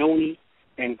conjunction with noni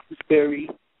and gooseberry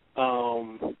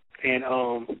and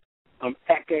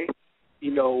ake.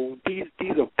 You know,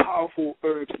 these are powerful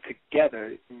herbs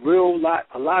together.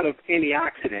 A lot of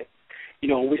antioxidant,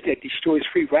 which that destroys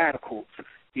free radicals.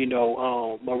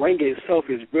 Moringa itself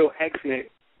is real excellent,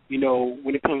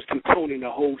 when it comes to toning the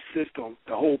whole system,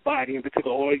 the whole body, in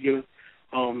particular all your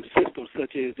systems,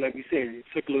 such as, like we said, your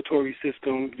circulatory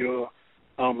system, your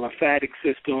lymphatic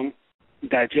system,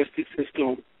 digestive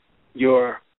system,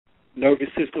 your nervous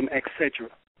system, etc.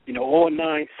 All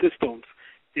 9 systems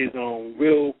is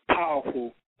real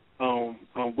powerful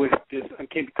with this, and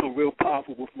can become real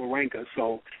powerful with moringa.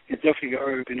 So it's definitely a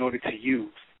herb in order to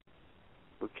use.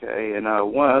 Okay, and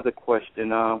one other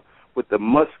question. With the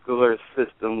muscular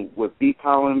system, would bee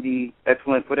pollen be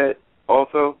excellent for that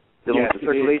also? Dealing with the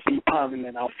circulation? Bee pollen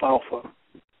and alfalfa.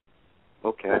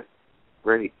 Okay,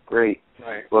 great. Right.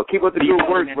 Well, keep up the good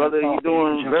work, brother. You're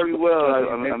doing very well.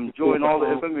 I'm enjoying all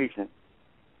the information.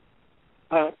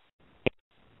 All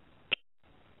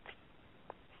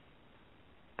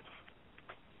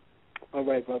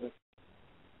right, brother.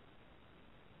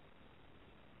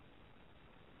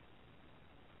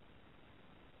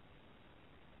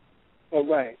 All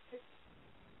right.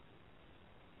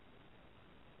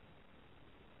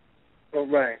 All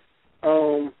right.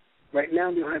 Right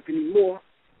now we don't have any more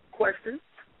questions.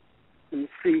 Let me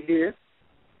see here.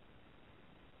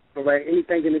 All right.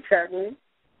 Anything in the chat room?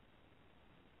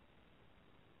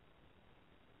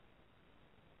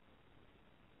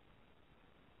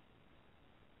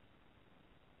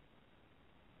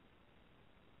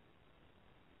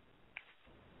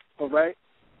 All right.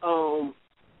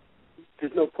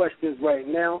 There's no questions right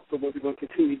now, so what we're going to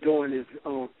continue doing is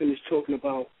finish talking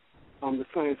about the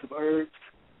science of herbs.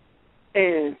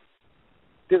 And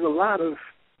there's a lot of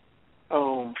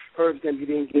herbs that we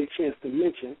didn't get a chance to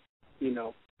mention, you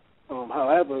know.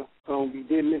 However, we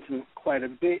did mention quite a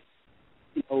bit,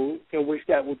 you know, in which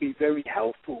that would be very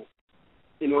helpful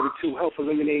in order to help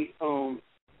eliminate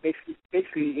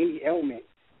basically any ailment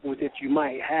that you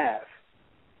might have.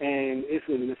 And it's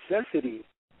a necessity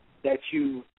that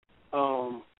you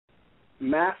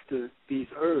master these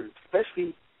herbs,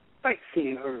 especially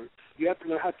sight-seeing herbs. You have to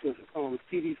know how to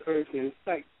see these herbs in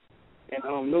sight and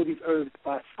know these herbs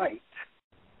by sight.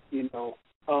 You know,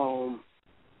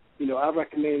 I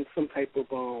recommend some type of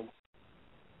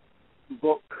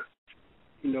book,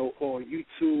 you know, or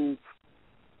YouTube,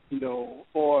 you know,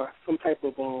 or some type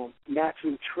of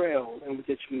natural trail in which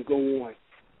that you can go on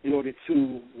in order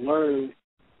to learn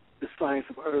the science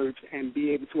of herbs and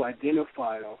be able to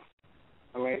identify them.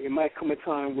 All right, it might come a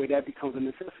time where that becomes a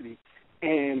necessity.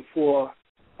 And for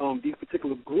these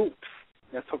particular groups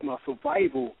that's talking about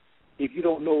survival, if you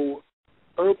don't know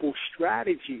herbal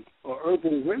strategy or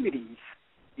herbal remedies,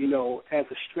 you know, as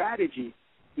a strategy,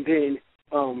 then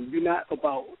you're not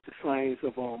about the science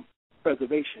of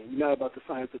preservation. You're not about the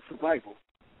science of survival.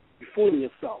 You're fooling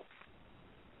yourself.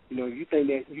 You know, you think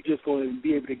that you're just going to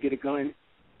be able to get a gun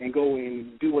and go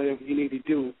and do whatever you need to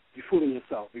do. You're fooling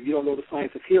yourself. If you don't know the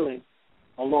science of healing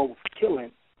along with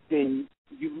killing, then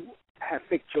you have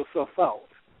faked yourself out.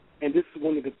 And this is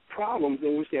one of the problems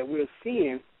in which that we're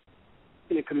seeing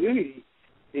in the community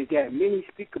is that many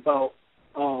speak about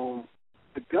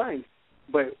the gun,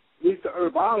 but with the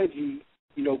herbology,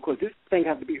 you know, because this thing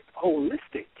has to be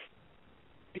holistic.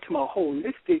 You're talking about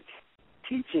holistic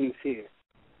teachings here.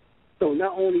 So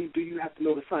not only do you have to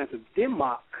know the science of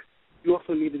Denmark, you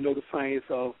also need to know the science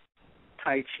of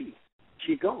Tai Chi,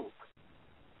 Qigong,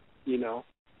 you know.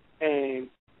 And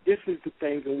this is the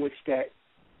thing in which that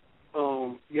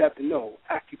you have to know: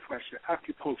 acupressure,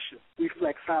 acupuncture,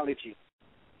 reflexology,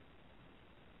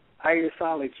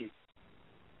 irisology.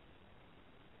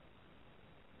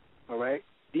 All right?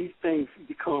 These things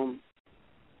become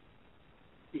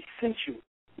essential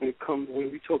when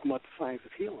we talk about the science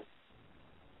of healing.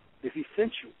 It's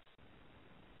essential.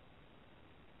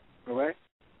 All right?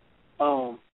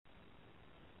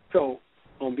 So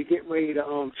we get ready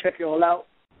to check y'all out.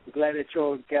 I'm glad that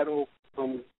y'all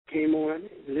came on and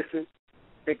listened.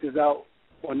 Check this out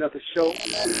for another show.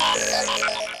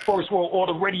 First World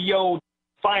Order Radio,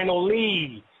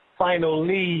 finally,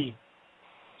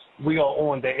 we are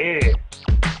on the air.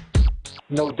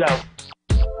 No doubt.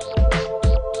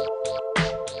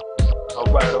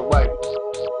 All right.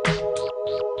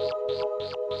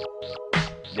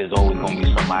 There's always going to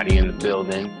be somebody in the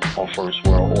building on First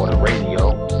World Order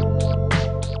Radio.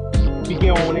 We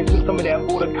get on into some of that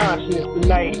order consciousness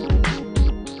tonight.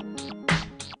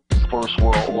 First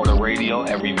World Order Radio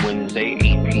every Wednesday, 8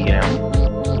 p.m.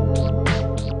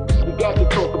 We got to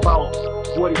talk about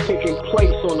what is taking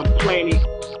place on the planet.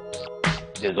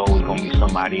 There's always going to be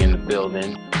somebody in the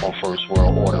building on First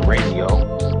World Order Radio.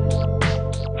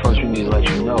 First, we need to let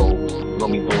you know we're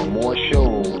going to be doing more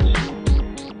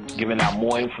shows, giving out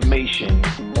more information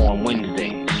on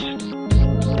Wednesdays.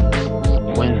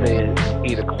 Wednesday at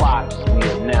 8 o'clock, we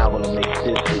are now going to make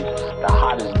this the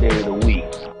hottest day of the week.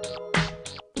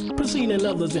 Preceding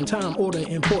others in time, order,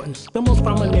 importance. The most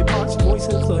prominent parts,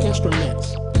 voices, or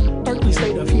instruments. Earthly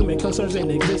state of human concerns in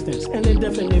existence. An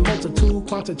indefinite multitude,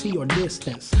 quantity, or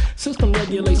distance. System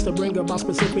regulates to bring about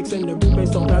specifics in the group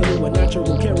based on value and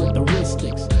natural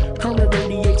characteristics. Current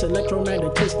radiates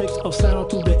electromagnetistics of sound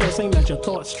through the air, same as your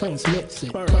thoughts transmits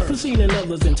it. Preceding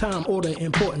others in time, order,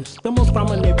 importance. The most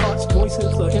prominent parts,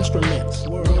 voices, or instruments.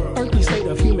 Earthly state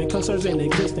of human concerns in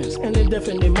existence. An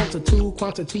indefinite multitude,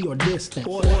 quantity, or distance.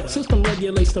 System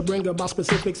regulates to bring about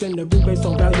specifics in the group based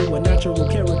on value and natural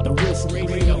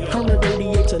characteristics. Current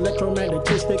radiates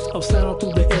electromagnetistics of sound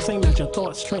through the air, same as your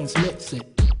thoughts transmits it.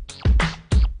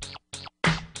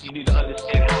 You need to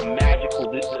understand how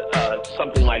magical this,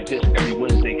 something like this every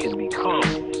Wednesday can become.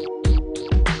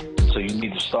 So you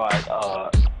need to start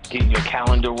getting your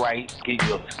calendar right, get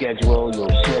your schedule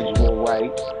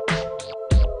right.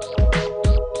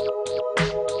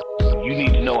 You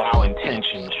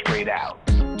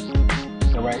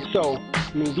right? So,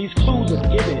 I mean, these clues are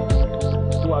given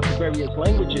throughout the various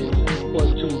languages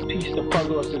was to piece the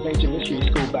puzzle of this ancient mystery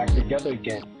school back together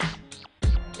again.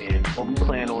 And what we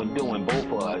plan on doing, both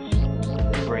of us,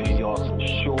 is bringing y'all some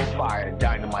surefire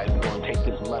dynamite. We're going to take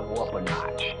this level up a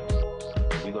notch.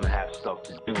 We're going to have stuff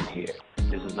to do here.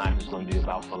 This is not just going to be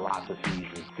about philosophies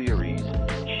and theories,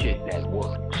 shit that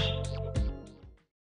works.